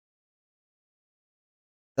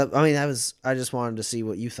 I mean, I just wanted to see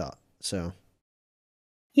what you thought. So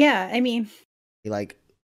Yeah, I mean, he like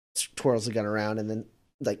twirls the gun around and then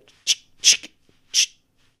like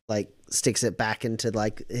like sticks it back into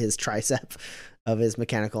like his tricep of his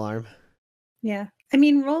mechanical arm. yeah. I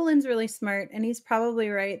mean, Roland's really smart and he's probably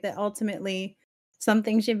right that ultimately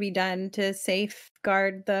something should be done to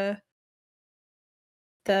safeguard the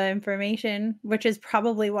information, which is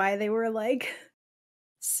probably why they were like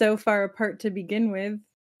so far apart to begin with.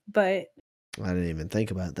 But I didn't even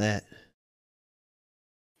think about that.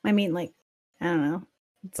 I mean, like, I don't know.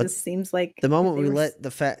 It But just seems like The if moment they we were let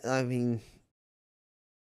the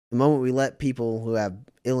moment we let people who have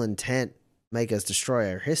ill intent make us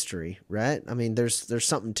destroy our history, right? I mean, there's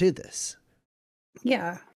something to this.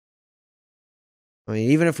 yeah. I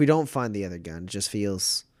mean, even if we don't find the other gun, it just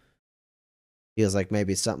feels like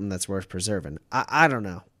maybe it's something that's worth preserving. I don't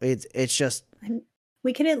know. It's just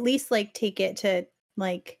We could at least like take it to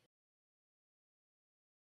like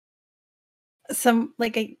some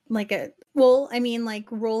like a well, I mean like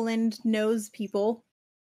Roland knows people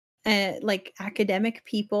like academic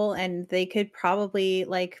people and they could probably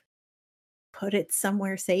like put it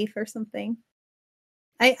somewhere safe or something.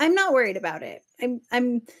 I'm not worried about it.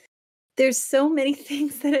 I'm there's so many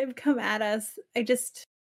things that have come at us. I just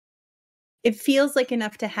it feels like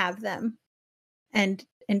enough to have them and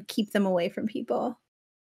keep them away from people.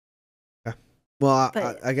 well,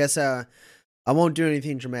 But I guess I won't do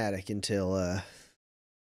anything dramatic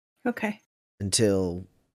okay. until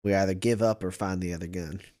we either give up or find the other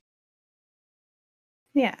gun.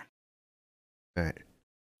 Yeah. All right.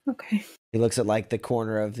 Okay. He looks at like the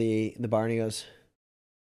corner of the barn. He goes,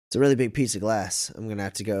 "It's a really big piece of glass. I'm gonna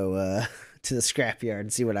have to go to the scrapyard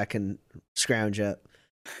and see what I can scrounge up."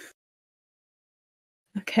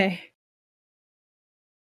 Okay.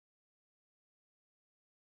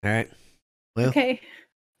 All right. Well, Okay.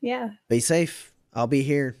 Yeah. be safe. I'll be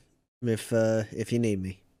here if you need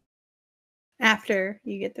me. After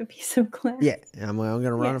you get the piece of glass. Yeah, I'm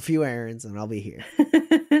gonna run Yeah. a few errands and I'll be here.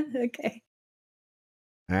 Okay.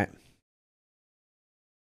 All right.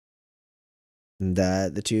 And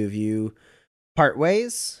the two of you part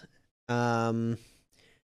ways.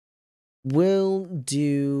 We'll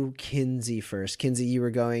do Kinsey first. Kinsey, you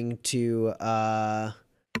were going to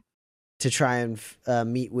to try and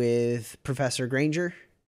meet with Professor Granger.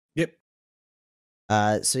 Yep.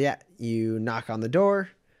 So yeah, you knock on the door.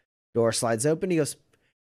 Door slides open. He goes,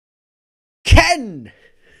 Ken!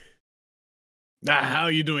 How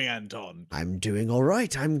are you doing, Anton? I'm doing all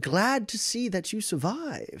right. I'm glad to see that you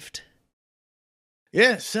survived.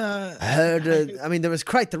 Yes, I heard, there was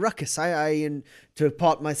quite the ruckus. I took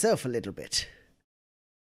part myself a little bit.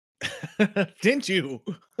 Didn't you?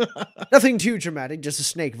 Nothing too dramatic, just a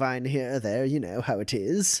snake vine here or there. You know how it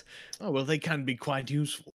is. Oh, well, they can be quite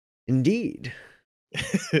useful. Indeed.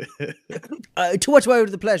 To what do I owe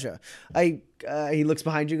the pleasure? He looks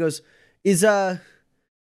behind you and goes, Is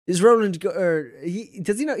Roland,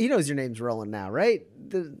 does he know, he knows your name's Roland now, right?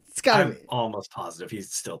 It's gotta I'm be. almost positive he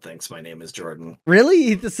still thinks my name is Jordan.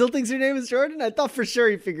 Really? He still thinks your name is Jordan? I thought for sure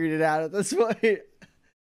he figured it out at this point.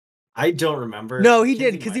 I don't remember. No, he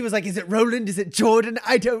did, Kinsey because he might- was like, is it Roland? Is it Jordan?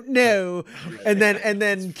 I don't know. And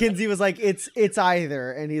then Kinsey was like, it's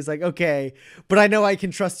either. And he's like, okay, but I know I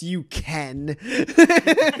can trust you, Ken. He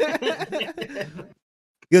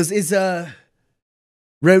goes, is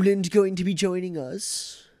Roland going to be joining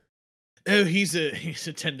us? Oh, he's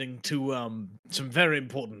attending to some very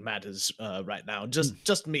important matters right now.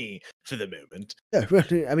 Just me for the moment. Well,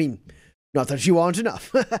 I mean, not that you aren't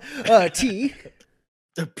enough. Tea.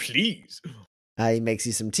 Please. He makes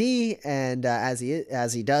you some tea, and as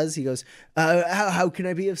he does, he goes, how can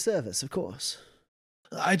I be of service? Of course.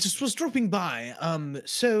 I just was dropping by.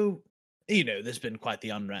 So there's been quite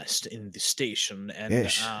the unrest in the station, and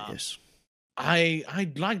Yes.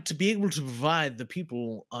 I'd like to be able to provide the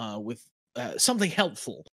people with something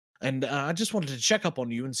helpful, and I just wanted to check up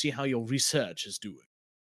on you and see how your research is doing.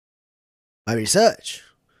 My research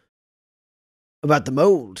about the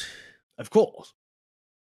mold. Of course.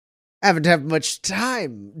 I haven't had much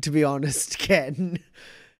time, to be honest, Ken.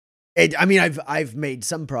 I've made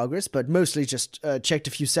some progress, but mostly just checked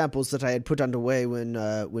a few samples that I had put underway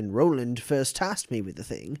when Roland first tasked me with the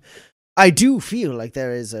thing. I do feel like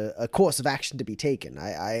there is a course of action to be taken.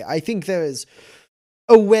 I think there is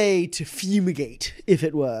a way to fumigate, if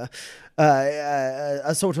it were,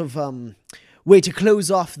 a sort of way to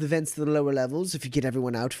close off the vents to the lower levels. If you get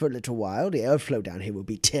everyone out for a little while, the airflow down here will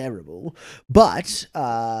be terrible. But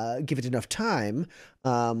give it enough time,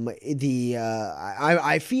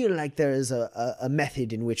 I feel like there is a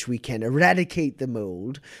method in which we can eradicate the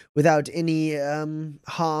mold without any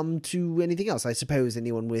harm to anything else. I suppose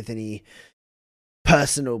anyone with any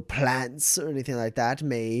personal plants or anything like that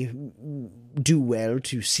may do well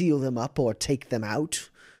to seal them up or take them out.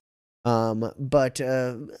 But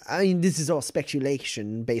this is all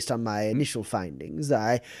speculation based on my initial findings.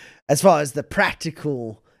 As far as the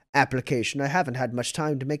practical application, I haven't had much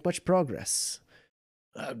time to make much progress.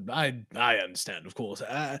 I understand, of course.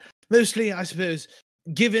 Mostly, I suppose,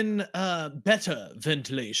 given better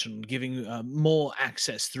ventilation, giving more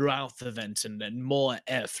access throughout the vents and more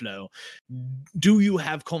airflow, do you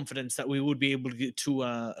have confidence that we would be able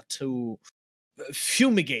to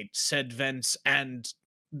fumigate said vents and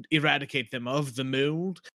eradicate them of the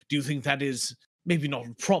mold? Do you think that is maybe not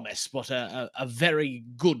a promise, but a very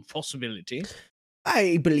good possibility?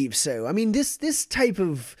 I believe so. I mean, this type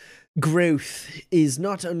of growth is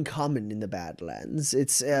not uncommon in the Badlands.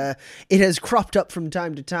 It has cropped up from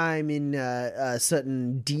time to time in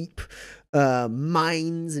certain deep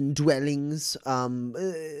mines and dwellings.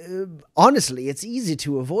 Honestly, it's easy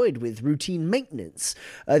to avoid with routine maintenance.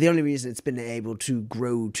 The only reason it's been able to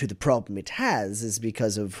grow to the problem it has is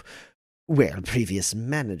because of, well, previous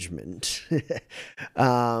management.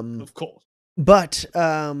 Of course. But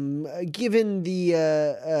given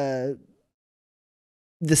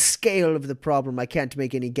the scale of the problem, I can't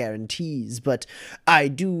make any guarantees, but I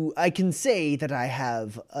can say that I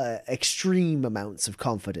have extreme amounts of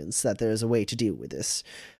confidence that there is a way to deal with this.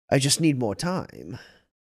 I just need more time.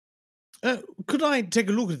 Could I take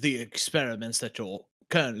a look at the experiments that you're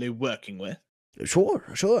currently working with? Sure.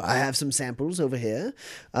 I have some samples over here.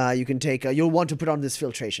 You can take, you'll want to put on this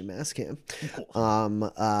filtration mask here. Of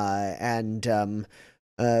course.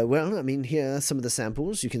 Well, I mean, here are some of the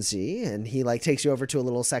samples you can see, and he takes you over to a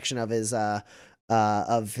little section of his lab.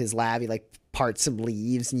 He parts some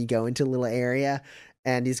leaves, and you go into a little area,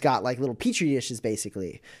 and he's got little petri dishes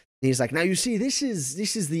basically. And he's like, now you see, this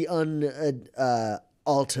is the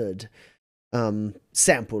unaltered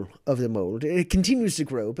sample of the mold. It continues to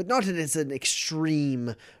grow, but not at an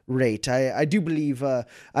extreme rate. I do believe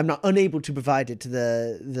I'm not unable to provide it to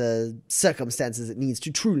the circumstances it needs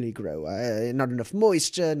to truly grow. Not enough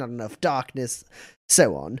moisture, not enough darkness,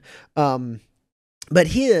 so on. But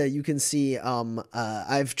here you can see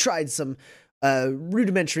I've tried some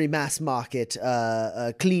rudimentary mass market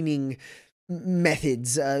cleaning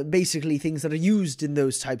methods, basically things that are used in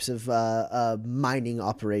those types of mining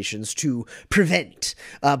operations to prevent.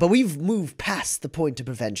 But we've moved past the point of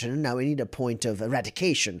prevention, and now we need a point of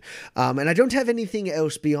eradication. And I don't have anything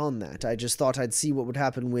else beyond that. I just thought I'd see what would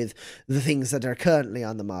happen with the things that are currently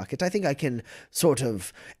on the market. I think I can sort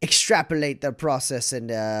of extrapolate the process and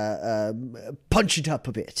punch it up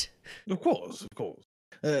a bit. Of course, of course.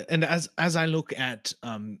 And as I look at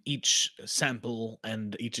each sample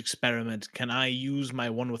and each experiment, can I use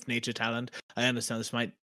my One with Nature talent? I understand this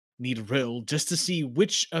might need a roll just to see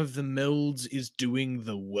which of the molds is doing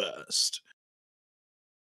the worst.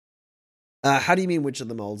 How do you mean which of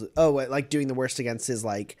the molds? Oh, like doing the worst against his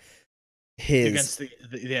against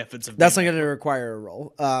the efforts of. That's not going to require a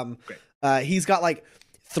roll. He's got like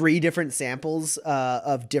 3 different samples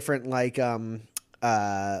of different like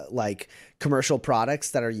commercial products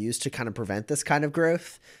that are used to kind of prevent this kind of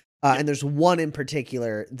growth. And there's one in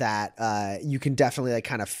particular that you can definitely like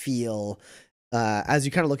kind of feel as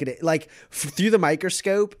you kind of look at it, like through the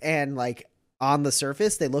microscope and like on the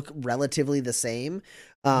surface, they look relatively the same.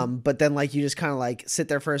 But then like you just kind of like sit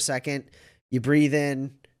there for a second, you breathe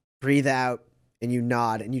in, breathe out, and you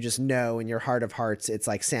nod, and you just know in your heart of hearts, it's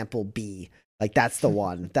like sample B. Like that's the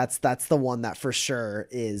one. That's the one that for sure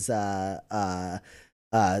is the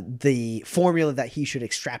formula that he should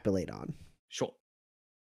extrapolate on. Sure.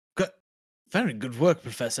 Good. Very good work,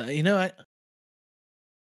 Professor. You know,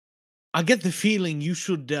 I get the feeling you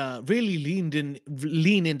should really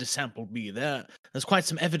lean into sample B. There's quite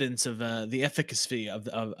some evidence of the efficacy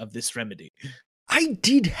of this remedy. I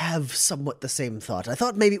did have somewhat the same thought. I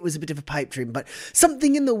thought maybe it was a bit of a pipe dream, but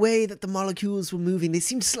something in the way that the molecules were moving, they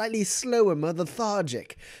seemed slightly slower, more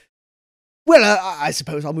lethargic. Well, I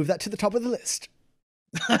suppose I'll move that to the top of the list.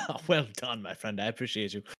 Well done, my friend. I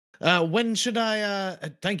appreciate you. When should I...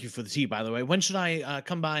 thank you for the tea, by the way. When should I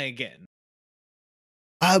come by again?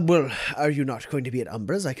 Well, are you not going to be at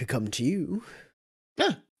Umbra's? I could come to you.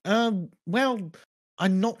 Well,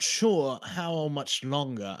 I'm not sure how much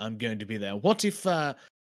longer I'm going to be there. What if...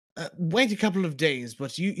 wait a couple of days,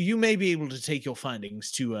 but you may be able to take your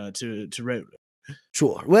findings to Roland.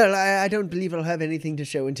 Sure. Well, I don't believe I'll have anything to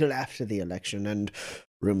show until after the election, and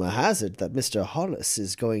rumor has it that Mr. Hollis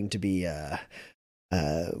is going to be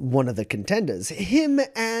one of the contenders. Him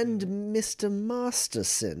and Mr.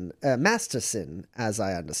 Masterson, as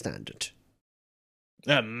I understand it.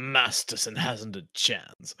 Masterson hasn't a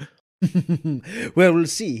chance. Well, we'll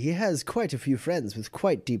see. He has quite a few friends with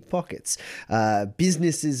quite deep pockets.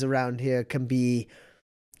 Businesses around here can be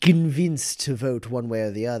convinced to vote one way or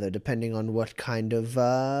the other, depending on what kind of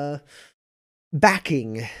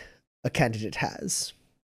backing a candidate has.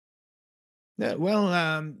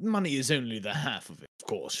 Well, money is only the half of it, of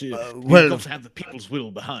course. You've got to have the people's will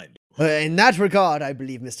behind you. In that regard, I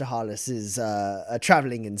believe Mr. Hollis is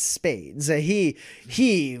traveling in spades.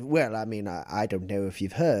 Well, I mean, I don't know if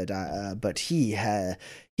you've heard, but he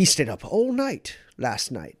stayed up all night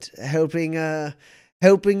last night, helping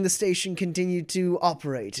the station continue to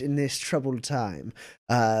operate in this troubled time.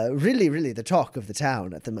 Really, really the talk of the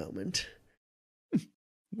town at the moment.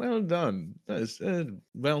 Well done.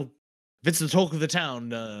 Well, if it's the talk of the town,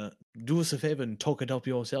 do us a favor and talk it up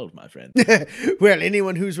yourself, my friend. Well,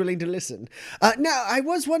 anyone who's willing to listen. Now, I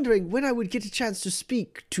was wondering when I would get a chance to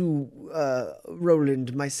speak to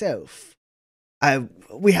Roland myself.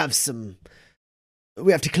 We have to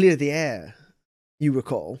clear the air, you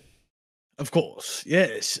recall. Of course,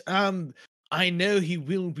 yes. I know he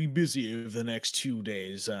will be busy over the next 2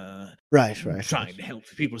 days. Right. Trying to help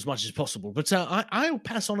people as much as possible. But I'll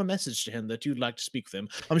pass on a message to him that you'd like to speak with him.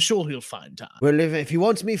 I'm sure he'll find time. Well, if he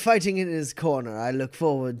wants me fighting in his corner, I look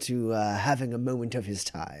forward to having a moment of his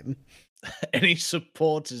time. Any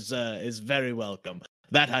support is very welcome.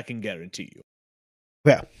 That I can guarantee you.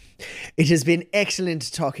 Well, it has been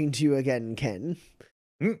excellent talking to you again, Ken.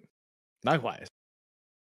 Likewise.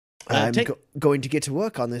 I'm going to get to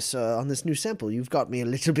work on this new sample. You've got me a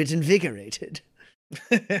little bit invigorated.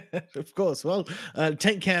 Of course. Well,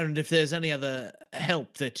 take care, and if there's any other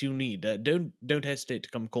help that you need, don't hesitate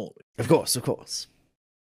to come call me. Of course.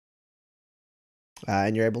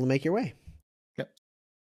 And you're able to make your way. Yep.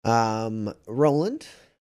 Roland,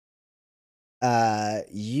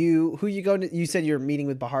 who you going to? You said you're meeting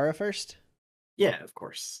with Bahara first. Yeah, of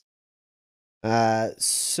course.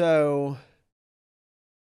 So.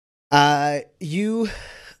 You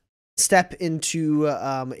step into,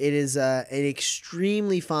 it is, an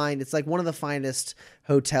extremely fine, it's like one of the finest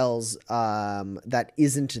hotels, that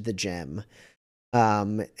isn't the Gem.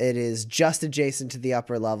 It is just adjacent to the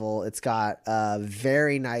upper level. It's got a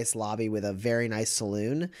very nice lobby with a very nice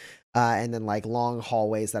saloon, and then like long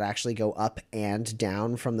hallways that actually go up and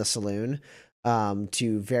down from the saloon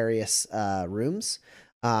to various rooms.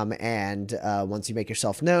 And once you make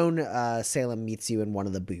yourself known, Salem meets you in one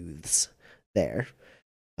of the booths there.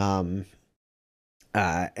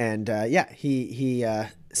 He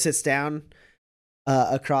sits down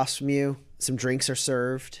across from you. Some drinks are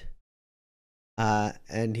served.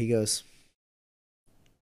 And he goes,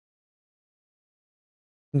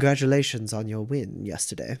 "Congratulations on your win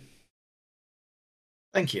yesterday."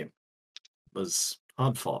 Thank you. It was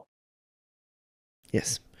hard fought.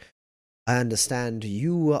 Yes. I understand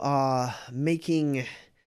you are making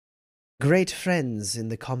great friends in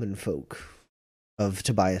the common folk of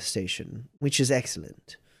Tobias Station, which is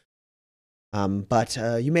excellent. But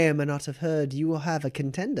you may or may not have heard you will have a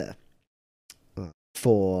contender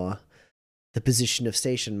for the position of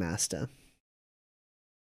station master.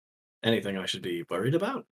 Anything I should be worried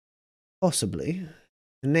about? Possibly.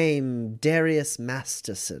 The name Darius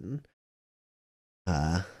Masterson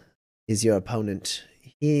is your opponent.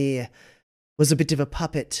 He was a bit of a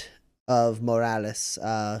puppet of Morales,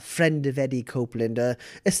 a friend of Eddie Copeland,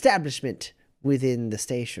 establishment within the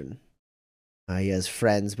station. He has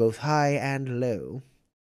friends both high and low.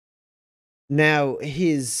 Now,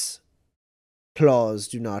 his claws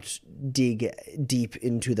do not dig deep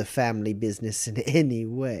into the family business in any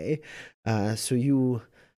way, so you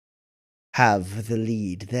have the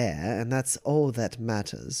lead there, and that's all that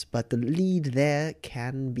matters. But the lead there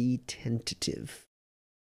can be tentative.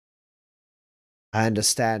 I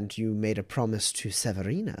understand you made a promise to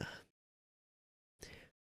Severina.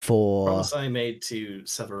 Promise I made to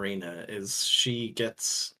Severina is she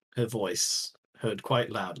gets her voice heard quite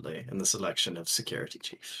loudly in the selection of security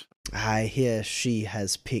chief. I hear she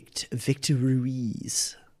has picked Victor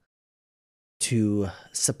Ruiz to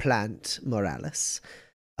supplant Morales.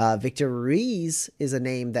 Victor Ruiz is a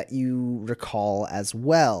name that you recall as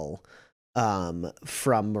well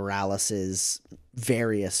from Morales's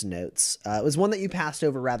various notes. It was one that you passed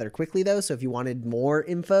over rather quickly, though, so if you wanted more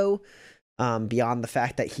info beyond the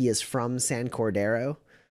fact that he is from San Cordero,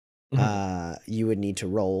 you would need to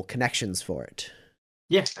roll connections for it.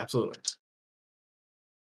 Yes, absolutely.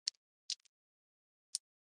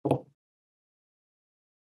 Cool.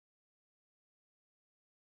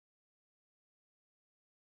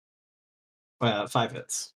 Five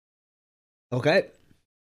hits. Okay.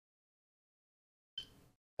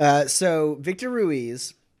 So Victor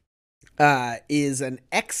Ruiz is an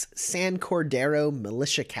ex-San Cordero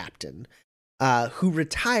militia captain who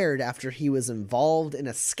retired after he was involved in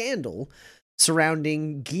a scandal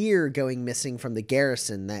surrounding gear going missing from the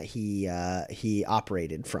garrison that he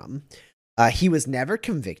operated from. He was never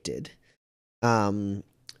convicted,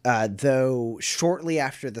 though shortly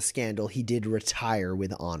after the scandal, he did retire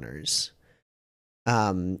with honors.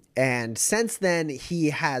 And since then,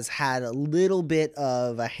 he has had a little bit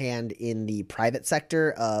of a hand in the private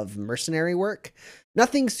sector of mercenary work.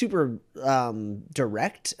 Nothing super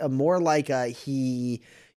direct, more like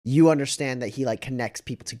you understand that he like connects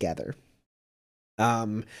people together.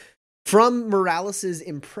 From Morales's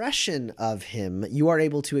impression of him, you are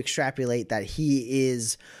able to extrapolate that he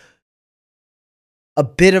is a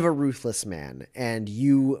bit of a ruthless man, and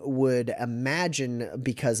you would imagine,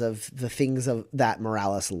 because of the things that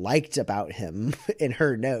Morales liked about him in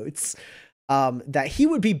her notes, that he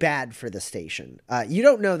would be bad for the station. You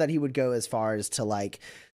don't know that he would go as far as to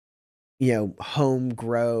home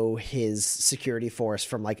grow his security force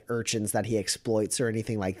from like urchins that he exploits or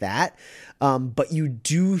anything like that. But you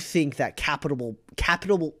do think that capital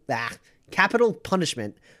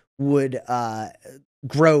punishment would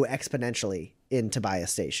grow exponentially in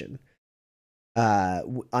Tobias Station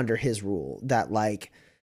under his rule, that like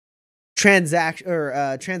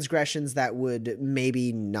transgressions that would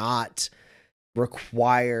maybe not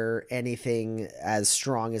require anything as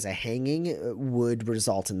strong as a hanging would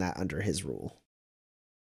result in that under his rule.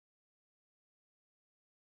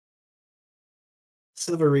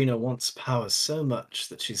 Severina wants power so much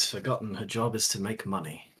that she's forgotten her job is to make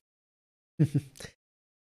money.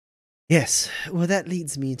 Yes, well, that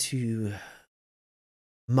leads me to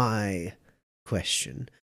my question.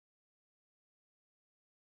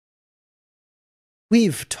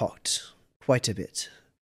 We've talked quite a bit,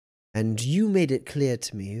 and you made it clear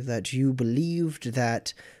to me that you believed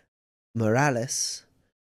that Morales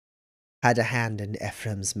had a hand in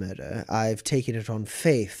Ephraim's murder. I've taken it on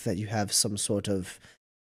faith that you have some sort of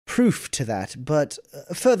proof to that, but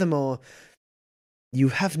furthermore, you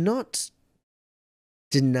have not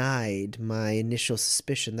denied my initial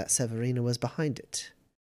suspicion that Severina was behind it.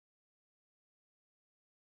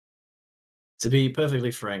 To be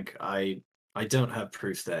perfectly frank, I don't have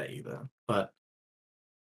proof there either, but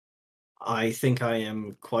I think I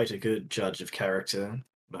am quite a good judge of character.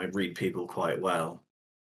 I read people quite well,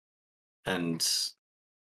 and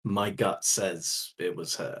my gut says it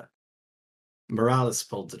was her. Morales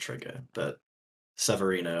pulled the trigger, but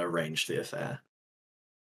Severina arranged the affair.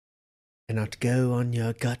 Cannot go on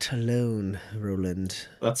your gut alone, Roland.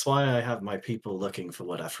 That's why I have my people looking for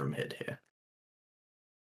what Ephraim hid here.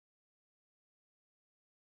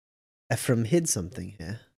 Ephraim hid something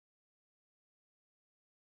here.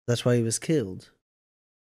 That's why he was killed.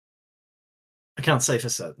 I can't say for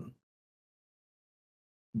certain.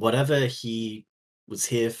 Whatever he was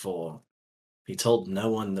here for, he told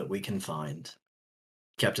no one that we can find.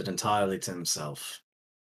 Kept it entirely to himself.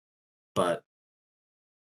 But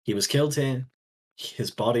he was killed here,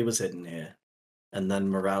 his body was hidden here, and then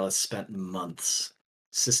Morales spent months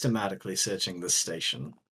systematically searching this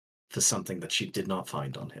station for something that she did not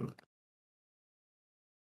find on him.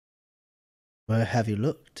 Where have you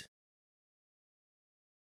looked?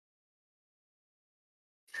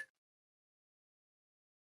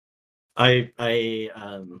 I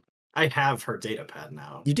have her data pad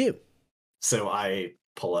now. You do. So I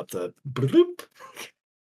pull up the bloop.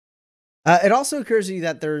 It also occurs to you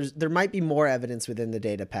that there might be more evidence within the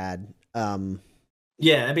data pad.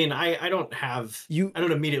 Yeah, I mean, I don't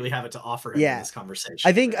immediately have it to offer him in this conversation.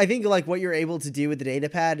 I think like what you're able to do with the data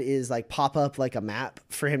pad is like pop up like a map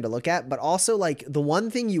for him to look at, but also like the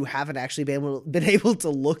one thing you haven't actually been able to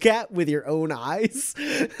look at with your own eyes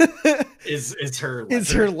is her ledger.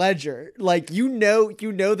 Is her ledger. Like you know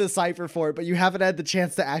the cipher for it, but you haven't had the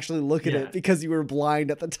chance to actually look at it because you were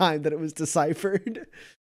blind at the time that it was deciphered.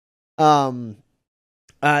 So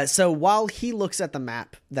while he looks at the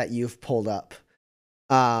map that you've pulled up,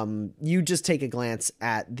 you just take a glance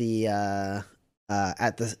at the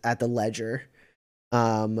ledger,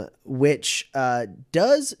 which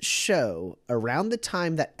does show around the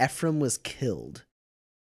time that Ephraim was killed,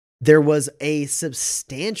 there was a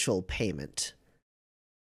substantial payment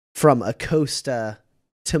from Acosta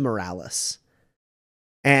to Morales,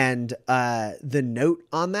 and the note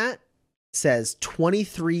on that says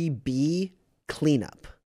 23B cleanup,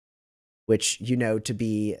 which you know to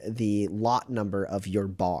be the lot number of your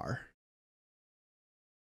bar.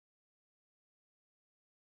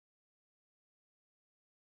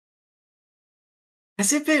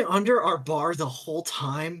 Has it been under our bar the whole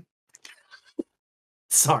time?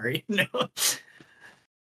 Sorry, no.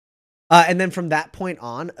 And then from that point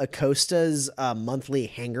on, Acosta's monthly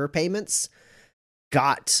hangar payments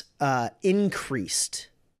got increased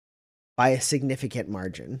by a significant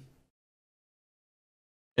margin.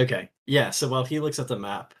 Okay, yeah, so while he looks at the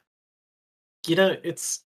map,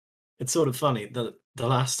 it's sort of funny. The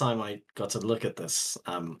last time I got to look at this,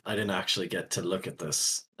 I didn't actually get to look at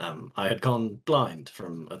this. I had gone blind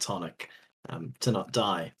from a tonic to not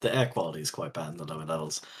die. The air quality is quite bad in the lower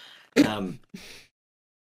levels. If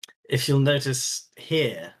you'll notice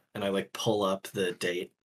here, and I pull up the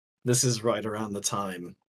date, this is right around the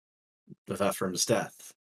time of Ephraim's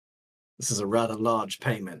death. This is a rather large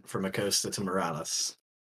payment from Acosta to Morales.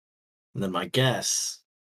 And then my guess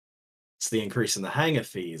is the increase in the hangar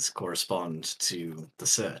fees correspond to the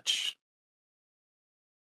search.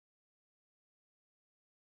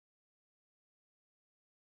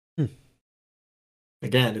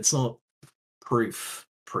 Again, it's not proof,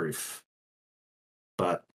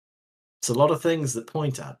 but it's a lot of things that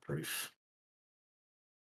point at proof.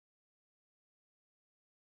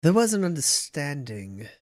 There was an understanding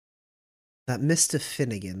that Mr.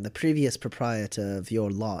 Finnegan, the previous proprietor of your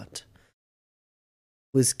lot,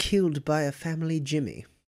 was killed by a family Jimmy.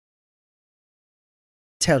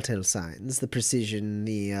 Telltale signs, the precision,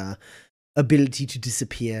 the ability to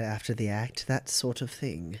disappear after the act, that sort of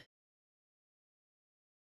thing.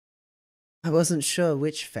 I wasn't sure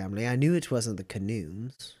which family. I knew it wasn't the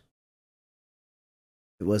Canoons.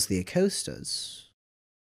 It was the Acostas.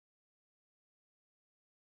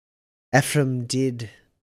 Ephraim did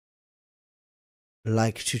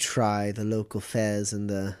like to try the local fairs in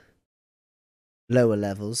the lower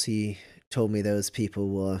levels. He told me those people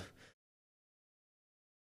were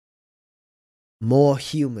more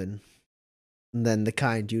human than the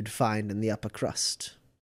kind you'd find in the upper crust.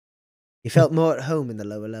 He felt more at home in the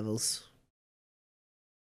lower levels.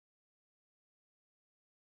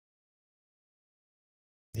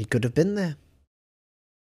 He could have been there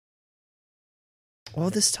all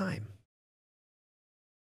this time.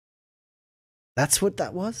 That's what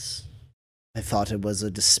that was. I thought it was a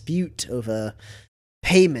dispute over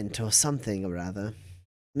payment or something or other.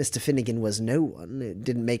 Mr. Finnegan was no one. It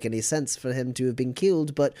didn't make any sense for him to have been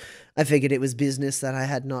killed, but I figured it was business that I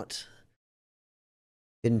had not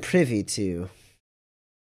been privy to.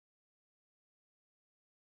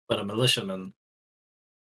 But a militiaman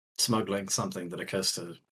smuggling something that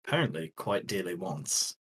Acosta apparently quite dearly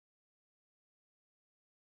wants.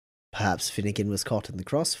 Perhaps Finnegan was caught in the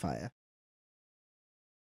crossfire.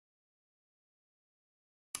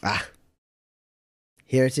 Ah,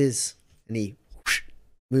 here it is. And he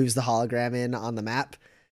moves the hologram in on the map.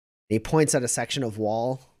 And he points at a section of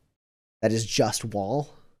wall that is just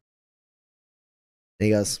wall. And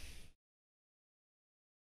he goes,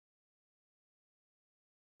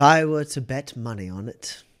 if I were to bet money on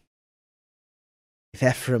it, if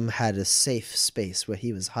Ephraim had a safe space where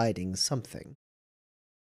he was hiding something,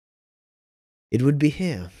 it would be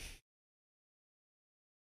here.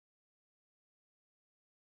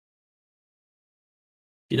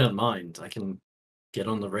 If you don't mind, I can get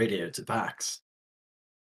on the radio to Pax.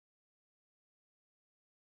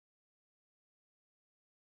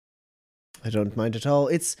 I don't mind at all.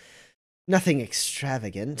 It's nothing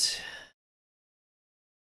extravagant.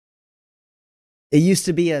 It used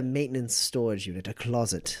to be a maintenance storage unit, a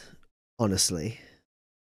closet, honestly.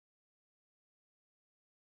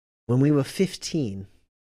 When we were 15,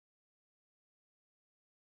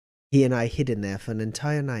 he and I hid in there for an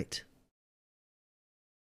entire night.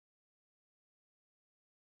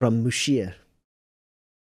 From Mushir,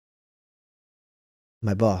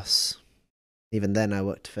 my boss. Even then I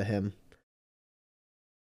worked for him.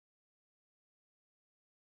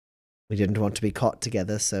 We didn't want to be caught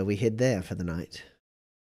together, so we hid there for the night.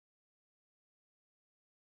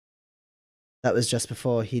 That was just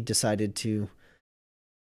before he decided to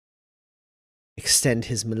extend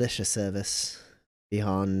his militia service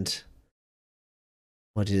beyond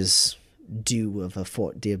what is due of a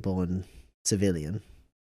Fort Dearborn civilian.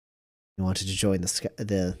 He wanted to join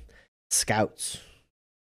the scouts.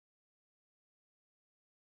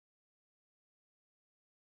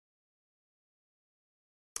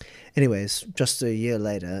 Anyways, just a year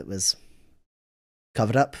later, it was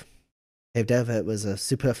covered up, paved over. It was a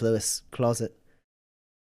superfluous closet.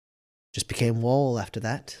 Just became wall after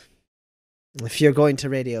that. If you're going to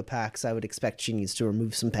Radio Pax, I would expect she needs to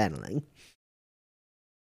remove some paneling.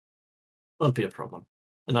 Won't be a problem.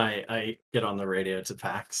 And I get on the radio to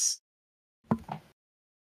Pax.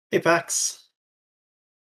 Hey, Pax.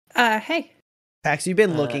 Hey. Pax, you've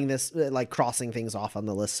been looking this, like crossing things off on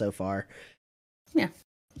the list so far. Yeah.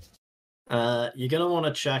 You're gonna want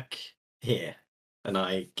to check here, and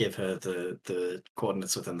I give her the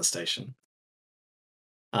coordinates within the station.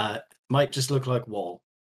 Might just look like wall.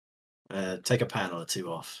 Take a panel or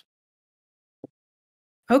two off.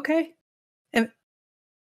 Okay.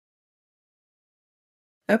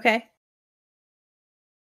 Okay.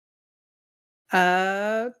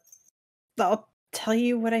 I'll tell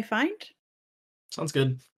you what I find. Sounds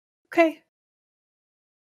good. Okay.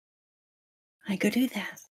 I go do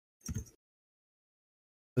that.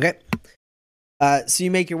 Okay. So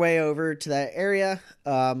you make your way over to that area.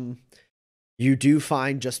 You do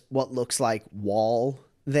find just what looks like wall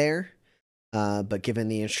there. But given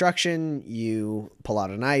the instruction, you pull out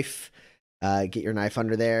a knife, get your knife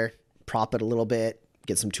under there, prop it a little bit,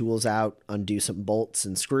 get some tools out, undo some bolts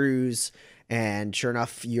and screws, and sure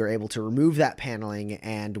enough, you're able to remove that paneling,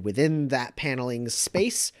 and within that paneling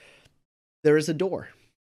space, there is a door.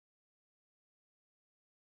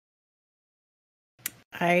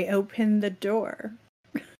 I open the door.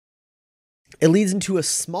 It leads into a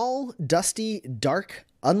small, dusty, dark,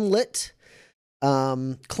 unlit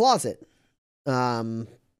closet.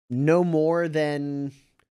 No more than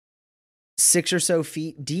 6 or so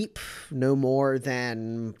feet deep, no more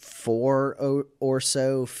than 4 or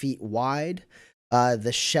so feet wide.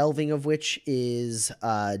 The shelving of which is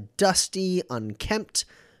dusty, unkempt,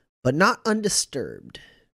 but not undisturbed.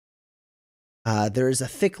 There is a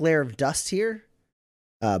thick layer of dust here,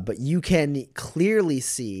 but you can clearly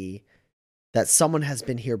see that someone has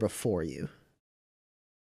been here before you.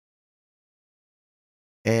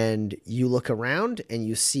 And you look around and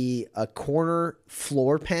you see a corner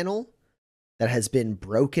floor panel that has been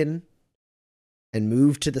broken and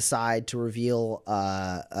moved to the side to reveal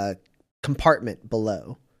a compartment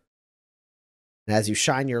below. And as you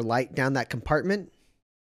shine your light down that compartment,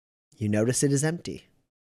 you notice it is empty.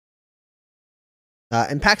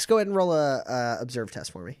 And Pax, go ahead and roll a observe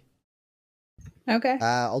test for me. Okay.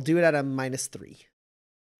 I'll do it at a -3.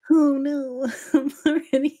 Oh no, I'm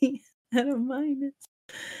already at a minus.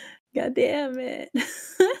 God damn it.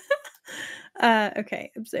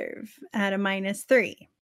 Okay, observe at a -3.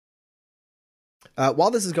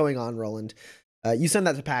 While this is going on, Roland, you send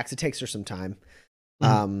that to Pax. It takes her some time.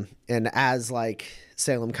 And as like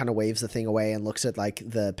Salem kind of waves the thing away and looks at like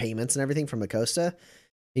the payments and everything from Acosta,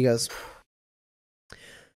 he goes,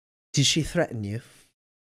 "Did she threaten you?"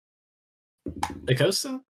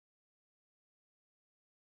 Acosta?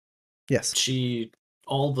 Yes. She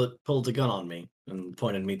all but pulled a gun on me and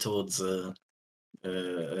pointed me towards an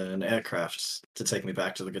aircraft to take me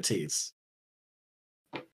back to the Gatees.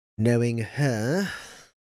 Knowing her,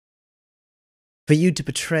 for you to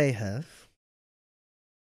betray her,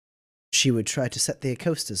 she would try to set the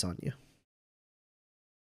Acostas on you.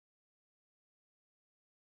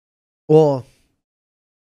 Or,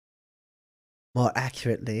 more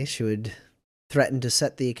accurately, she would threaten to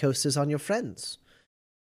set the Acostas on your friends,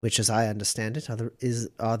 which, as I understand it,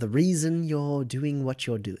 are the reason you're doing what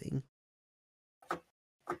you're doing.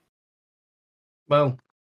 Well,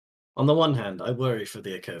 on the one hand, I worry for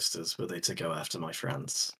the Acostas were they to go after my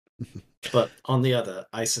friends. But on the other,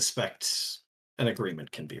 I suspect an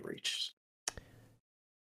agreement can be reached.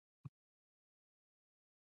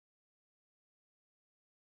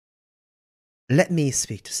 Let me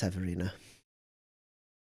speak to Severina.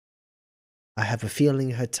 I have a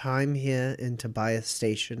feeling her time here in Tobias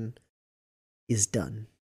Station is done.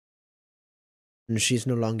 And she's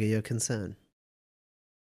no longer your concern.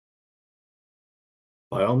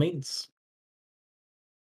 By all means.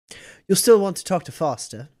 You'll still want to talk to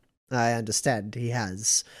Foster. I understand he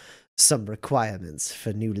has some requirements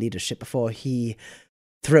for new leadership before he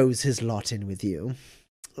throws his lot in with you.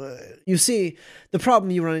 You see, the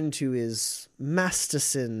problem you run into is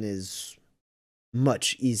Masterson is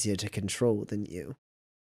much easier to control than you.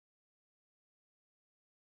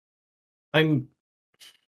 Do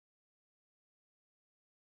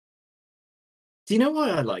you know why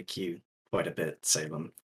I like you quite a bit,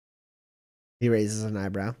 Salem? He raises an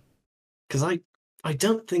eyebrow. Because I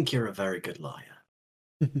don't think you're a very good liar.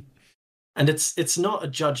 And it's not a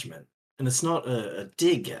judgment, and it's not a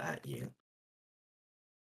dig at you.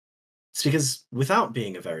 It's because without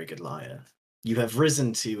being a very good liar, you have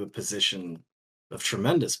risen to a position of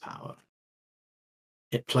tremendous power.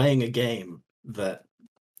 Playing a game that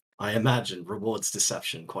I imagine rewards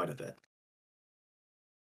deception quite a bit.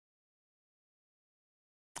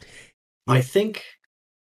 Yeah. I think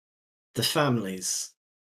the families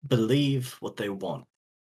believe what they want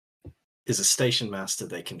is a station master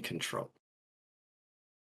they can control.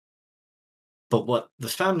 But what the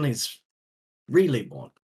families really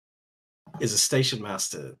want is a station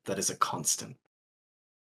master that is a constant.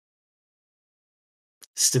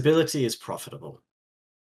 Stability is profitable.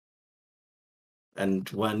 And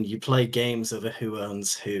when you play games over who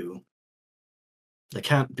owns who, there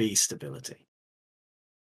can't be stability.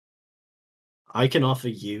 I can offer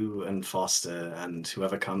you and Foster and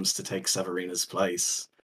whoever comes to take Severina's place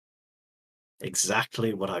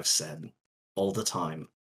exactly what I've said all the time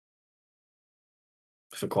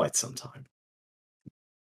for quite some time.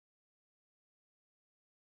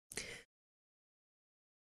 I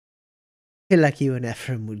feel like you and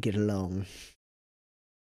Ephraim would get along.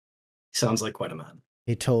 Sounds like quite a man.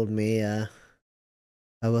 He told me I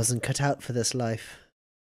wasn't cut out for this life.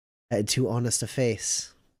 I had too honest a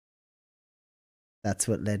face. That's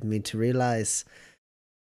what led me to realize.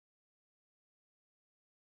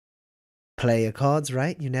 Play your cards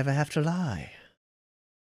right, you never have to lie.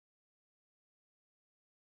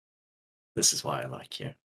 This is why I like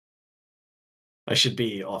you. I should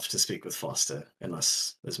be off to speak with Foster,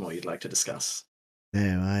 unless there's more you'd like to discuss.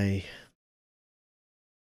 No,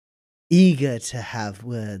 eager to have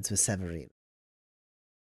words with Severine.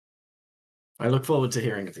 I look forward to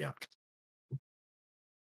hearing of the outcome.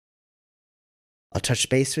 I'll touch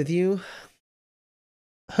base with you,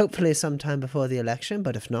 hopefully sometime before the election,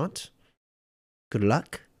 but if not, good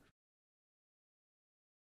luck.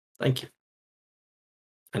 Thank you.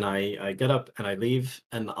 And I get up and I leave,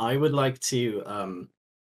 and I would like to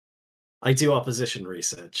I do opposition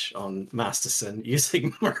research on Masterson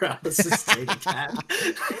using Morales' data pad.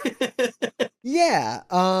 Yeah.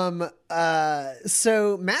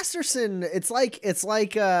 So Masterson, it's like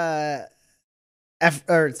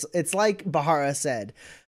Bahara said.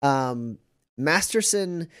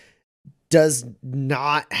 Masterson does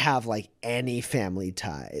not have like any family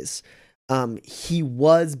ties. He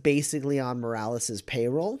was basically on Morales'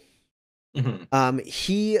 payroll. Mm-hmm.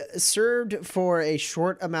 He served for a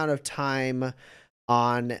short amount of time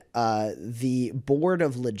on the board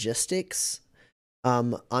of logistics. He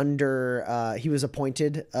was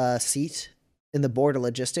appointed a seat in the board of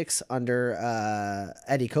logistics under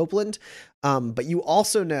Eddie Copeland. But you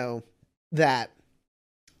also know that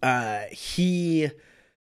he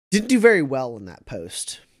didn't do very well in that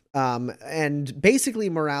post. And basically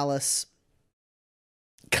Morales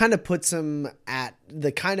kind of puts him at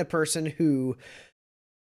the kind of person who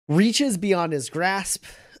reaches beyond his grasp,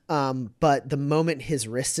 but the moment his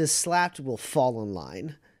wrist is slapped will fall in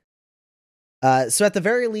line. So at the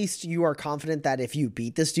very least, you are confident that if you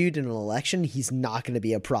beat this dude in an election, he's not going to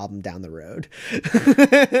be a problem down the road.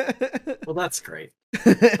 Well, that's great.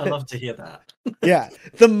 I love to hear that. Yeah.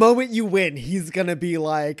 The moment you win, he's going to be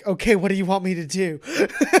like, okay, what do you want me to do?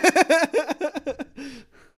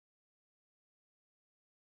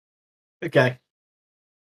 Okay.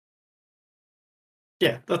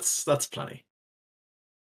 Yeah, that's plenty.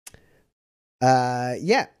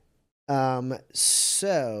 Yeah.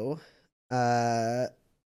 So,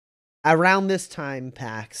 around this time,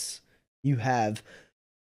 Pax, you have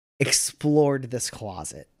explored this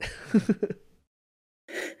closet.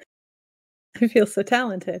 I feel so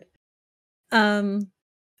talented.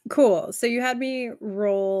 Cool. So you had me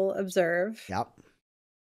roll observe. Yep.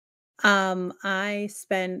 I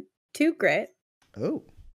spent 2 grit Oh.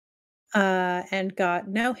 and got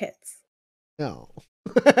no hits. No.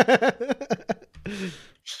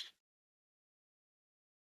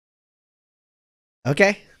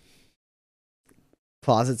 Okay.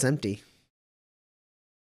 Closet's empty.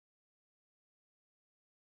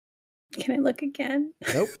 Can I look again?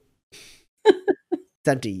 Nope. It's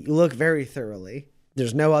empty. You look very thoroughly.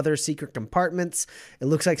 There's no other secret compartments. It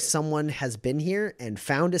looks like someone has been here and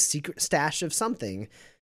found a secret stash of something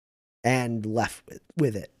and left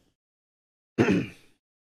with it.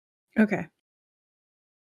 Okay.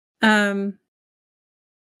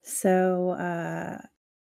 So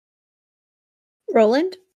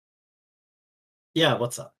Roland? Yeah,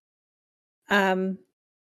 what's up? I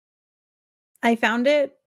found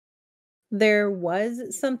it. There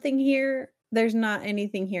was something here. There's not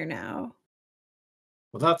anything here now.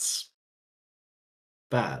 Well, that's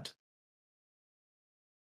bad.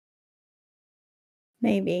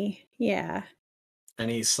 Maybe. Yeah.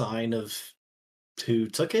 Any sign of who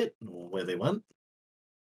took it or where they went?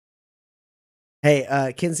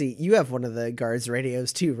 Hey, Kinsey, you have one of the guards'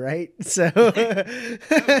 radios too, right? So Oh,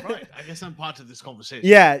 right. I guess I'm part of this conversation.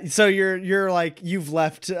 yeah, so you're like you've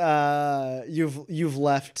left you've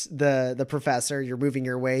left the professor, you're moving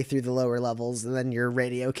your way through the lower levels, and then your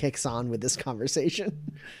radio kicks on with this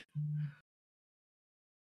conversation.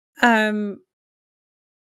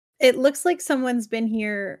 It looks like someone's been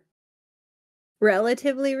here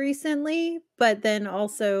relatively recently, but then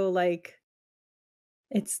also like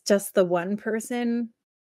it's just the one person,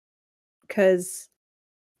 because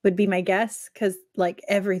would be my guess, because like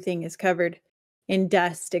everything is covered in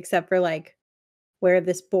dust except for like where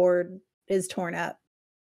this board is torn up.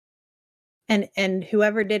 And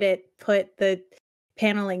whoever did it put the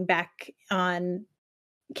paneling back on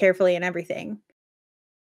carefully and everything.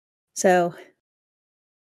 So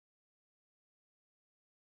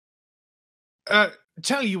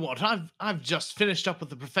Tell you what, I've just finished up with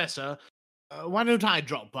the professor. Why don't I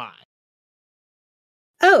drop by?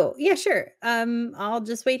 oh yeah, sure. I'll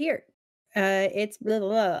just wait here. It's blah blah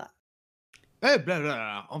blah. Oh, blah, blah,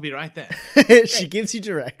 blah. I'll be right there. She gives you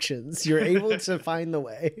directions. You're able to find the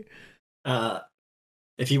way.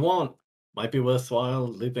 If you want, might be worthwhile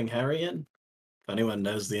looping Harry in. If anyone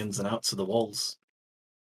knows the ins and outs of the walls.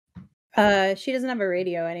 She doesn't have a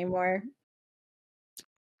radio anymore.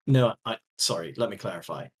 No, sorry, let me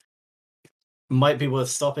clarify. Might be worth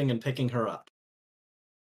stopping and picking her up.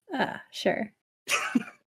 Sure.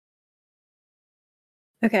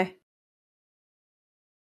 Okay.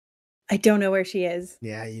 I don't know where she is.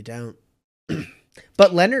 Yeah, you don't.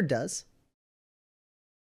 But Leonard does,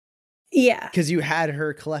 Yeah. because you had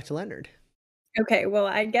her collect Leonard. Okay, well,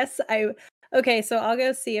 I guess okay, so I'll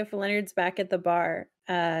go see if Leonard's back at the bar,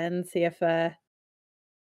 and see if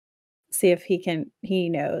he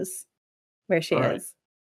knows where she All right. is.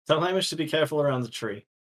 Tell Hamish to be careful around the tree.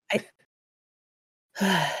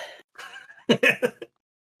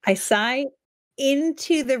 I sigh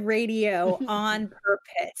into the radio on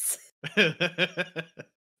purpose.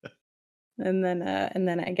 And then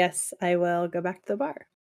I guess I will go back to the bar.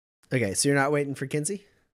 Okay, so you're not waiting for Kinsey?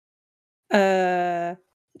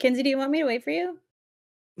 Kinsey, do you want me to wait for you?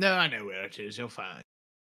 No, I know where it is. You're fine.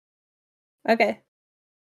 Okay.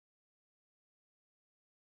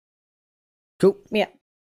 Cool. Yeah.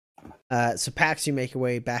 So Pax, you make your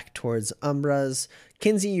way back towards Umbra's.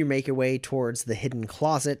 Kinsey, you make your way towards the hidden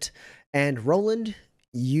closet. And Roland,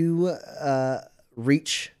 you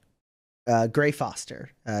reach Gray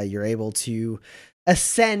Foster. You're able to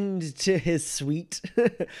ascend to his suite.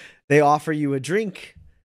 They offer you a drink.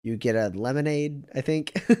 You get a lemonade, I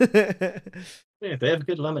think. Yeah, they have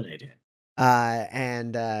good lemonade here.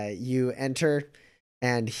 And you enter,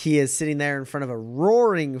 and he is sitting there in front of a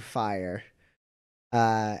roaring fire.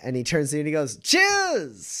 And he turns to you and he goes,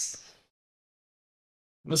 "Cheers!"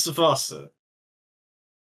 Mr. Foster.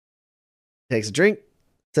 Takes a drink,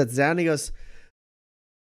 sits down, and he goes,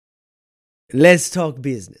 "Let's talk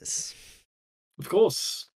business." Of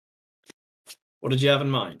course. What did you have in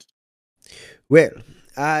mind? Well,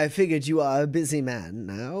 I figured you are a busy man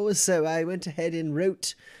now, so I went ahead and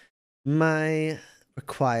wrote my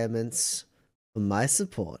requirements for my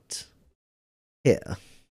support. Here.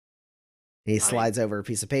 He slides over a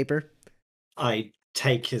piece of paper. I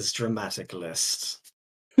take his dramatic list.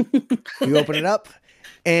 You open it up,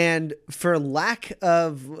 and for lack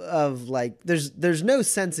of like, there's no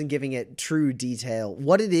sense in giving it true detail.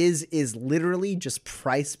 What it is literally just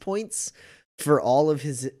price points for all of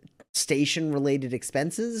his station related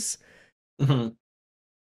expenses, Mhm.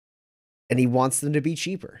 and he wants them to be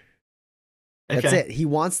cheaper. That's Okay. it. He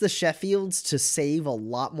wants the Sheffields to save a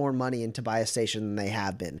lot more money in Tobias Station than they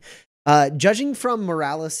have been. Judging from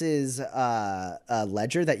Morales's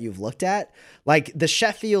ledger that you've looked at, like the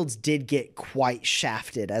Sheffields did get quite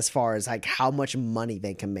shafted as far as like how much money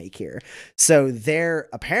they can make here. So their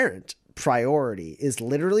apparent priority is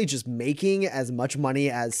literally just making as much money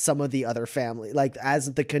as some of the other family, like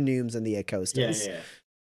as the Canooms and the Acostas.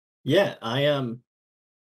 Yeah, I am.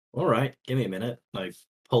 All right, give me a minute. I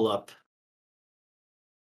pull up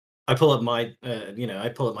my I pull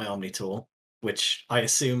up my Omni tool, which I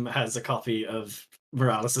assume has a copy of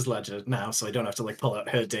Morales's ledger now, so I don't have to like pull out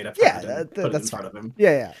her data pad and put it in that's front fine. of him.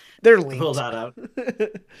 Yeah, they're I linked. pull that out and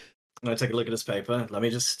I take a look at his paper. Let me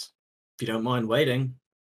just, if you don't mind waiting.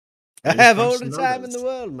 I let me just have crunch all some the time in numbers. the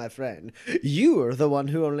world, my friend. You are the one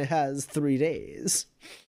who only has 3 days.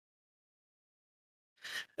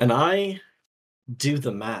 And I do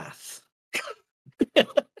the math.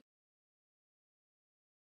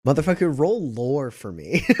 Motherfucker, roll lore for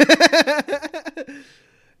me.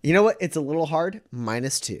 You know what? It's a little hard.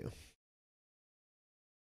 -2.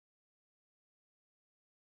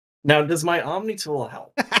 Now, does my Omni tool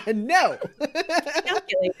help? No.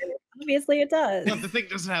 Calculator. Obviously, it does. But the thing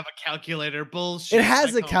doesn't have a calculator. Bullshit. It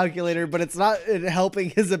has I a call calculator, but it's not helping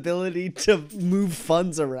his ability to move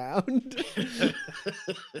funds around. bullshit.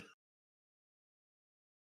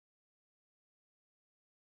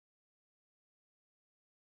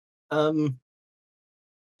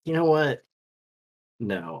 You know what?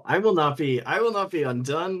 No, I will not be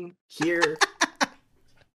undone here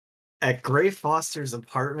at Gray Foster's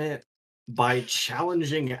apartment by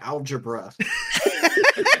challenging algebra.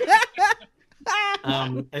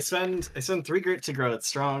 I spend 3 grit to grow it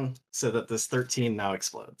strong so that this 13 now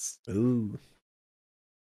explodes. Ooh.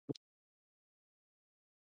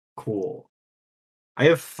 Cool. I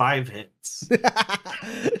have 5 hits.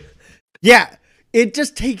 Yeah, it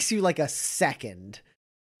just takes you like a second.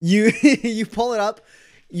 You you pull it up,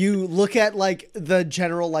 you look at like the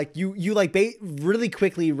general, like you like really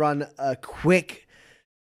quickly run a quick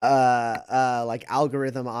like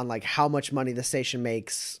algorithm on like how much money the station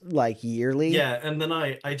makes like yearly. Yeah, and then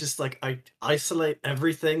I just like I isolate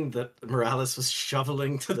everything that Morales was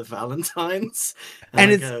shoveling to the Valentines, and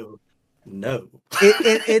I it's go, no.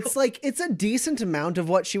 it's like it's a decent amount of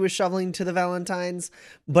what she was shoveling to the Valentines,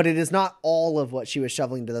 but it is not all of what she was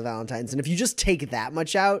shoveling to the Valentines. And if you just take that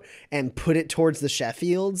much out and put it towards the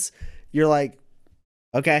Sheffields, you're like,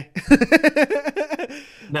 okay.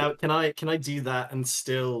 Now, can I do that and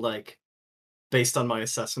still, like, based on my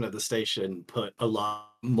assessment of the station, put a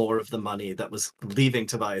lot more of the money that was leaving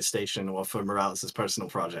Tobias Station or for Morales' personal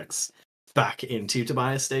projects back into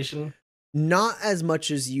Tobias Station? Not as much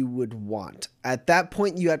as you would want. At that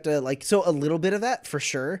point, you have to like, so a little bit of that for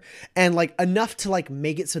sure. And like enough to like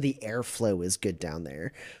make it so the airflow is good down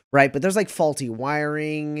there. Right. But there's like faulty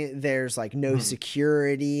wiring. There's like no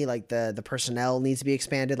security. Like the personnel needs to be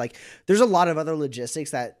expanded. Like there's a lot of other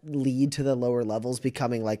logistics that lead to the lower levels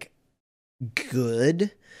becoming like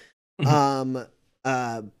good. But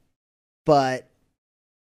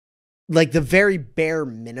like the very bare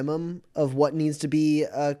minimum of what needs to be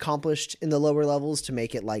accomplished in the lower levels to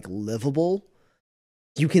make it like livable,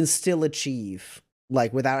 you can still achieve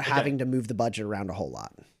like without having to move the budget around a whole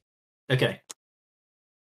lot. Okay.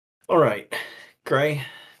 All right. Gray.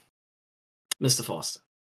 Mr. Foster.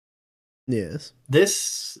 Yes.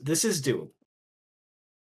 This is doable.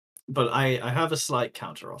 But I have a slight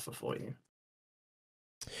counteroffer for you.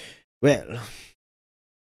 Well,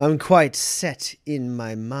 I'm quite set in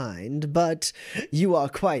my mind, but you are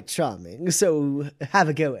quite charming, so have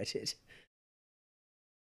a go at it.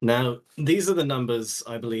 Now, these are the numbers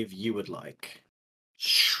I believe you would like.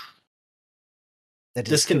 That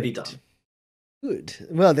is This can be correct. done. Good.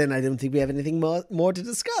 Well, then I don't think we have anything more to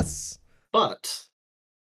discuss. But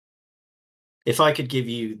if I could give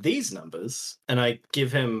you these numbers, and I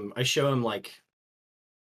show him like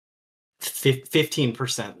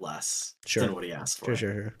 15% less Sure. than what he asked for.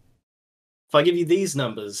 Sure. If I give you these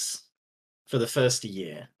numbers for the first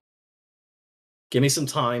year, give me some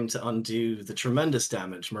time to undo the tremendous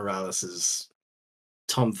damage Morales's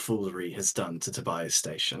tomfoolery has done to Tobias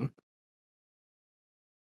Station.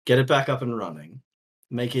 Get it back up and running.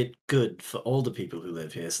 Make it good for all the people who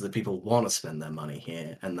live here so that people want to spend their money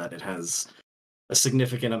here and that it has a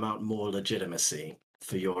significant amount more legitimacy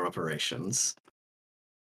for your operations.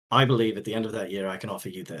 I believe at the end of that year I can offer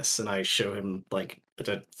you this, and I show him like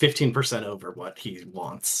 15% over what he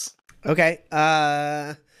wants. Okay.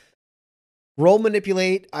 Roll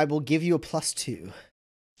manipulate. I will give you a +2.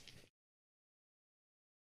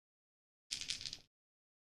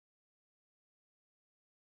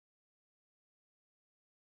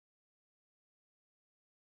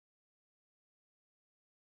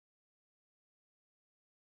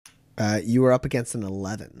 You were up against an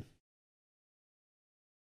 11.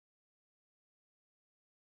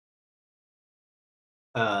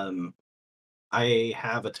 I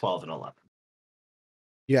have a 12 and 11.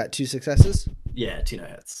 You got 2 successes? Yeah, 2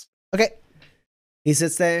 no-hits. Okay. He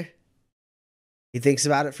sits there. He thinks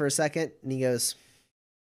about it for a second, and he goes,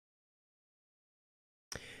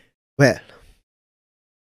 well,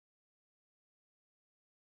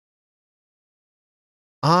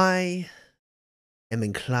 I am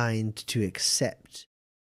inclined to accept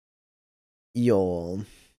your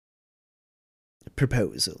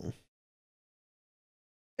proposal.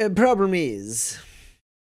 Problem is,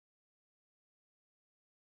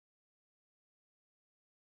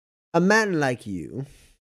 a man like you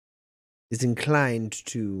is inclined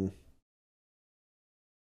to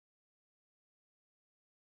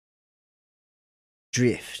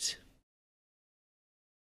drift.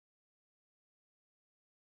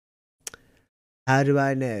 How do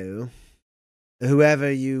I know?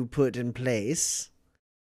 Whoever you put in place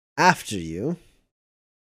after you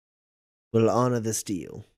will honor this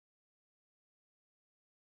deal.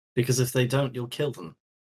 Because if they don't, you'll kill them.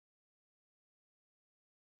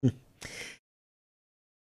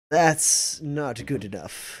 That's not good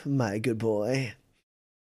enough, my good boy.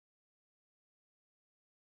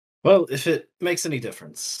 Well, if it makes any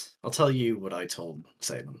difference, I'll tell you what I told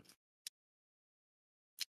Salem.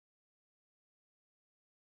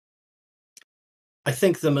 I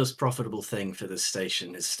think the most profitable thing for this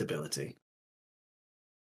station is stability.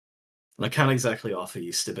 And I can't exactly offer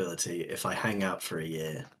you stability if I hang out for a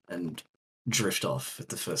year and drift off at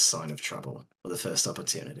the first sign of trouble or the first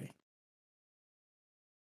opportunity.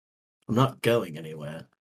 I'm not going anywhere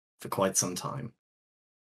for quite some time.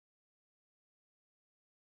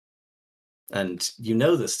 And you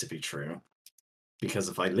know this to be true, because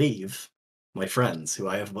if I leave, my friends, who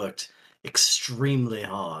I have worked extremely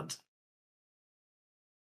hard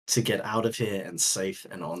to get out of here and safe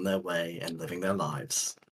and on their way and living their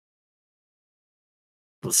lives,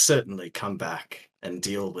 will certainly come back and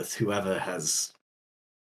deal with whoever has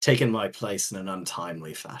taken my place in an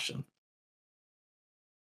untimely fashion.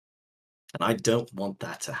 And I don't want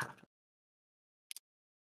that to happen.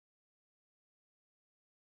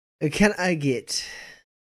 Can I get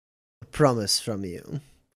a promise from you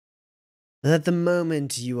that the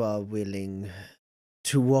moment you are willing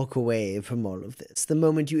to walk away from all of this, the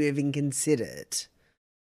moment you even consider it,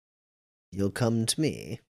 you'll come to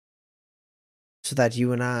me so that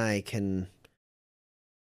you and I can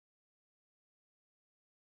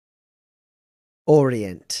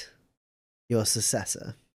orient your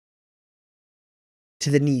successor to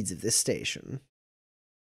the needs of this station?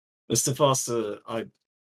 Mr. Foster, I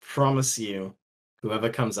promise you, whoever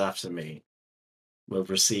comes after me will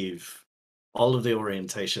receive all of the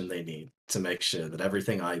orientation they need to make sure that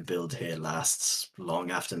everything I build here lasts long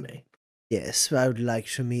after me. Yes, I would like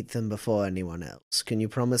to meet them before anyone else. Can you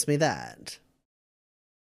promise me that?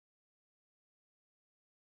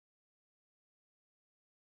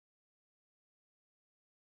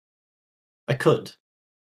 I could,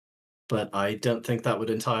 but I don't think that would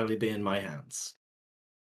entirely be in my hands.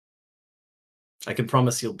 I can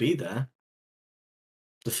promise you'll be there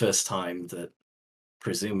the first time that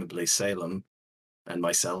presumably Salem and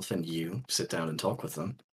myself and you sit down and talk with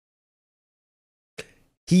them.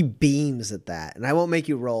 He beams at that, and I won't make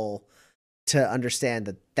you roll to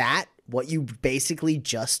understand that what you basically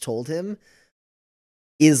just told him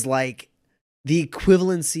is like the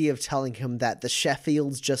equivalency of telling him that the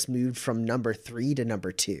Sheffields just moved from number 3 to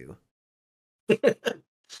number 2.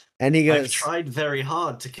 And he I've goes, tried very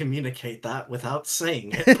hard to communicate that without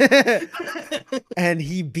saying it. and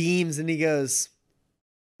he beams and he goes,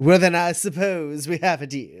 well, then I suppose we have a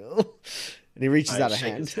deal. And he reaches I out a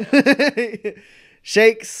shake hand. his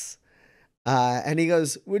Shakes. And he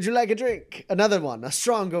goes, would you like a drink? Another one, a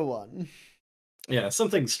stronger one. Yeah,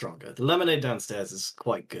 something stronger. The lemonade downstairs is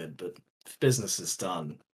quite good, but if business is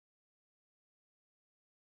done,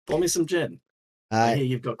 pour me some gin. I hear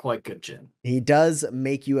you've got quite good gin. He does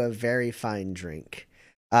make you a very fine drink.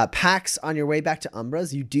 Pax, on your way back to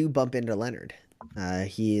Umbra's, you do bump into Leonard.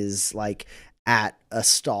 He is like at a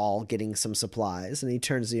stall getting some supplies, and he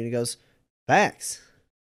turns to you and he goes, Pax.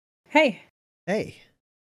 Hey. Hey.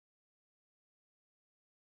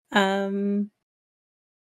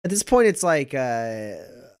 At At this point, it's like a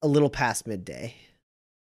little past midday.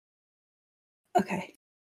 Okay.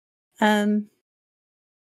 Do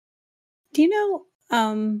you know,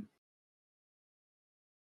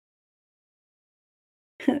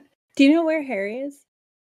 do you know where Harry is?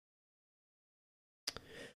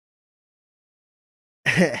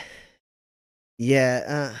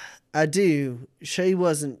 Yeah, I do. She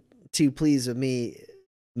wasn't too pleased with me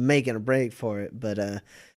making a break for it, but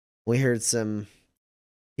we heard some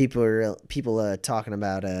people talking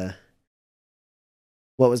about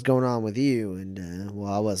what was going on with you, and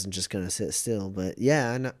well, I wasn't just gonna sit still, but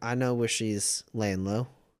yeah, I know where she's laying low.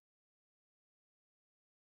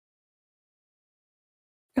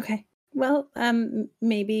 Okay. Well,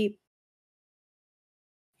 maybe.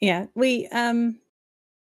 Yeah, we found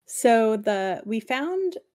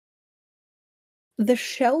the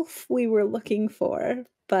shelf we were looking for,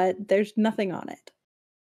 but there's nothing on it.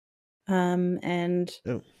 And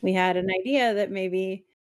Oh. we had an idea that maybe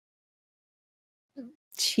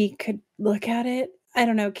she could look at it. I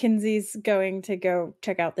don't know. Kinsey's going to go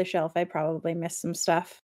check out the shelf. I probably missed some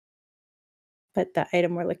stuff, but the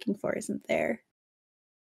item we're looking for isn't there.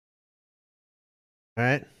 All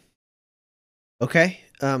right. Okay.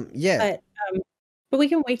 Yeah. But we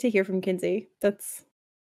can wait to hear from Kinsey. That's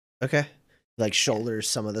Okay. Like shoulders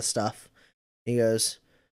some of the stuff. He goes,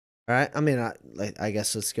 all right. I mean, I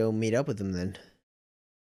guess let's go meet up with him then.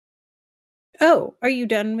 Oh, are you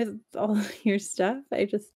done with all your stuff? I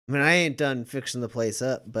mean, I ain't done fixing the place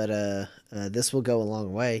up, but this will go a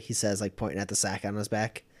long way, he says, like pointing at the sack on his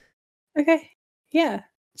back. Okay. Yeah,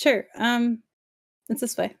 sure. It's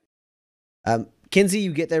this way. Kinsey,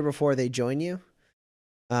 you get there before they join you.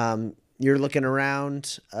 You're looking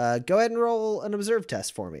around. Go ahead and roll an observe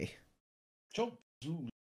test for me. Sure.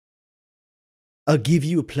 I'll give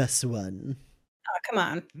you a +1. Oh, come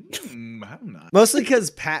on. I'm not. Mostly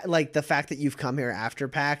because like the fact that you've come here after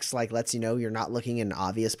PAX like lets you know you're not looking in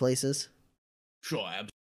obvious places. Sure.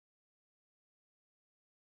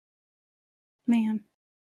 Man.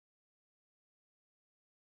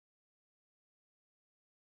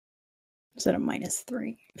 Is that a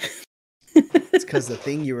 -3? It's because the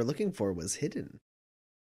thing you were looking for was hidden.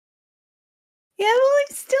 Yeah, well,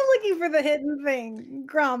 I'm still looking for the hidden thing.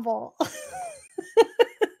 Grumble.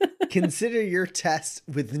 Consider your test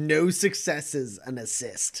with no successes an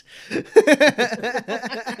assist. I'll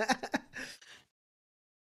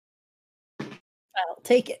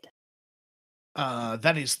take it.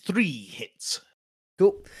 That is 3 hits.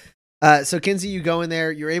 Cool. So Kinsey, you go in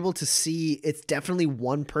there, you're able to see it's definitely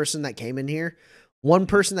one person that came in here. One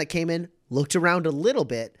person that came in, looked around a little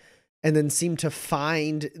bit, and then seemed to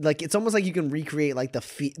find, like, it's almost like you can recreate like the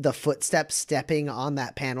footsteps stepping on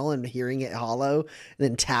that panel and hearing it hollow, and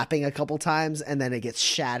then tapping a couple times, and then it gets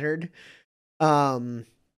shattered. And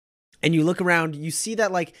you look around, you see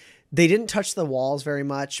that like they didn't touch the walls very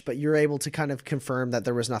much, but you're able to kind of confirm that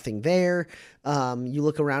there was nothing there. You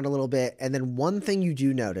look around a little bit, and then one thing you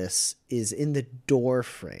do notice is in the door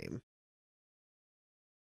frame.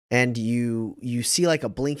 And you see like a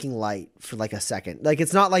blinking light for like a second. Like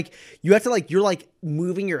it's not like you have to like, you're like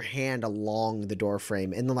moving your hand along the door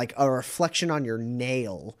frame, and then like a reflection on your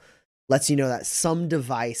nail lets you know that some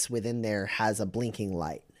device within there has a blinking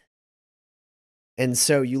light. And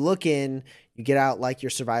so you look in, you get out like your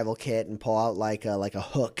survival kit and pull out like a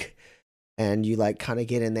hook, and you like kind of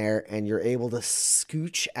get in there, and you're able to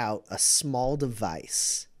scooch out a small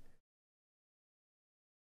device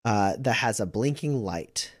that has a blinking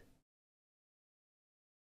light.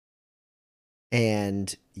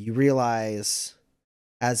 And you realize,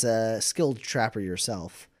 as a skilled trapper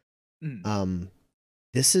yourself,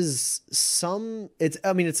 this is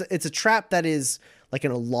it's a trap that is like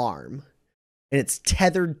an alarm, and it's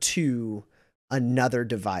tethered to another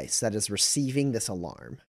device that is receiving this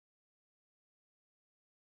alarm.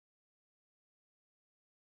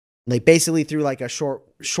 Like basically through like a short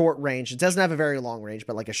range. It doesn't have a very long range,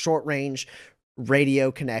 but like a short range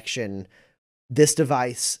radio connection. This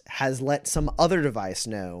device has let some other device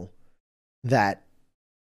know that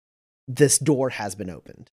this door has been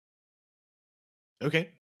opened.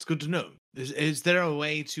 Okay, it's good to know. Is there a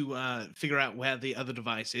way to figure out where the other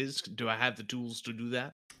device is? Do I have the tools to do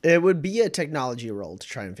that? It would be a technology roll to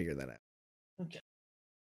try and figure that out. Okay.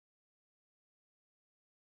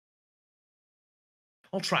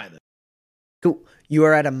 I'll try that. Cool. You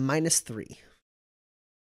are at a -3.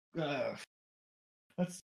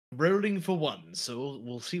 That's rolling for 1, so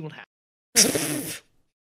we'll see what happens.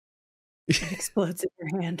 It explodes in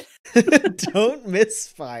your hand. Don't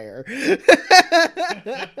misfire.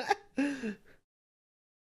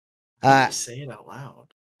 Just say it out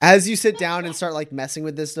loud. As you sit down and start like messing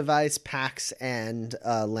with this device, Pax and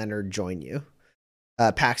Leonard join you.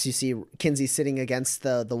 Pax, you see Kinsey sitting against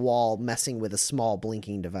the wall, messing with a small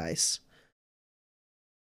blinking device.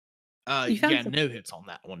 Yeah, no hits on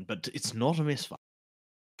that one, but it's not a misfire.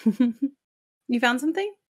 You found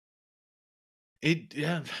something?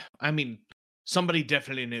 Yeah, I mean, somebody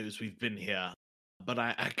definitely knows we've been here, but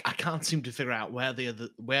I can't seem to figure out where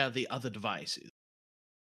the other device is.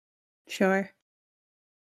 Sure.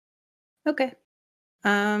 Okay.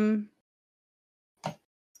 Hey,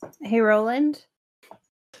 Roland.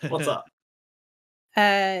 What's up?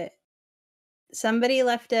 Somebody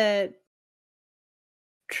left a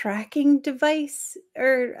tracking device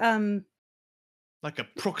or Like a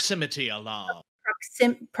proximity alarm.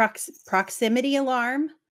 proximity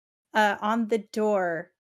alarm on the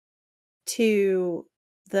door to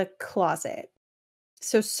the closet.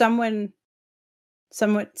 So someone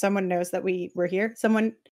knows that we're here.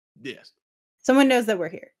 Yes. Someone knows that we're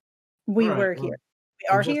here. We All right, were well, here. We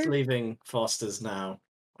are I'm just here. leaving Foster's now.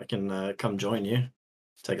 I can come join you.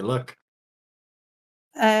 Take a look.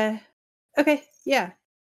 Okay, yeah.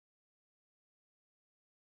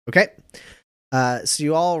 Okay. So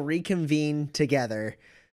you all reconvene together,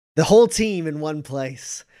 the whole team in one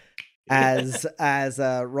place, as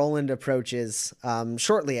Roland approaches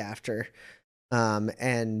shortly after,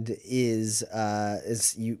 and is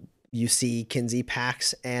you see Kinsey,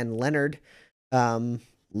 Pax, and Leonard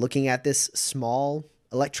looking at this small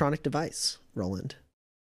electronic device. Roland,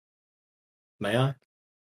 May I?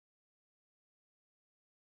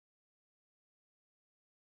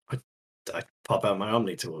 I pop out my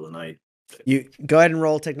Omni tool and I you go ahead and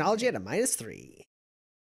roll technology at a -3.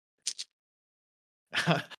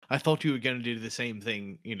 I thought you were going to do the same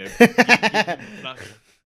thing,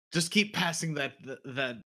 just keep passing that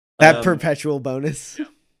Perpetual bonus.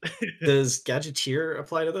 Does Gadgeteer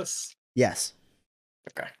apply to this? Yes.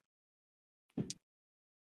 Okay.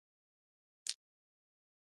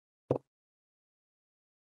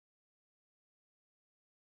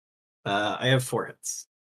 I have 4 hits.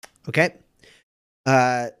 Okay.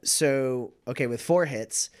 So with 4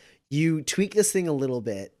 hits, you tweak this thing a little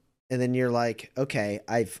bit, and then you're like, okay,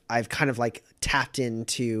 I've kind of like tapped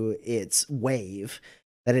into its wave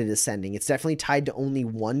that it is sending. It's definitely tied to only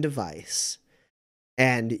one device.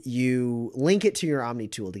 And you link it to your Omni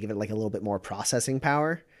tool to give it like a little bit more processing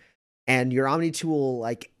power. And your Omni tool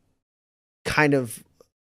like kind of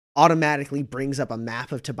automatically brings up a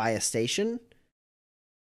map of Tobias Station.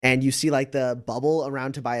 And you see like the bubble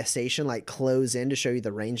around Tobias Station like close in to show you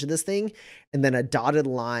the range of this thing. And then a dotted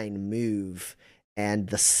line move. And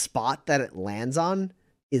the spot that it lands on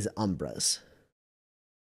is Umbra's.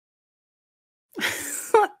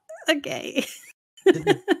 Okay.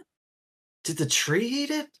 Did the tree eat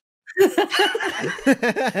it?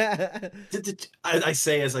 I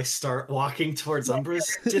say as I start walking towards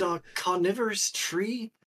Umbra's, did our carnivorous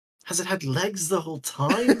tree? Has it had legs the whole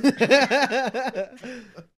time?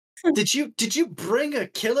 Did you bring a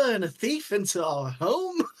killer and a thief into our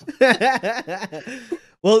home?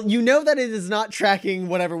 Well, you know that it is not tracking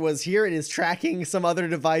whatever was here. It is tracking some other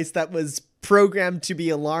device that was programmed to be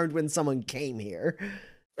alarmed when someone came here.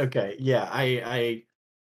 Okay, yeah, I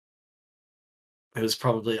it was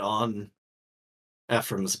probably on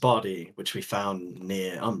Ephraim's body, which we found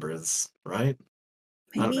near Umbra's, right?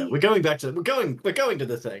 Maybe. I don't know. We're going to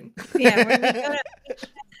the thing. Yeah, we're going to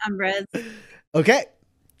Umbra's. Okay.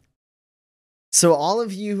 So all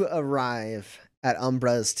of you arrive at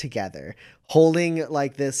Umbra's together, holding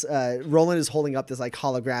like this. Roland is holding up this like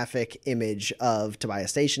holographic image of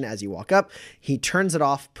Tobias Station as you walk up. He turns it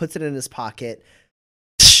off, puts it in his pocket.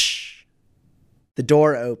 The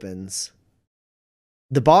door opens.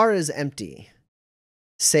 The bar is empty,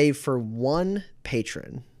 save for one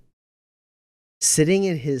patron sitting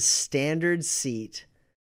in his standard seat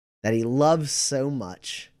that he loves so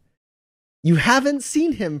much. You haven't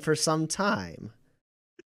seen him for some time.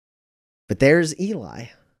 But there's Eli,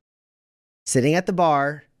 sitting at the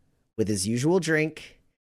bar with his usual drink,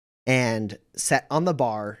 and set on the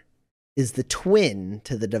bar is the twin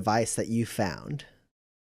to the device that you found,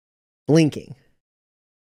 blinking.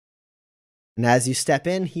 And as you step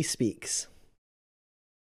in, he speaks.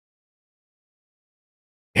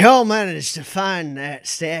 Y'all managed to find that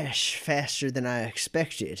stash faster than I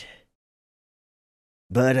expected.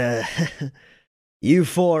 But, you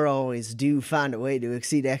four always do find a way to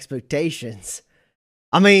exceed expectations.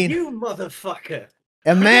 I mean, You motherfucker!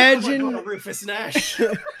 imagine, Oh my God, Rufus Nash.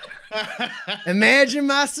 imagine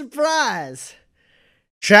my surprise.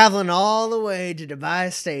 Traveling all the way to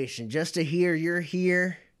Dubai Station just to hear you're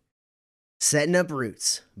here, setting up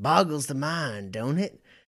roots. Boggles the mind, don't it?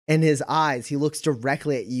 And his eyes, he looks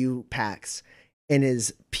directly at you, Pax, and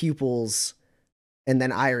his pupils, and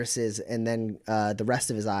then irises, and then the rest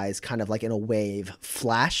of his eyes, kind of like in a wave,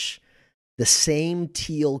 flash the same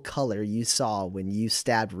teal color you saw when you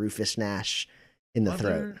stabbed Rufus Nash in the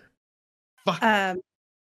throat. Fuck.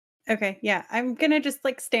 Okay, yeah. I'm gonna just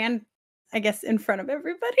like stand, I guess, in front of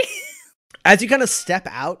everybody. As you kind of step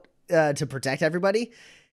out to protect everybody,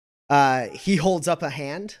 he holds up a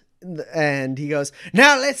hand and he goes,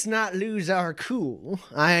 "Now let's not lose our cool.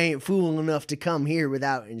 I ain't fool enough to come here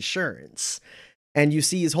without insurance." And you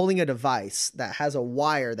see he's holding a device that has a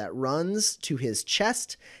wire that runs to his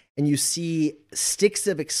chest, and you see sticks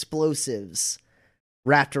of explosives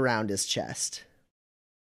wrapped around his chest.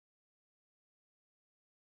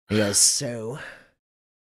 He goes, "So,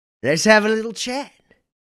 let's have a little chat.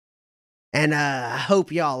 And I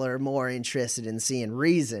hope y'all are more interested in seeing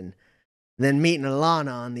reason than meeting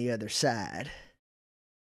Alana on the other side.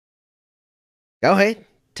 Go ahead,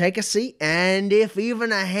 take a seat, and if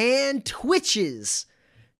even a hand twitches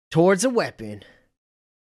towards a weapon,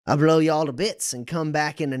 I'll blow y'all to bits and come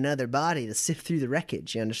back in another body to sift through the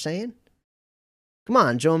wreckage, you understand? Come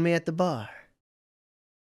on, join me at the bar."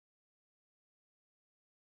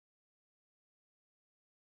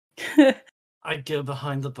 I go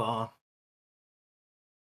behind the bar.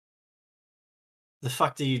 The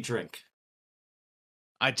fuck do you drink?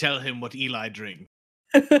 I tell him what Eli drink.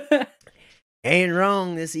 Ain't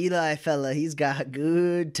wrong, this Eli fella, he's got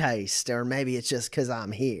good taste, or maybe it's just 'cause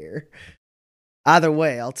I'm here. Either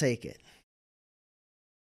way, I'll take it.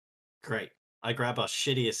 Great. I grab our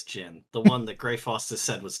shittiest gin, the one that Grey Foster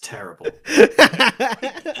said was terrible.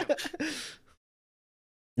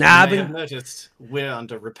 Nah, You may have noticed we're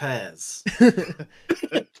under repairs.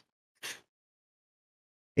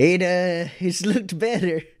 It's looked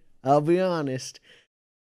better, I'll be honest.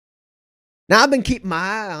 Now, I've been keeping my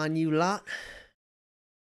eye on you lot.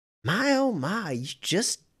 My oh my, you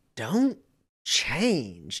just don't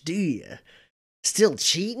change, do you? Still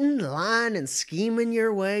cheating, lying, and scheming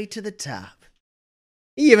your way to the top.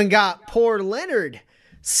 You even got poor Leonard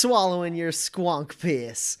swallowing your squonk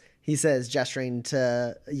piss, he says, gesturing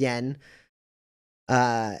to Yen.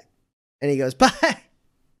 And he goes, "Bye.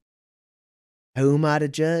 Who am I to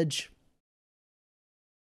judge?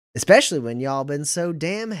 Especially when y'all been so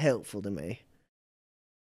damn helpful to me.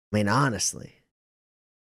 I mean, honestly.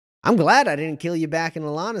 I'm glad I didn't kill you back in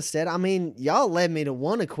Alanastead. I mean, y'all led me to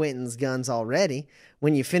one of Quentin's guns already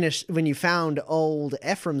when you found old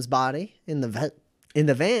Ephraim's body in the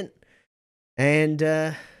vent. And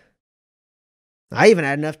I even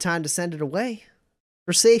had enough time to send it away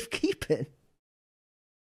for safekeeping.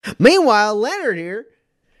 Meanwhile, Leonard here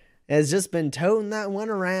has just been toting that one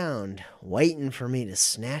around, waiting for me to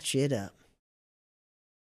snatch it up.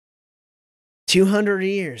 200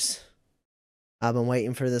 years I've been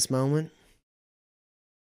waiting for this moment.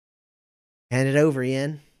 Hand it over,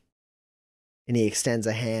 Yen." And he extends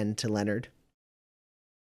a hand to Leonard.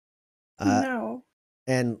 No.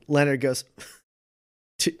 And Leonard goes,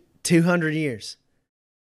 200 years.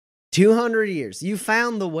 200 years. You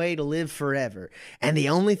found the way to live forever. And the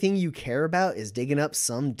only thing you care about is digging up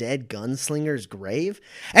some dead gunslinger's grave?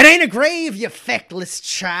 It ain't a grave, you feckless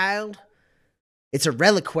child. It's a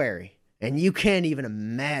reliquary. And you can't even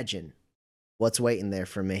imagine what's waiting there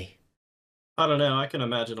for me. I don't know, I can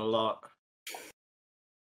imagine a lot.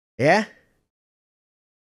 Yeah?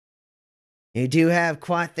 You do have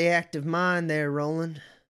quite the active mind there, Roland.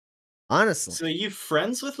 Honestly. So are you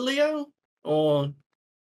friends with Leo? Or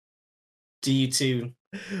do you two...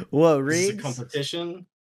 Whoa, Is this a Riggs? competition?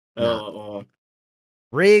 No. Or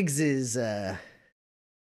Riggs is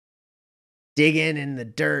digging in the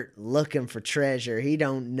dirt looking for treasure. He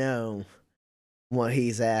don't know what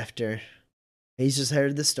he's after. He's just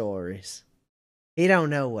heard the stories. He don't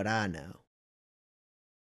know what I know.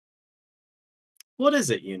 what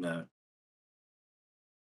is it you know?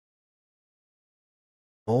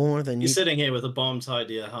 More than You're you. sitting here with a bomb tied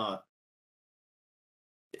to your heart.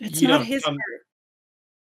 It's You not don't his come. heart.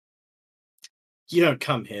 You don't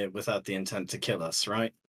come here without the intent to kill us,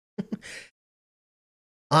 right?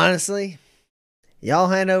 Honestly, y'all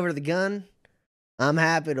hand over the gun. I'm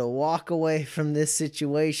happy to walk away from this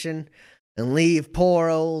situation and leave poor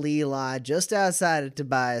old Eli just outside of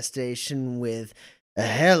Tobias Station with a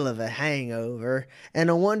hell of a hangover, and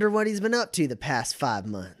I wonder what he's been up to the past 5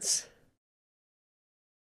 months.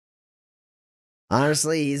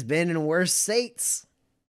 Honestly, he's been in worse states.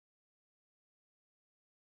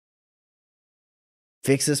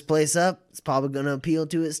 Fix this place up, it's probably going to appeal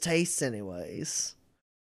to his tastes anyways.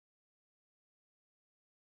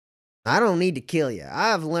 I don't need to kill you.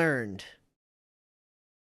 I've learned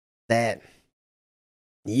that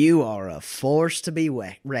you are a force to be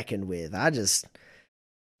reckoned with. I just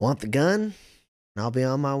want the gun, and I'll be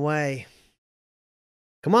on my way.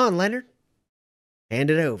 Come on, Leonard. Hand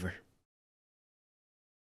it over.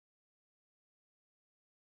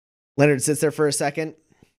 Leonard sits there for a second,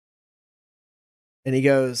 and he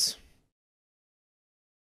goes,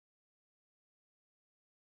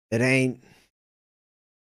 It ain't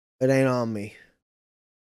on me.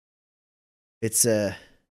 It's in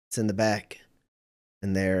the back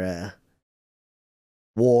in their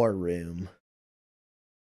war room.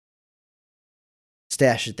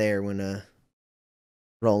 Stash it there when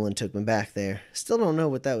Roland took me back there. Still don't know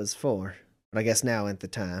what that was for, but I guess now ain't the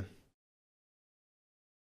time.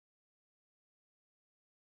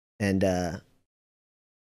 And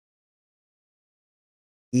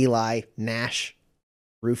Eli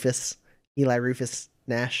Rufus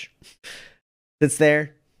Nash sits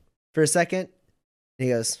there for a second, and he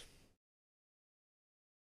goes,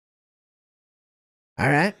 All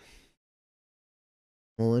right.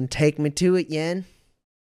 Well, then take me to it, Yen.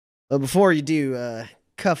 But before you do,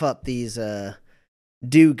 cuff up these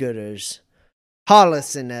do-gooders.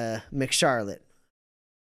 Hollis and McCharlotte.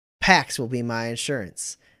 Pax will be my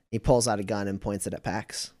insurance. He pulls out a gun and points it at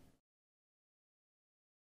Pax.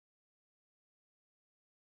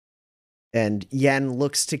 And Yen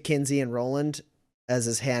looks to Kinsey and Roland as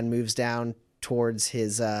his hand moves down towards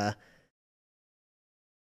his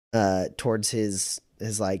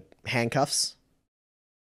like handcuffs.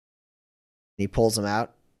 He pulls them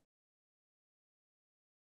out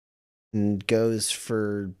and goes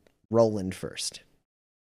for Roland first.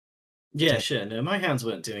 Yeah, sure. No, my hands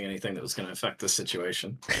weren't doing anything that was going to affect the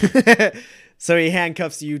situation. So he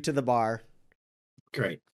handcuffs you to the bar.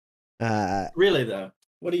 Great. Really, though?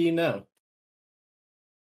 What do you know?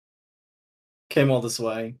 Came all this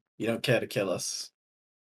way. You don't care to kill us.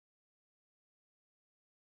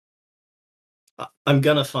 I'm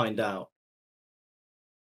gonna find out.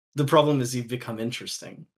 The problem is you've become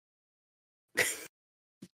interesting.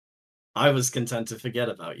 I was content to forget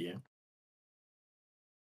about you.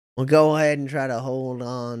 Well, go ahead and try to hold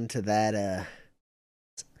on to that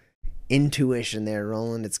intuition there,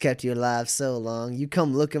 Roland. It's kept you alive so long. You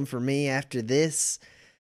come looking for me after this,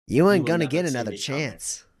 you ain't gonna get another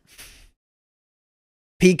chance.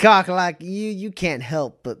 Peacock like you can't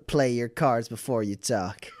help but play your cards before you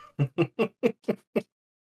talk.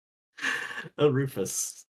 Oh,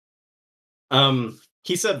 Rufus.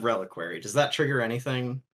 He said reliquary. Does that trigger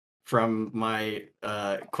anything from my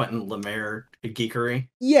Quentin Lemaire geekery?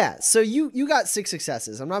 Yeah, so you got 6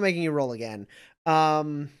 successes. I'm not making you roll again.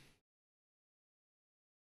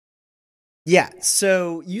 Yeah,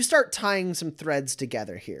 so you start tying some threads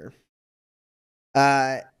together here.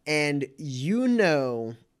 And you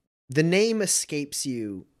know the name escapes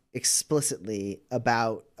you explicitly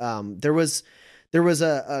about there was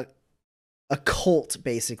a cult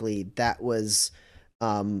basically that was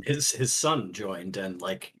his son joined and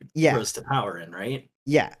like yeah, rose to power in, right?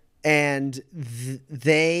 Yeah. And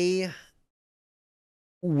they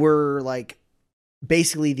were like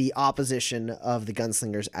basically the opposition of the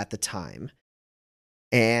gunslingers at the time.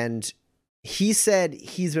 And he said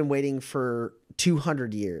he's been waiting for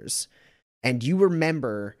 200 years. And you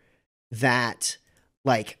remember that,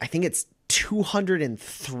 like, I think it's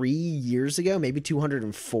 203 years ago, maybe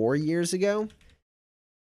 204 years ago.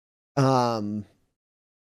 Owen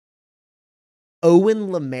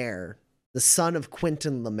Lemaire, the son of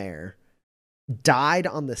Quentin Lemaire, died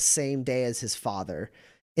on the same day as his father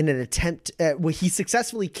in an attempt. He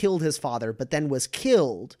successfully killed his father, but then was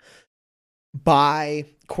killed by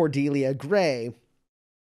Cordelia Gray,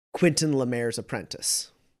 Quentin Lemaire's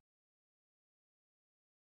apprentice.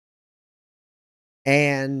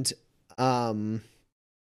 And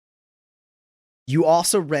you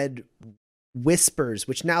also read whispers,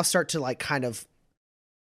 which now start to like kind of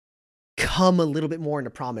come a little bit more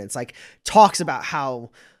into prominence. Like talks about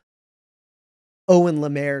how Owen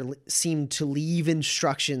Lemaire seemed to leave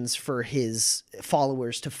instructions for his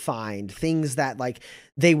followers to find things that like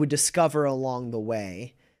they would discover along the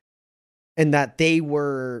way, and that they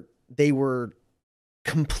were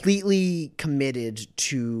completely committed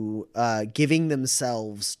to giving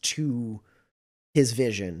themselves to his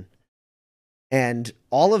vision. And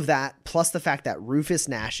all of that, plus the fact that Rufus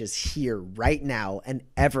Nash is here right now, an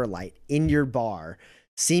Everlight in your bar,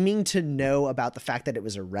 seeming to know about the fact that it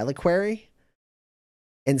was a reliquary,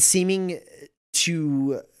 and seeming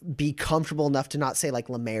to be comfortable enough to not say like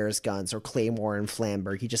Lemaire's guns or Claymore and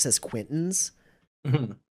Flamberg. He just says Quentin's.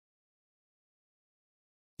 Mhm.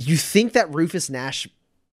 You think that Rufus Nash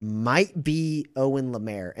might be Owen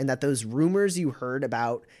Lemaire, and that those rumors you heard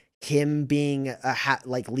about him being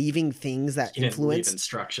like leaving things that He didn't leave influenced.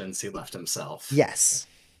 instructions, he left himself. Yes.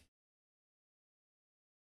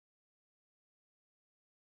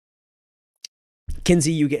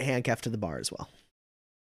 Kinsey, you get handcuffed to the bar as well.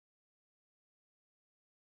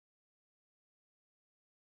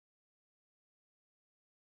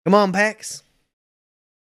 Come on, Pax.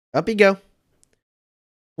 Up you go.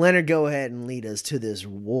 Leonard, go ahead and lead us to this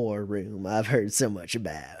war room I've heard so much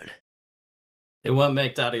about. It won't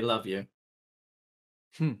make Daddy love you.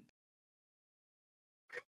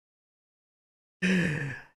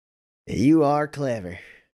 You are clever.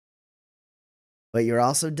 But you're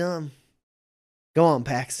also dumb. Go on,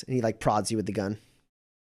 Pax. And he like prods you with the gun.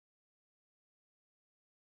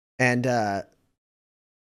 And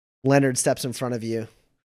Leonard steps in front of you,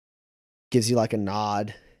 gives you like a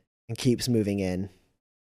nod, and keeps moving in.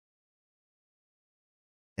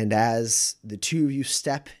 And as the two of you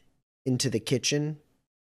step into the kitchen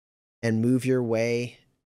and move your way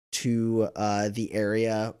to the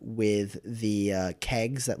area with the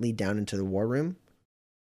kegs that lead down into the war room,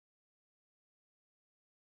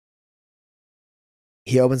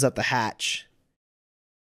 he opens up the hatch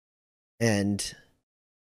and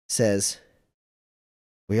says,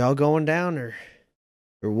 "We all going down or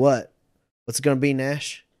what? What's it gonna be,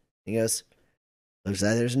 Nash?" He goes, "Looks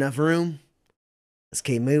like there's enough room. Let's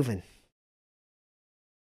keep moving."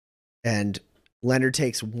 And Leonard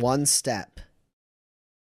takes one step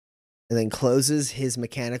and then closes his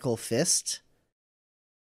mechanical fist.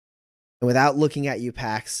 And without looking at you,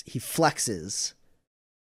 Pax, he flexes.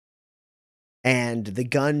 And the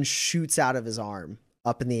gun shoots out of his arm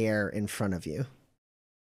up in the air in front of you.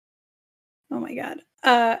 Oh my god.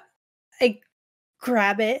 I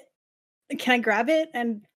grab it. Can I grab it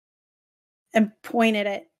and point it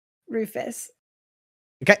at Rufus?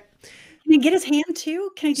 Okay. Can I get his hand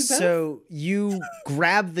too? Can I do both? So you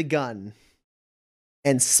grab the gun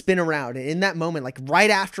and spin around. And in that moment, like right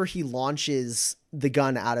after he launches the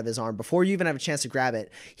gun out of his arm, before you even have a chance to grab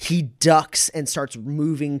it, he ducks and starts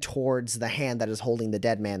moving towards the hand that is holding the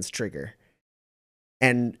dead man's trigger.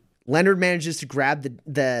 And Leonard manages to grab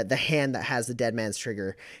the hand that has the dead man's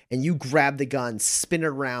trigger, and you grab the gun, spin it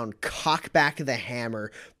around, cock back the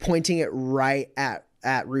hammer, pointing it right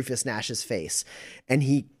at Rufus Nash's face. And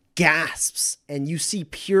he gasps, and you see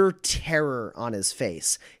pure terror on his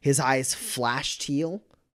face. His eyes flash teal.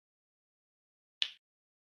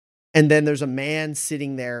 And then there's a man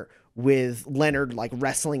sitting there with Leonard like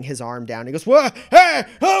wrestling his arm down. He goes, "What? Hey,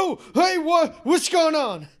 oh, hey, what's going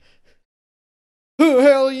on? Who the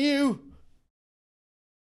hell are you?"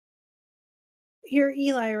 You're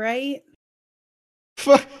Eli, right?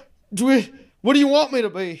 What do you want me to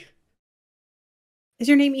be? Is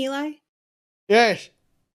your name Eli? Yes.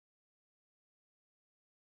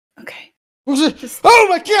 Okay. Oh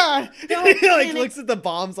my god! Don't He like panic. looks at the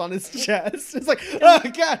bombs on his chest. It's like, oh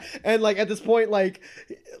god! And like at this point, like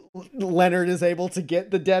Leonard is able to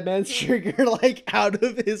get the dead man's trigger like out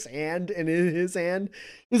of his hand and in his hand.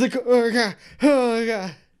 He's like, oh god, oh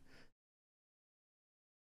god.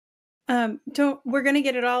 We're gonna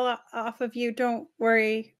get it all off of you. Don't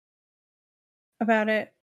worry about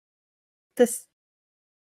it.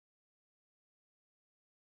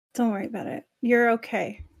 Don't worry about it. You're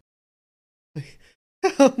okay.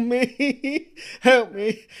 Help me! Help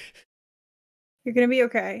me! You're gonna be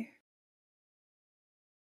okay.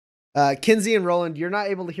 Kinsey and Roland, you're not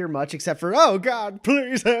able to hear much except for, "Oh God,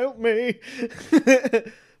 please help me,"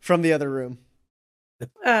 from the other room.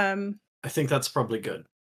 I think that's probably good.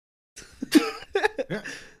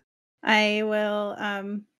 I will.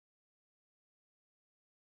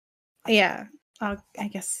 Yeah. I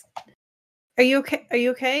guess. Are you okay? Are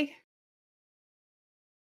you okay,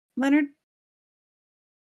 Leonard?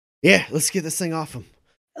 Yeah, let's get this thing off him.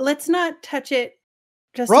 Let's not touch it.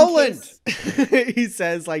 Just in Roland, case. he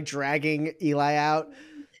says, like dragging Eli out.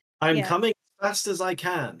 I'm Yeah. coming as fast as I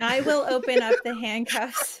can. I will open up the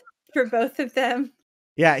handcuffs for both of them.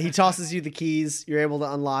 Yeah, he tosses you the keys. You're able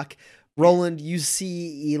to unlock. Roland, you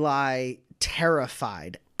see Eli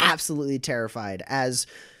terrified, absolutely terrified, as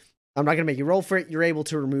I'm not going to make you roll for it. You're able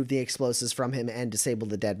to remove the explosives from him and disable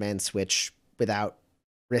the dead man switch without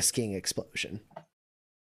risking explosion.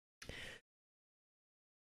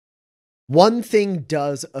 One thing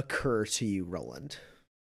does occur to you, Roland.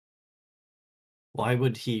 Why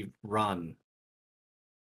would he run?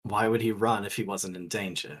 Why would he run if he wasn't in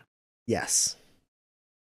danger? Yes.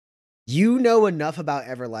 You know enough about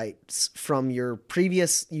Everlights from your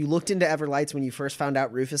previous... You looked into Everlights when you first found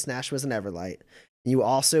out Rufus Nash was an Everlight. You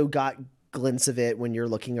also got glints of it when you're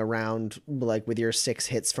looking around, like with your 6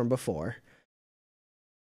 hits from before.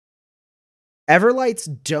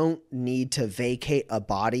 Everlights don't need to vacate a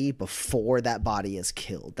body before that body is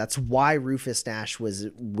killed. That's why Rufus Nash was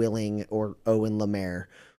willing, or Owen Lemaire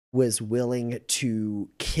was willing to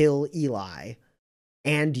kill Eli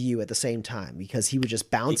and you at the same time, because he would just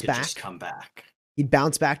bounce back. Just come back. He'd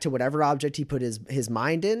bounce back to whatever object he put his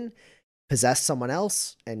mind in, possess someone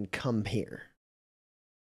else, and come here.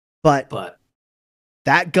 But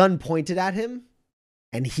that gun pointed at him,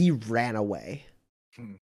 and he ran away.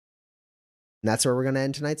 And that's where we're going to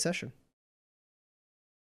end tonight's session.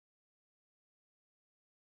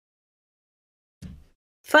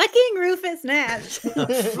 Fucking Rufus Nash.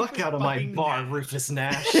 The fuck out of my Fucking bar, Nash. Rufus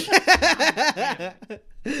Nash.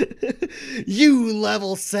 You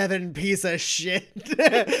level 7 piece of shit.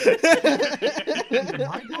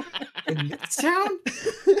 In this town?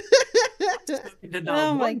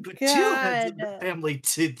 Oh my But 2 heads of the God. family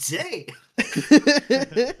today.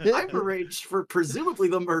 I've arranged for presumably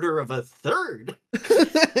the murder of a third.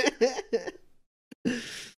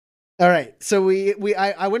 All right, so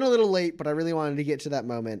I went a little late, but I really wanted to get to that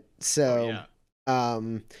moment. So,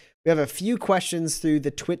 we have a few questions through the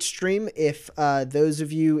Twitch stream. If those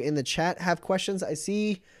of you in the chat have questions, I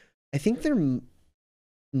think there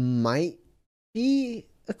might be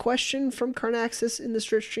a question from Carnaxis in the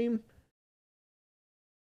Twitch stream.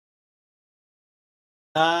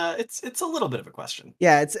 It's a little bit of a question.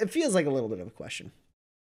 Yeah, it feels like a little bit of a question.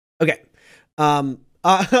 Okay. I'm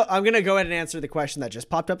going to go ahead and answer the question that just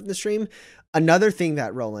popped up in the stream. Another thing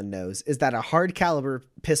that Roland knows is that a hard caliber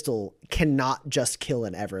pistol cannot just kill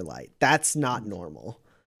an Everlight. That's not normal.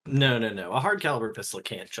 No. A hard caliber pistol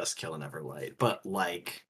can't just kill an Everlight, but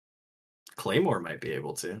like Claymore might be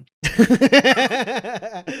able to.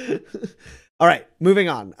 All right, moving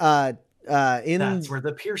on. That's where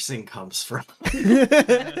the piercing comes from.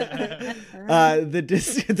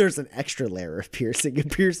 There's an extra layer of piercing.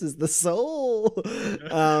 It pierces the soul.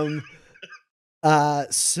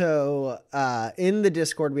 So in the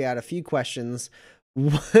Discord we had a few questions.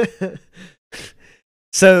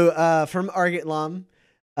 So from Argitlam,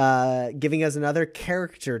 giving us another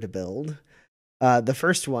character to build. The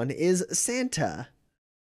first one is Santa.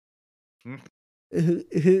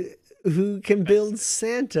 Who can build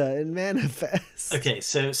Santa and manifest? Okay,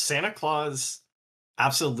 so Santa Claus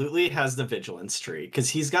absolutely has the vigilance tree because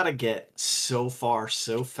he's got to get so far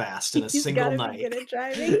so fast in a single night. He's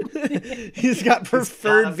got to be good at driving. He's got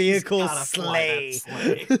preferred vehicle gotta fly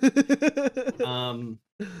sleigh. that sleigh.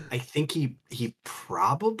 I think he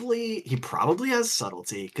probably has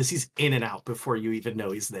subtlety because he's in and out before you even know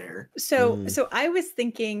he's there. So I was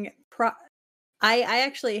thinking I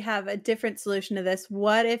actually have a different solution to this.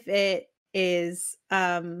 What if it is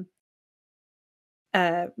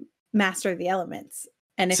Master of the Elements?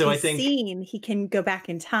 And if he's seen, he can go back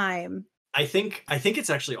in time. I think it's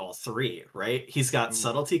actually all three, right? He's got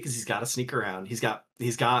subtlety because he's got to sneak around. He's got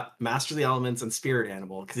Master of the Elements and Spirit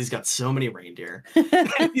Animal because he's got so many reindeer.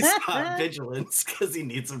 And he's got vigilance because he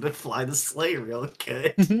needs him to fly the sleigh real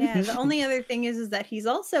good. Yeah. The only other thing is that he's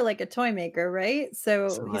also like a toy maker, right? So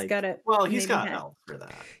he's got to. Well, he's got help for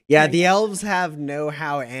that. Yeah, the elves have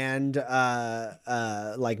know-how and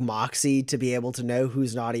like moxie to be able to know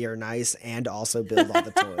who's naughty or nice and also build all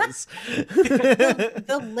the toys.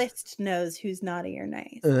 The list knows who's naughty or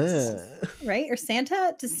nice. Right? Or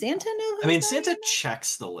Santa? Does Santa know who's Santa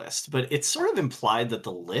checks the list, but it's sort of implied that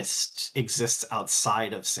the list exists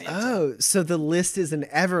outside of Santa. Oh, so the list is an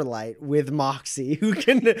Everlight with moxie who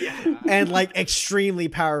can and like extremely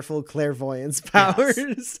powerful clairvoyance powers.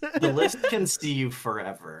 Yes. The list can see you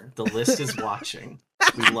forever. The list is watching.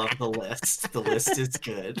 We love the list. The list is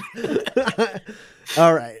good.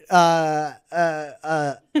 All right.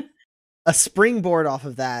 A springboard off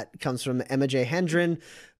of that comes from Emma J. Hendren,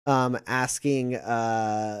 asking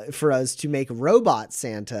for us to make Robot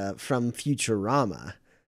Santa from Futurama.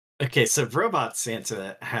 Okay, so Robot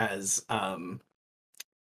Santa has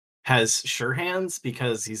has sure hands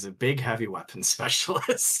because he's a big heavy weapon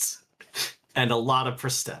specialist and a lot of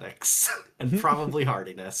prosthetics and probably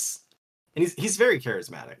hardiness. And he's very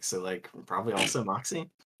charismatic, so like probably also Moxie.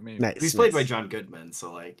 I mean, Nice. He's played by John Goodman,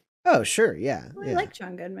 so like Oh, sure. Yeah. Oh, I Yeah. like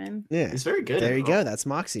John Goodman. Yeah. he's very good. There in you the go. role. That's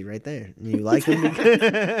Moxie right there. You like him?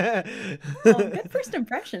 Oh, good first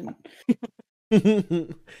impression.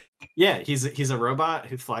 Yeah, he's a robot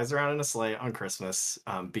who flies around in a sleigh on Christmas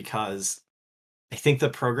because I think the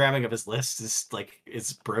programming of his list is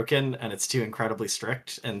broken and it's too incredibly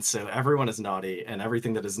strict, and so everyone is naughty, and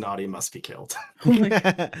everything that is naughty must be killed. Oh my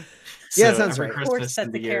God. Yeah, So sounds every right. Of course, Christmas that's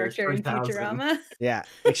in the the year character in 3000 Futurama. Yeah,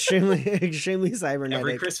 extremely Every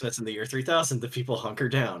cybernetic. Christmas in the year 3000, the people hunker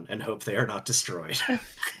down and hope they are not destroyed.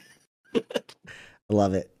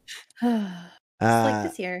 Love it. Just like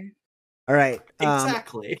this year. All right.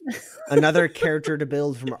 Exactly. Another character to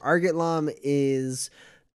build from Argotlam is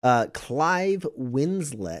Clive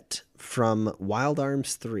Winslet from Wild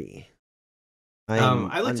Arms 3.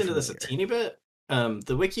 I looked into this a unfamiliar. teeny bit.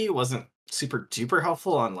 The wiki wasn't super duper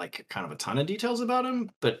helpful on like kind of a ton of details about him,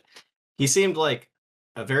 but he seemed like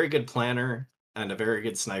a very good planner and a very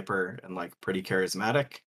good sniper and like pretty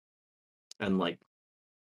charismatic. And like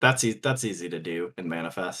that's easy to do in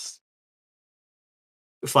Manifest.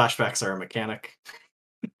 Flashbacks are a mechanic.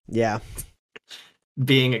 Yeah.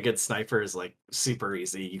 Being a good sniper is like super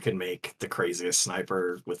easy. You can make the craziest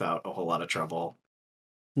sniper without a whole lot of trouble.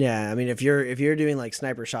 Yeah, I mean, if you're doing like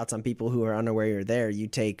sniper shots on people who are unaware you're there,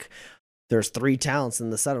 there's 3 talents in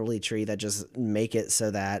the subtlety tree that just make it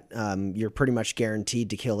so that you're pretty much guaranteed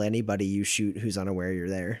to kill anybody you shoot who's unaware you're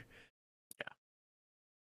there. Yeah.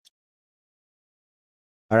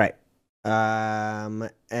 All right.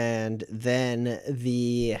 And then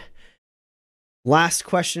the last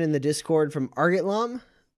question in the Discord from Argotlam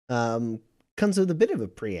comes with a bit of a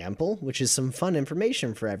preamble, which is some fun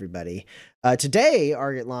information for everybody. Today,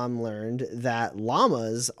 Argotlam learned that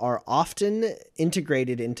llamas are often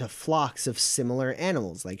integrated into flocks of similar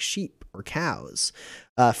animals, like sheep or cows,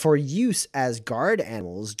 for use as guard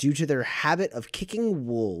animals due to their habit of kicking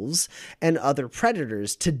wolves and other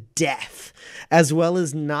predators to death, as well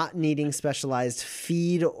as not needing specialized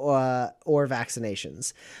feed or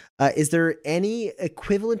vaccinations. Is there any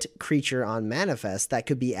equivalent creature on Manifest that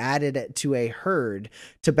could be added to a herd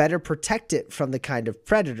to better protect it from the kind of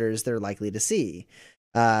predators they're likely to see?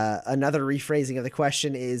 Another rephrasing of the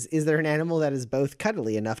question is there an animal that is both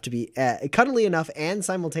cuddly enough and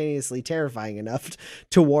simultaneously terrifying enough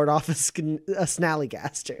to ward off a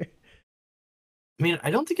Snallygaster? I mean,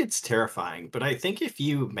 I don't think it's terrifying, but I think if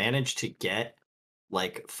you manage to get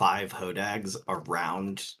like 5 hodags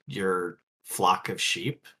around your flock of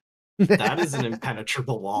sheep, that is an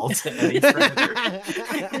impenetrable wall to any predator.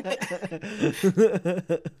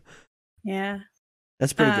 Yeah.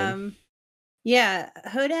 That's pretty good. Yeah,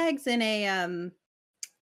 Hodags in a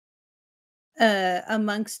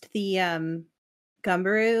amongst the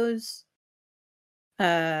Gumbaroos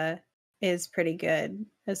is pretty good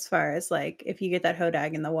as far as like if you get that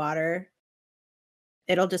Hodag in the water,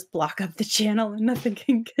 it'll just block up the channel and nothing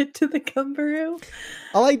can get to the Gumbaroo.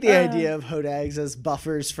 I like the idea of hodags as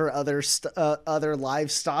buffers for other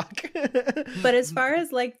livestock. But as far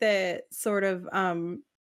as like the sort of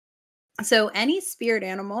so any spirit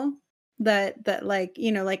animal that like,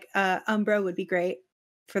 you know, like Umbra would be great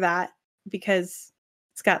for that because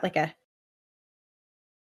it's got like a,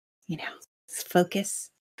 you know,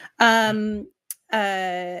 focus. What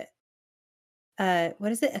is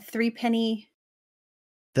it? A 3-penny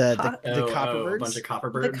the A copperbirds. bunch of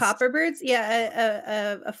copperbirds. The copperbirds,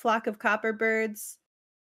 yeah, a flock of copperbirds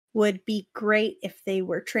would be great if they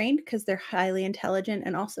were trained because they're highly intelligent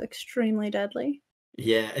and also extremely deadly.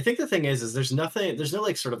 Yeah, I think the thing is there's no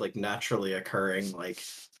like sort of like naturally occurring like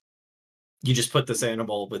you just put this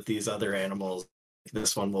animal with these other animals,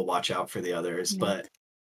 this one will watch out for the others. Yeah. But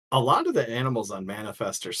a lot of the animals on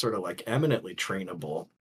Manifest are sort of like eminently trainable.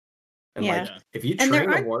 And Yeah. like if you And there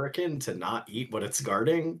train a aren't- Worrican to not eat what it's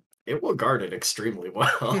guarding, it will guard it extremely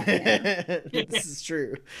well. This is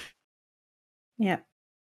true. Yeah.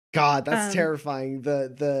 God, that's Um, terrifying.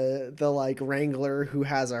 The like wrangler who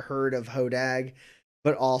has a herd of hodag,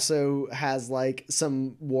 but also has like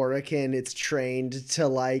some Worrican it's trained to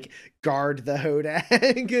like guard the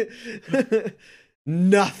hodag.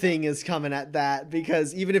 Nothing is coming at that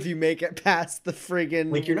because even if you make it past the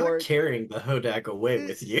friggin' Like you're not carrying the Hodag away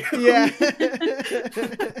with you. Yeah.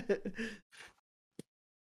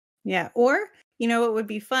 Yeah. Or, you know, what would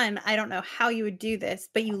be fun? I don't know how you would do this,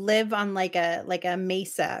 but you live on like a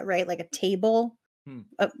mesa, right? Like a table,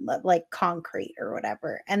 like concrete or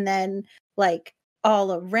whatever. And then like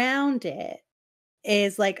all around it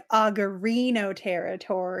is like Agarino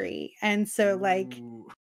territory. And so like Ooh.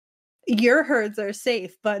 your herds are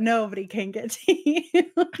safe, but nobody can get to you.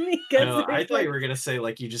 I thought you were gonna say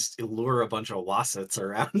like you just lure a bunch of wassets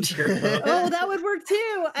around your boat. Oh, that would work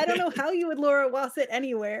too. I don't know how you would lure a wasset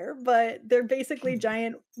anywhere, but they're basically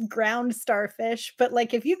giant ground starfish. But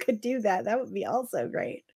like if you could do that, that would be also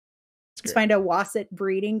great. Just find a wasset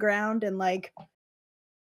breeding ground and like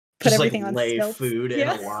put just everything like on lay stilts. food in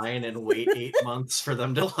Yeah. a line and wait 8 months for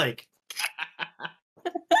them to like.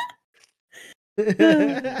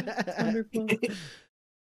 Wonderful.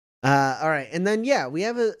 All right, and then we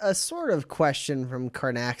have a sort of question from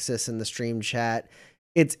Carnaxis in the stream chat.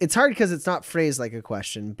 It's hard because it's not phrased like a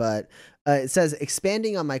question, but it says,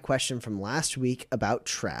 expanding on my question from last week about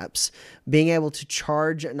traps, being able to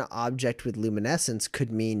charge an object with luminescence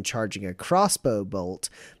could mean charging a crossbow bolt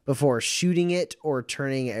before shooting it, or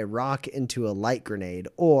turning a rock into a light grenade,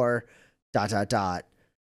 or ...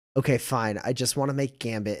 Okay, fine. I just want to make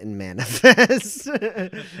Gambit and Manifest.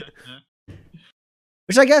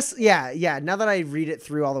 Which I guess, now that I read it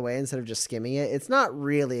through all the way instead of just skimming it, it's not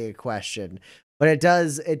really a question. But it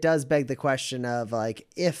does beg the question of, like,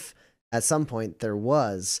 if at some point there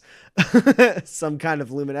was some kind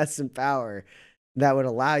of luminescent power that would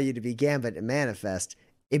allow you to be Gambit and Manifest,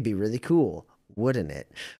 it'd be really cool, wouldn't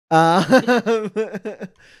it?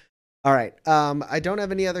 All right. I don't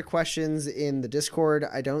have any other questions in the Discord.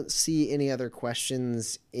 I don't see any other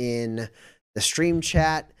questions in the stream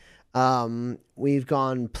chat. We've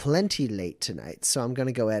gone plenty late tonight, so I'm going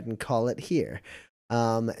to go ahead and call it here.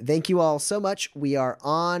 Thank you all so much. We are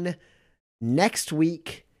on next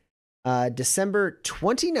week, December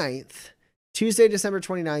 29th, Tuesday, December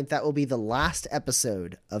 29th. That will be the last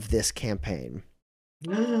episode of this campaign.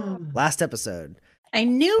 Last episode. I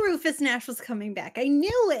knew Rufus Nash was coming back. I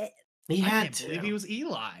knew it. He I had can't to. believe he was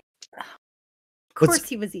Eli. Of course What's-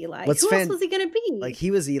 he was Eli. what's Who else fan- was he going to be? Like,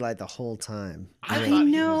 he was Eli the whole time. I I thought he wasn't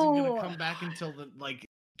know. gonna come back until the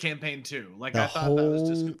campaign 2. Like The I thought that was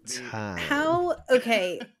just whole gonna be... time. How?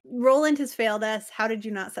 Okay, Roland has failed us. How did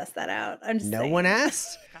you not suss that out? I'm just No saying. one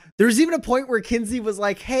asked. There was even a point where Kinsey was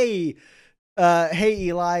like, hey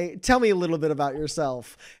Eli, tell me a little bit about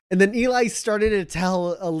yourself. And then Eli started to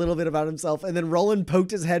tell a little bit about himself, and then Roland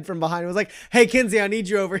poked his head from behind and was like, hey Kinsey, I need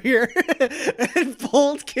you over here, and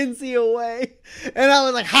pulled Kinsey away. And I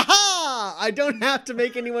was like, ha! I don't have to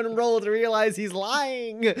make anyone roll to realize he's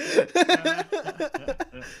lying.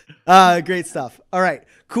 Great stuff. All right,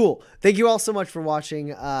 cool. Thank you all so much for watching.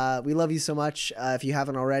 We love you so much. If you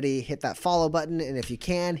haven't already, hit that follow button, and if you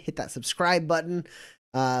can, hit that subscribe button.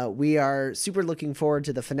 We are super looking forward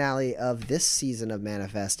to the finale of this season of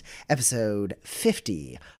Manifest, episode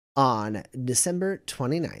 50, on December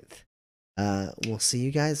 29th. We'll see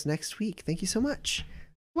you guys next week. Thank you so much.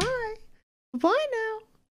 Bye. Bye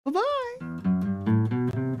now. Bye-bye.